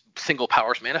these single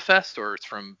powers manifest, or it's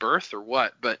from birth or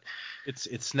what, but it's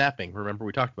snapping. Remember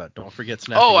we talked about, don't forget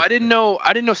snapping. Oh, I didn't know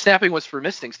snapping was for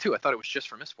Mistings too. I thought it was just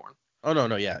for Mistborn. Oh,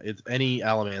 no, yeah. Any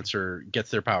Alamancer gets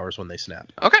their powers when they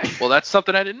snap. Okay, well, that's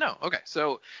something I didn't know. Okay,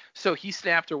 so he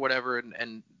snapped or whatever,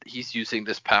 and he's using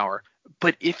this power.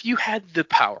 But if I had the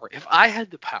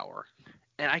power,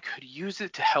 and I could use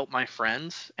it to help my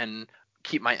friends and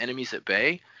keep my enemies at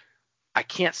bay, I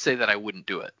can't say that I wouldn't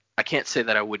do it. I can't say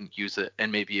that I wouldn't use it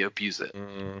and maybe abuse it.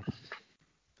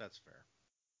 That's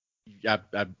fair.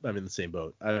 I'm in the same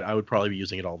boat. I would probably be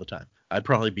using it all the time. I'd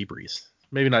probably be Breeze.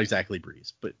 Maybe not exactly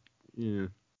Breeze, but yeah.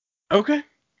 Okay.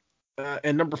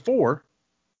 And number 4,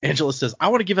 Angela says, I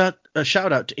want to give out a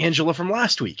shout out to Angela from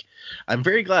last week. I'm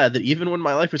very glad that even when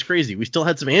my life was crazy, we still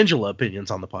had some Angela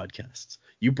opinions on the podcasts.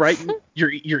 You brightened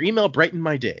your email brightened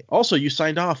my day. Also, you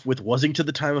signed off with "wasing to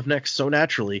the time of next" so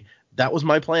naturally. That was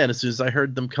my plan as soon as I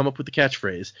heard them come up with the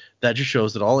catchphrase. That just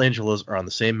shows that all Angelas are on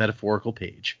the same metaphorical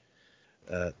page.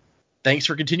 Thanks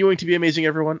for continuing to be amazing,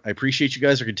 everyone. I appreciate you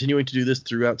guys are continuing to do this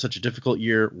throughout such a difficult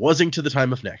year. Wasing to the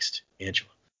time of next,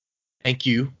 Angela. Thank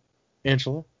you,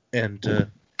 Angela, and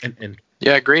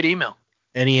yeah, great email.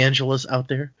 Any Angelas out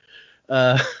there?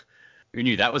 Who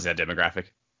knew that was their demographic?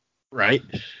 Right.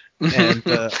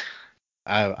 And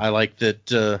I like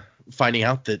that finding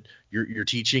out that you're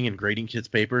teaching and grading kids'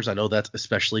 papers. I know that's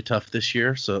especially tough this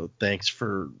year, so thanks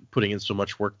for putting in so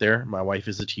much work there. My wife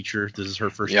is a teacher. This is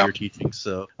her first year teaching,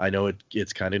 so I know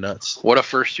it's kind of nuts. What a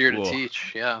first year to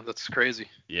teach. Yeah, that's crazy.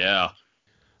 Yeah.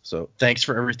 So thanks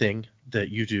for everything that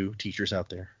you do, teachers out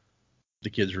there. The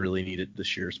kids really need it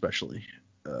this year especially.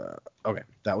 Okay,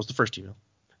 that was the first email.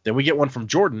 Then we get one from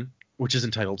Jordan, which is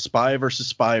entitled Spy versus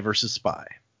Spy versus Spy.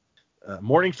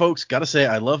 Morning, folks. Gotta say,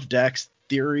 I love Dac's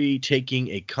theory, taking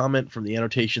a comment from the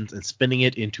annotations and spinning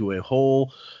it into a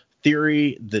whole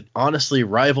theory that honestly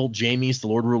rivaled Jaymee's The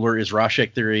Lord Ruler is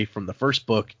Rashek theory from the first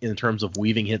book in terms of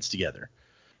weaving hits together.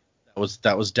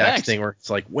 That was Dac's thing where it's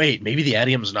like, wait, maybe the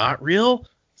adium's not real?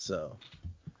 So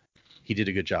he did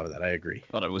a good job of that. I agree.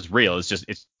 I thought it was real. It's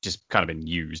just kind of been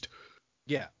used.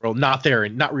 Yeah. Well, not there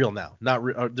and not real now.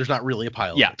 There's not really a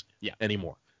pile of it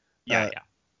anymore. Yeah.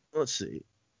 Let's see.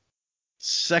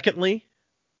 Secondly,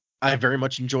 I very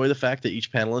much enjoy the fact that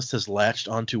each panelist has latched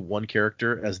onto one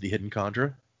character as the hidden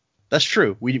Kandra. That's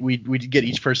true. We get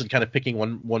each person kind of picking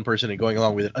one person and going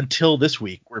along with it until this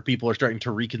week, where people are starting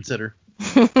to reconsider.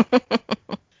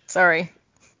 Sorry.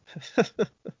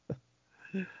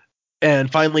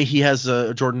 And finally,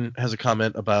 Jordan has a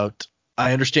comment about,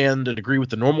 I understand and agree with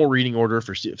the normal reading order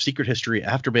for Secret History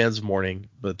after Bands of Mourning,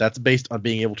 but that's based on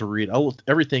being able to read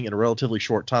everything in a relatively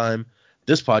short time.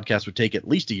 This podcast would take at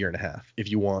least a year and a half if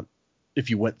you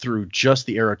went through just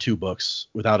the Era 2 books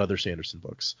without other Sanderson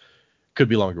books. Could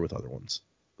be longer with other ones.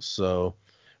 So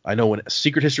I know when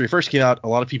Secret History first came out, a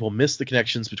lot of people missed the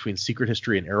connections between Secret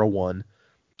History and Era 1,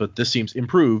 but this seems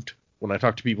improved when I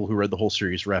talk to people who read the whole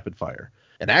series rapid fire.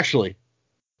 And actually,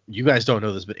 you guys don't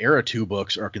know this, but Era 2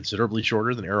 books are considerably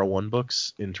shorter than Era 1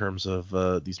 books in terms of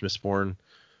these Mistborn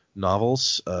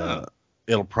novels.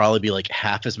 it'll probably be like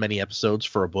half as many episodes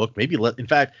for a book. Maybe in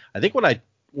fact, I think when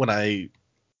I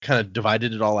kind of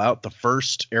divided it all out, the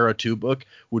first Era 2 book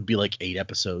would be like 8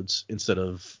 episodes instead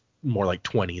of more like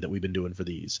 20 that we've been doing for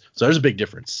these. So there's a big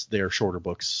difference. They are shorter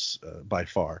books by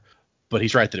far. But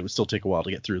he's right that it would still take a while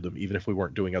to get through them, even if we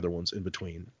weren't doing other ones in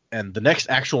between. And the next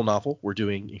actual novel we're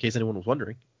doing, in case anyone was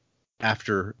wondering,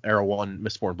 after Era 1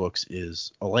 Mistborn books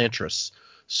is Elantris.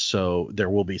 So there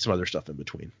will be some other stuff in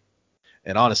between.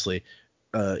 And honestly,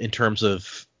 in terms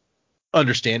of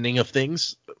understanding of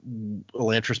things,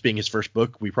 Elantris being his first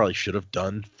book, we probably should have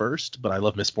done first. But I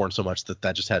love Mistborn so much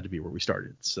that just had to be where we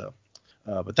started. So,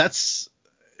 but that's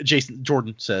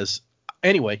Jordan says,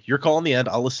 anyway, your call in the end.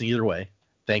 I'll listen either way.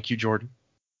 Thank you, Jordan.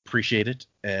 Appreciate it.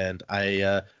 And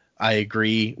I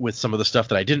agree with some of the stuff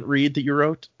that I didn't read that you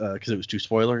wrote because it was too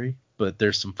spoilery. But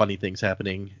there's some funny things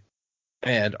happening.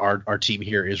 And our team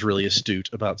here is really astute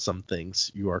about some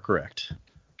things. You are correct.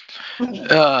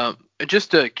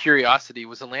 Just a curiosity,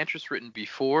 was Elantris written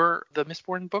before the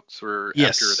Mistborn books or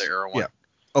after the Era 1? Yeah.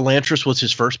 Elantris was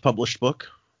his first published book.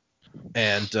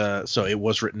 And so it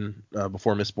was written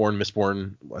before Mistborn.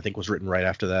 Mistborn, I think, was written right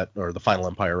after that, or the Final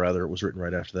Empire, rather, was written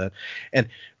right after that. And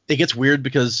it gets weird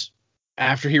because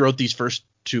after he wrote these first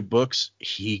 2 books,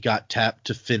 he got tapped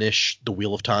to finish The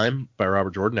Wheel of Time by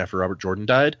Robert Jordan after Robert Jordan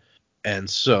died. And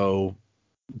so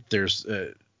there's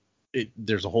a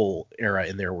whole era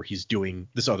in there where he's doing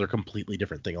this other completely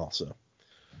different thing also.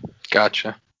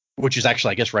 Gotcha. Which is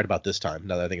actually, I guess, right about this time,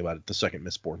 now that I think about it, the second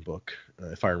Mistborn book,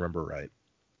 if I remember right.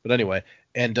 But anyway,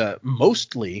 and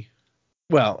mostly,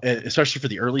 well, especially for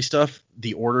the early stuff,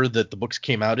 the order that the books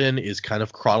came out in is kind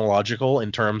of chronological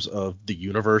in terms of the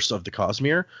universe of the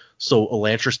Cosmere. So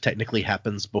Elantris technically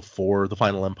happens before the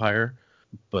Final Empire,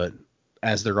 but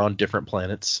as they're on different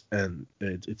planets, and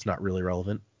it's not really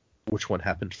relevant which one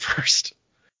happened first.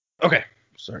 Okay,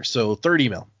 sorry. So third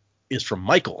email is from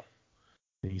Michael.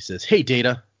 And he says, "Hey,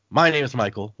 Data. My name is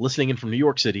Michael, listening in from New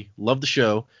York City. Love the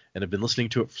show, and have been listening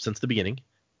to it since the beginning.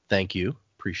 Thank you.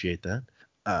 Appreciate that.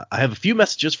 I have a few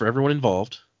messages for everyone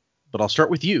involved, but I'll start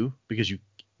with you because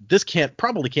this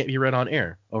probably can't be read on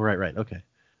air." Oh, right. Okay.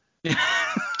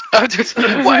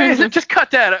 Why is it? Just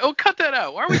cut that out. Oh, cut that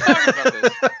out. Why are we talking about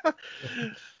this?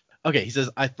 Okay, he says,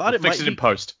 I thought it might fix it in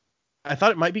post. I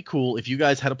thought it might be cool if you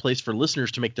guys had a place for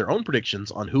listeners to make their own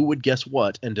predictions on who would guess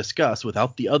what and discuss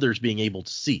without the others being able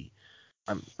to see.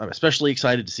 I'm especially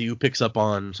excited to see who picks up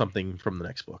on something from the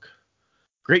next book.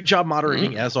 Great job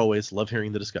moderating, as always. Love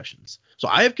hearing the discussions. So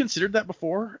I have considered that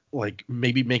before, like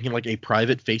maybe making like a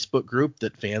private Facebook group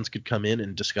that fans could come in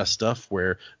and discuss stuff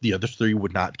where the other 3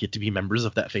 would not get to be members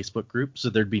of that Facebook group, so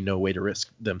there'd be no way to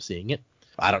risk them seeing it.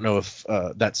 I don't know if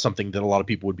that's something that a lot of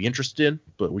people would be interested in,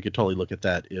 but we could totally look at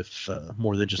that if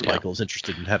more than just Michael is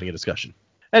interested in having a discussion.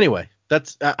 Anyway,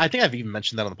 I think I've even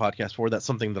mentioned that on the podcast before. That's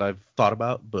something that I've thought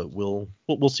about, but we'll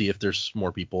see if there's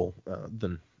more people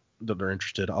that are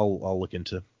interested. I'll look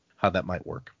into how that might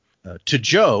work. To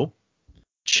Joe,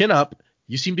 chin up.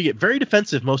 You seem to get very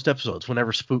defensive most episodes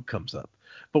whenever Spook comes up,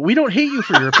 but we don't hate you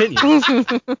for your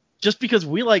opinion. Just because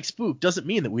we like Spook doesn't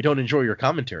mean that we don't enjoy your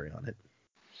commentary on it.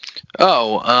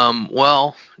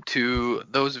 Well, to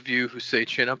those of you who say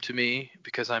chin up to me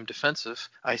because I'm defensive,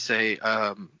 I say,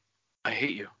 I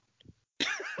hate you.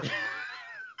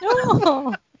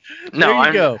 Oh. No, there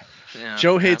you go. Yeah,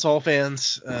 Joe hates all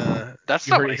fans. That's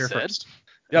you not heard what it I here said. first.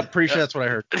 Yep, pretty sure that's what I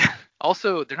heard.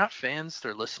 Also, they're not fans,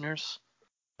 they're listeners.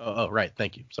 Oh, right.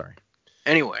 Thank you. Sorry.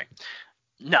 Anyway,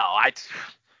 no,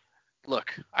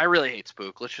 look, I really hate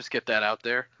Spook. Let's just get that out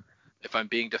there. If I'm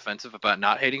being defensive about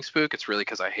not hating Spook, it's really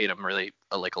because I hate him really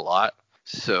like a lot.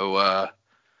 So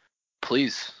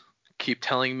please keep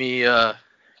telling me how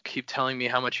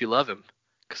much you love him,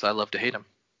 because I love to hate him.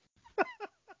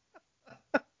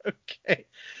 Okay.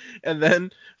 And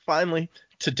then finally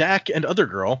to Dac and other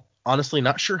girl. Honestly,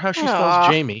 not sure how she spells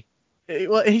Jaymee.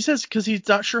 Well, he says because he's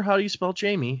not sure how you spell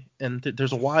Jaymee, and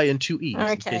there's a Y and 2 E's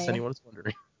in case anyone is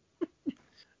wondering.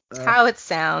 How it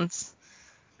sounds.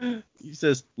 He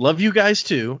says, "Love you guys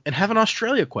too, and have an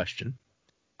Australia question.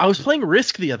 I was playing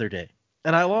Risk the other day,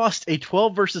 and I lost a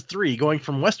 12 versus 3 going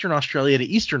from Western Australia to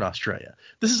Eastern Australia.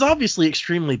 This is obviously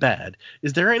extremely bad.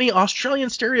 Is there any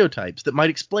Australian stereotypes that might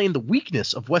explain the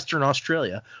weakness of Western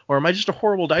Australia, or am I just a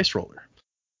horrible dice roller?"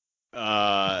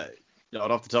 Not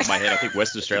off the top of my head, I think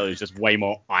Western Australia is just way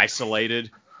more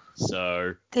isolated.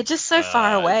 So they're just so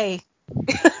far away.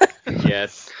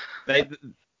 Yes, they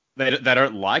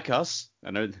don't like us.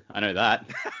 I know that.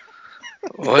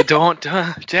 Well, don't,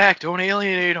 Jack, don't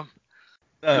alienate them.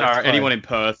 Anyone in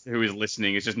Perth who is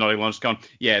listening is just nodding along, just going,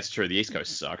 "Yeah, it's true. The East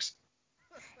Coast sucks."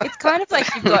 It's kind of like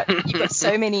you've got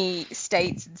so many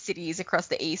states and cities across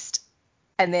the east,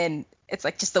 and then it's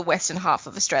like just the western half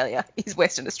of Australia is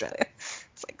Western Australia.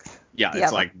 It's like the other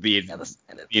side of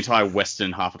the entire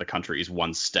western half of the country is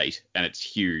one state, and it's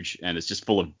huge, and it's just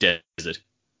full of desert.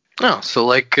 Oh, so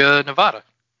like Nevada.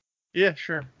 Yeah,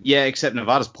 sure. Yeah, except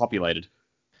Nevada's populated.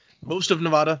 Most of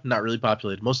Nevada, not really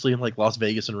populated. Mostly in like Las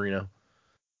Vegas and Reno.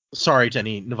 Sorry to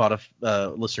any Nevada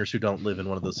listeners who don't live in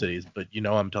one of those cities, but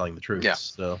I'm telling the truth. Yeah.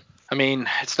 So. I mean,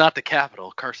 it's not the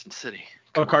capital, Carson City.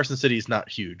 Carson City is not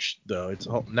huge, though. It's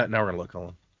now we're gonna look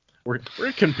on. We're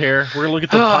gonna compare. We're gonna look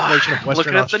at the population of Western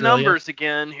Looking at Australia. the numbers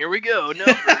again. Here we go.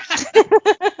 Numbers.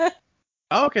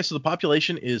 Oh, okay. So the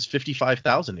population is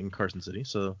 55,000 in Carson City.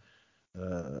 So.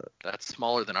 That's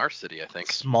smaller than our city, I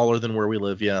think. Smaller than where we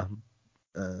live, yeah.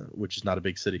 Which is not a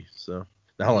big city. So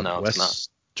now hold on. No, it's not.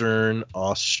 Western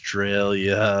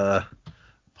Australia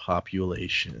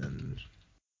population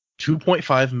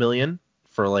 2.5 million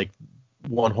for like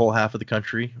one whole half of the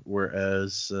country,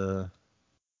 whereas hold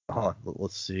on,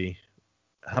 let's see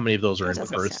how many of those are in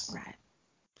Perth. Right.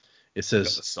 It says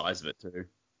Got the size of it too.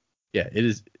 Yeah,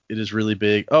 it is really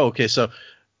big. Oh, okay, so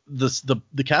the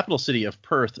capital city of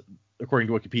Perth, according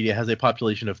to Wikipedia, has a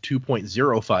population of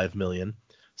 2.05 million.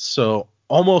 So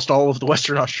almost all of the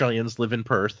Western Australians live in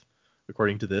Perth,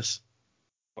 according to this.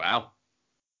 Wow.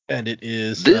 And it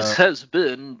is This has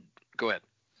been. Go ahead.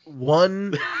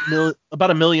 About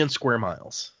 1 million square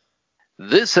miles.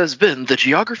 This has been the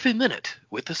Geography Minute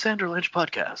with the Sanderlanche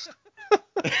podcast.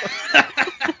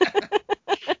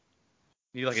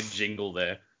 Need like a jingle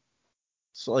there.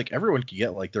 So like everyone could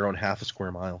get like their own half a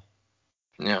square mile.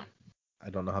 Yeah. I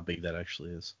don't know how big that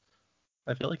actually is.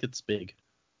 I feel like it's big.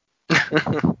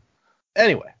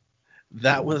 Anyway,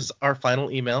 that was our final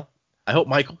email. I hope,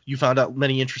 Michael, you found out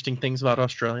many interesting things about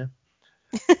Australia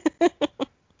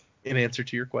in answer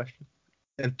to your question.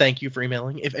 And thank you for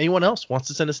emailing. If anyone else wants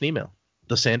to send us an email,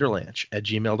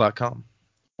 thesanderlanche@gmail.com.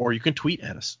 Or you can tweet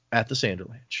at us at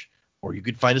thesanderlanche. Or you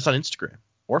can find us on Instagram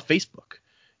or Facebook.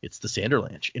 It's the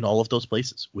Sanderlanche in all of those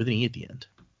places with an E at the end.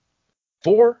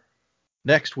 For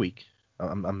next week,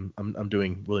 I'm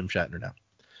doing William Shatner now.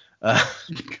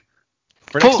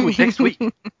 For next week,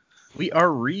 we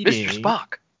are reading Mr.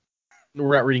 Spock.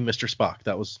 We're not reading Mr. Spock.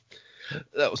 That was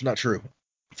not true.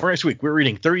 For next week, we're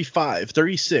reading 35,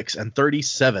 36, and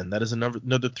 37. That is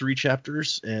another 3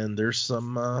 chapters, and there's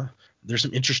some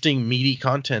interesting meaty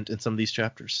content in some of these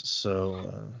chapters.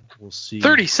 So we'll see.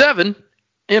 37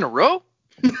 in a row?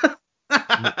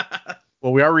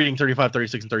 Well, we are reading 35,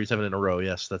 36, and 37 in a row.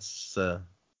 Yes, that's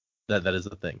that is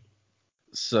the thing.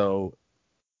 So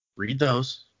read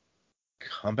those.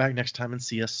 Come back next time and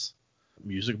see us.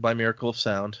 Music by Miracle of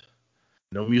Sound.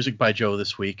 No music by Joe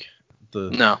this week.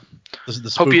 No. The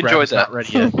spook Hope you rap enjoyed is that. not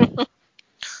ready yet.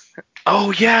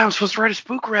 Oh yeah, I'm supposed to write a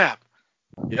spook rap.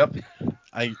 Yep.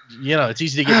 It's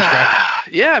easy to get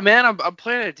distracted. Yeah, man, I'm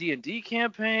playing a D&D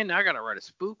campaign. Now I gotta write a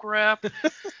spook rap.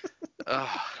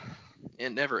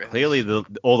 It never ends. Clearly,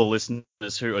 all the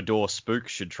listeners who adore Spook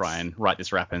should try and write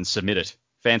this rap and submit it.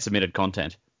 Fan-submitted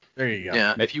content. There you go.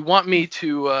 Yeah. If you want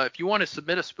to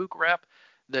submit a spook rap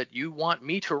that you want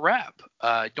me to rap,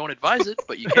 don't advise it,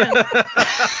 but you can.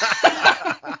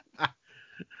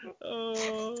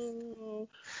 Oh.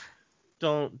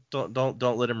 Don't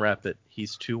let him rap it.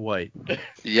 He's too white.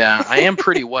 Yeah, I am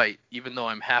pretty white, even though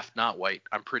I'm half not white.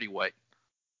 I'm pretty white.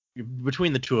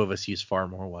 Between the two of us, he's far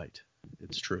more white.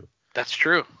 It's true. That's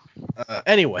true.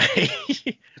 Anyway,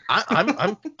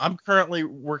 I'm currently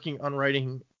working on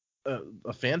writing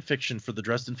a fan fiction for the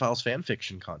Dresden Files fan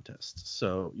fiction contest.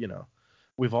 So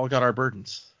we've all got our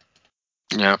burdens.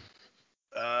 Yeah.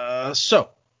 So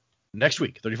next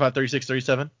week, 35, 36,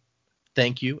 37.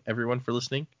 Thank you everyone for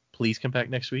listening. Please come back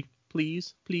next week.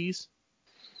 Please.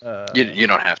 You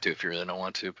don't have to if you really don't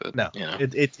want to, but no, you know.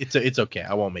 it's okay.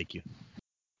 I won't make you.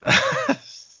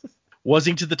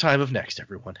 Wuzzing to the time of next,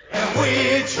 everyone. And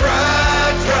we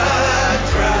try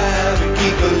to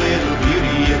keep a little